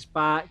couple of weeks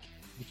back.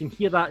 You can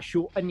hear that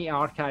show in the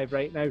archive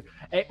right now.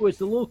 It was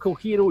the local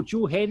hero,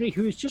 Joe Henry,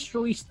 who's just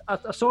released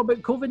a song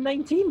about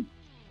COVID-19.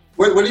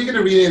 When are you going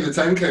to rename the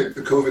time count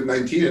to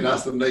COVID-19 and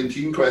ask them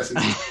 19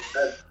 questions?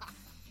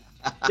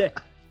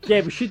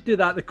 Yeah, we should do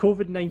that. The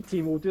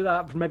COVID-19, we'll do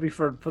that maybe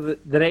for the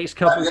next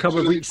couple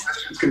of weeks.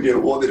 Questions can be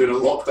what they did in a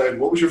lockdown.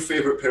 What was your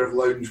favourite pair of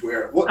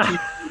loungewear? What team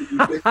did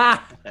you pick?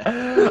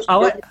 I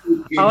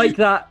like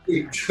that.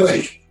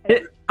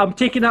 I'm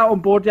taking that on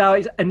board,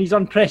 Alex. In these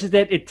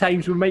unprecedented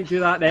times, we might do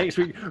that next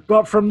week.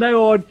 But from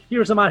now on,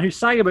 here's a man who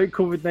sang about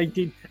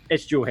COVID-19.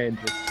 It's Joe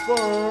Henry.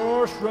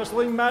 First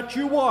wrestling match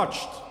you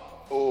watched?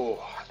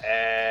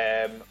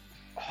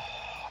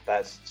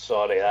 That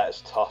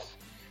is tough.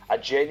 I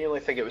genuinely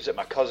think it was at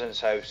my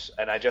cousin's house,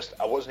 and I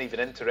wasn't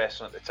even into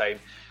wrestling at the time,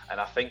 and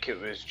I think it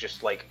was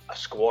just like a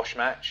squash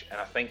match,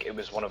 and I think it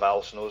was one of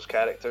Al Snow's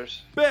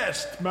characters.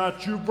 Best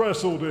match you've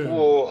wrestled in?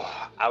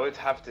 I would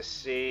have to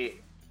say,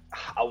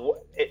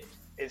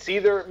 it's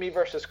either me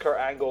versus Kurt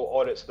Angle,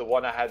 or it's the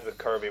one I had with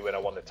Kirby when I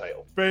won the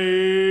title.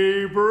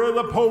 Favorite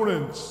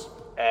opponents?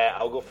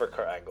 I'll go for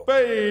Kurt Angle.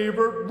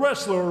 Favorite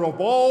wrestler of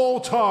all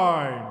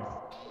time?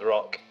 The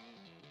Rock.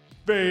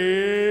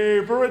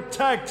 Favorite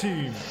tag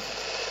team?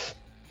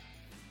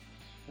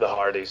 The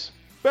Hardys.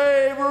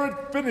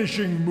 Favorite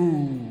finishing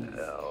move?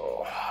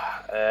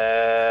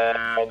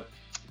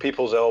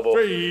 People's Elbow.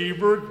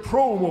 Favorite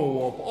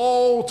promo of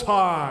all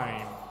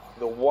time?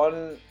 The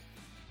one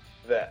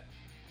that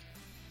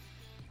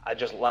I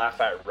just laugh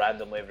at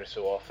randomly every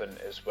so often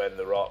is when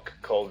The Rock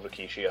called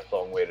Rikishi a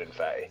thong-wearing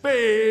fatty.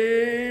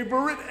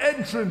 Favorite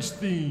entrance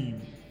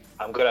theme?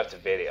 I'm going to have to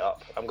vary it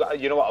up.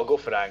 You know what? I'll go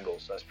for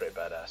Angles. That's pretty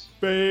badass.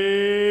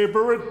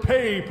 Favorite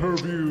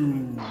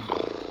pay-per-view?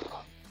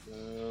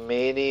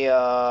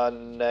 Mania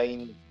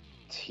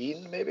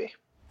 19, maybe?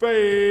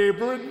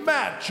 Favorite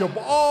match of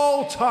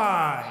all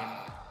time?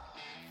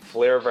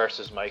 Flair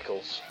versus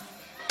Michaels.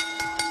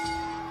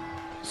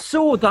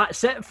 So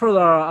that's it for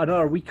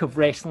another week of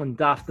Wrestling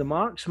Daft the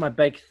Marks. My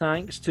big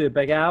thanks to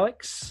Big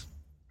Alex.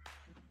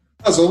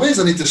 As always,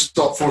 I need to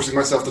stop forcing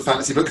myself to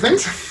fantasy book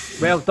things.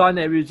 Well done.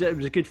 It was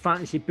a good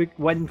fantasy book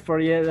win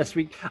for you this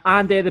week.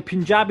 And the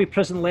Punjabi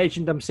prison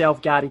legend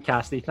himself, Gary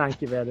Cassidy.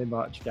 Thank you very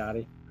much,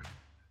 Gary.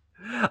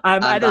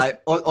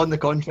 On the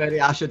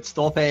contrary, I should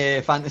stop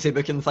fantasy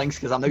booking things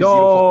because I'm now 0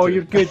 for 2. No,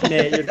 you're good,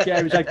 mate.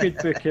 It was a good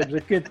book. It was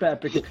a good bit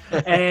of booking.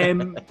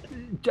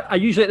 I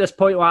usually at this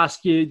point will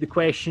ask you the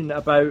question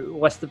about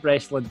list of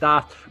Wrestling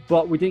Daft,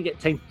 but we didn't get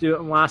time to do it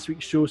on last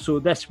week's show. So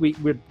this week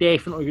we're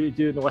definitely going to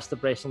do the list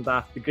of Wrestling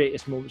Daft, the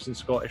greatest moments in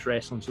Scottish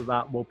wrestling. So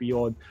that will be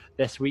on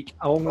this week.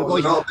 Not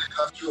big enough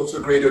Joe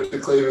for Grado to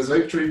claim his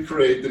victory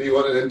parade. Did he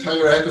want an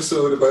entire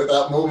episode about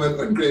that moment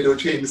when Grado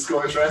changed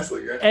Scottish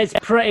wrestling? It's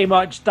pretty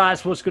much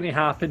that's what's going to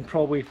happen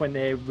probably when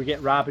we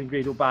get Rab and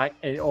Grado back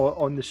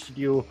on the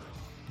studio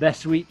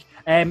this week.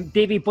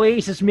 Davey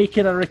Blaze is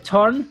making a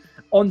return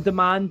on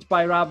demand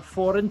by Rab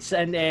Florence,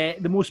 and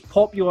the most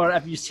popular.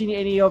 Have you seen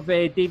any of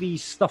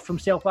Davey's stuff from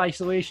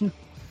Self-Isolation?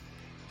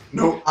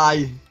 No.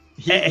 Aye.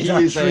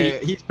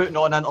 He's putting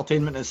on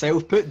entertainment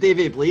itself. Put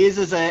Davey Blaze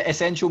as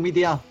essential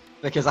media,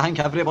 because I think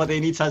everybody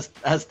needs his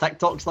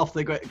TikTok stuff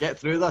to get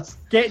through this.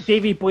 Get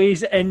Davey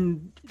Blaze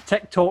in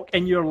TikTok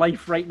in your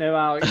life right now,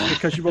 Alex,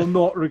 because you will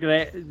not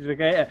regret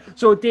it.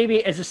 So Davey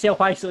is a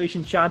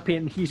self-isolation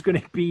champion. He's going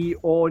to be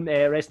on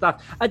Wrestling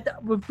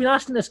Daft. We've been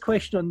asking this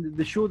question on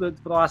the show for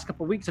the last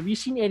couple of weeks. Have you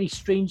seen any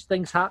strange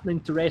things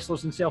happening to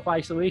wrestlers in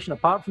self-isolation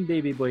apart from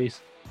Davey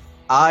Blaze?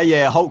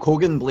 Hulk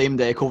Hogan blamed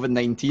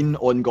COVID-19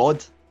 on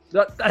God.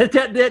 That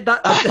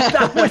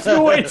was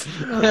noted.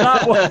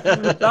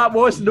 That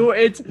was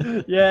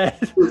noted. Yeah.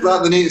 Was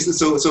that the news?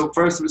 So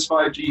first it was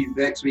 5G.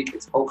 Next week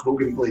it's Hulk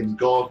Hogan blames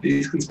God.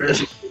 These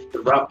conspiracies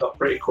are wrapped up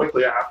pretty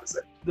quickly, I have to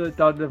say.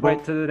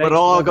 went to the next we're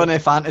all level. going to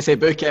fantasy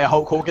book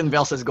Hulk Hogan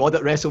versus God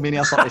at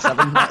WrestleMania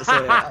 37.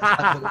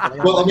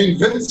 Well, I mean,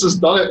 Vince has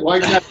done it. Why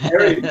can't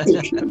Harry?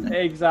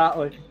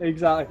 Exactly.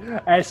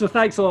 So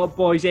thanks a lot,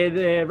 boys.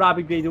 The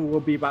Rabid Radio will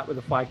be back with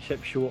the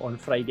flagship show on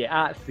Friday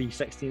at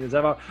 3:16 as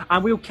ever,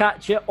 and we'll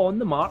catch you on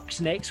the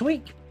marks next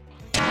week.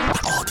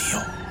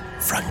 Audio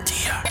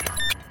Frontier.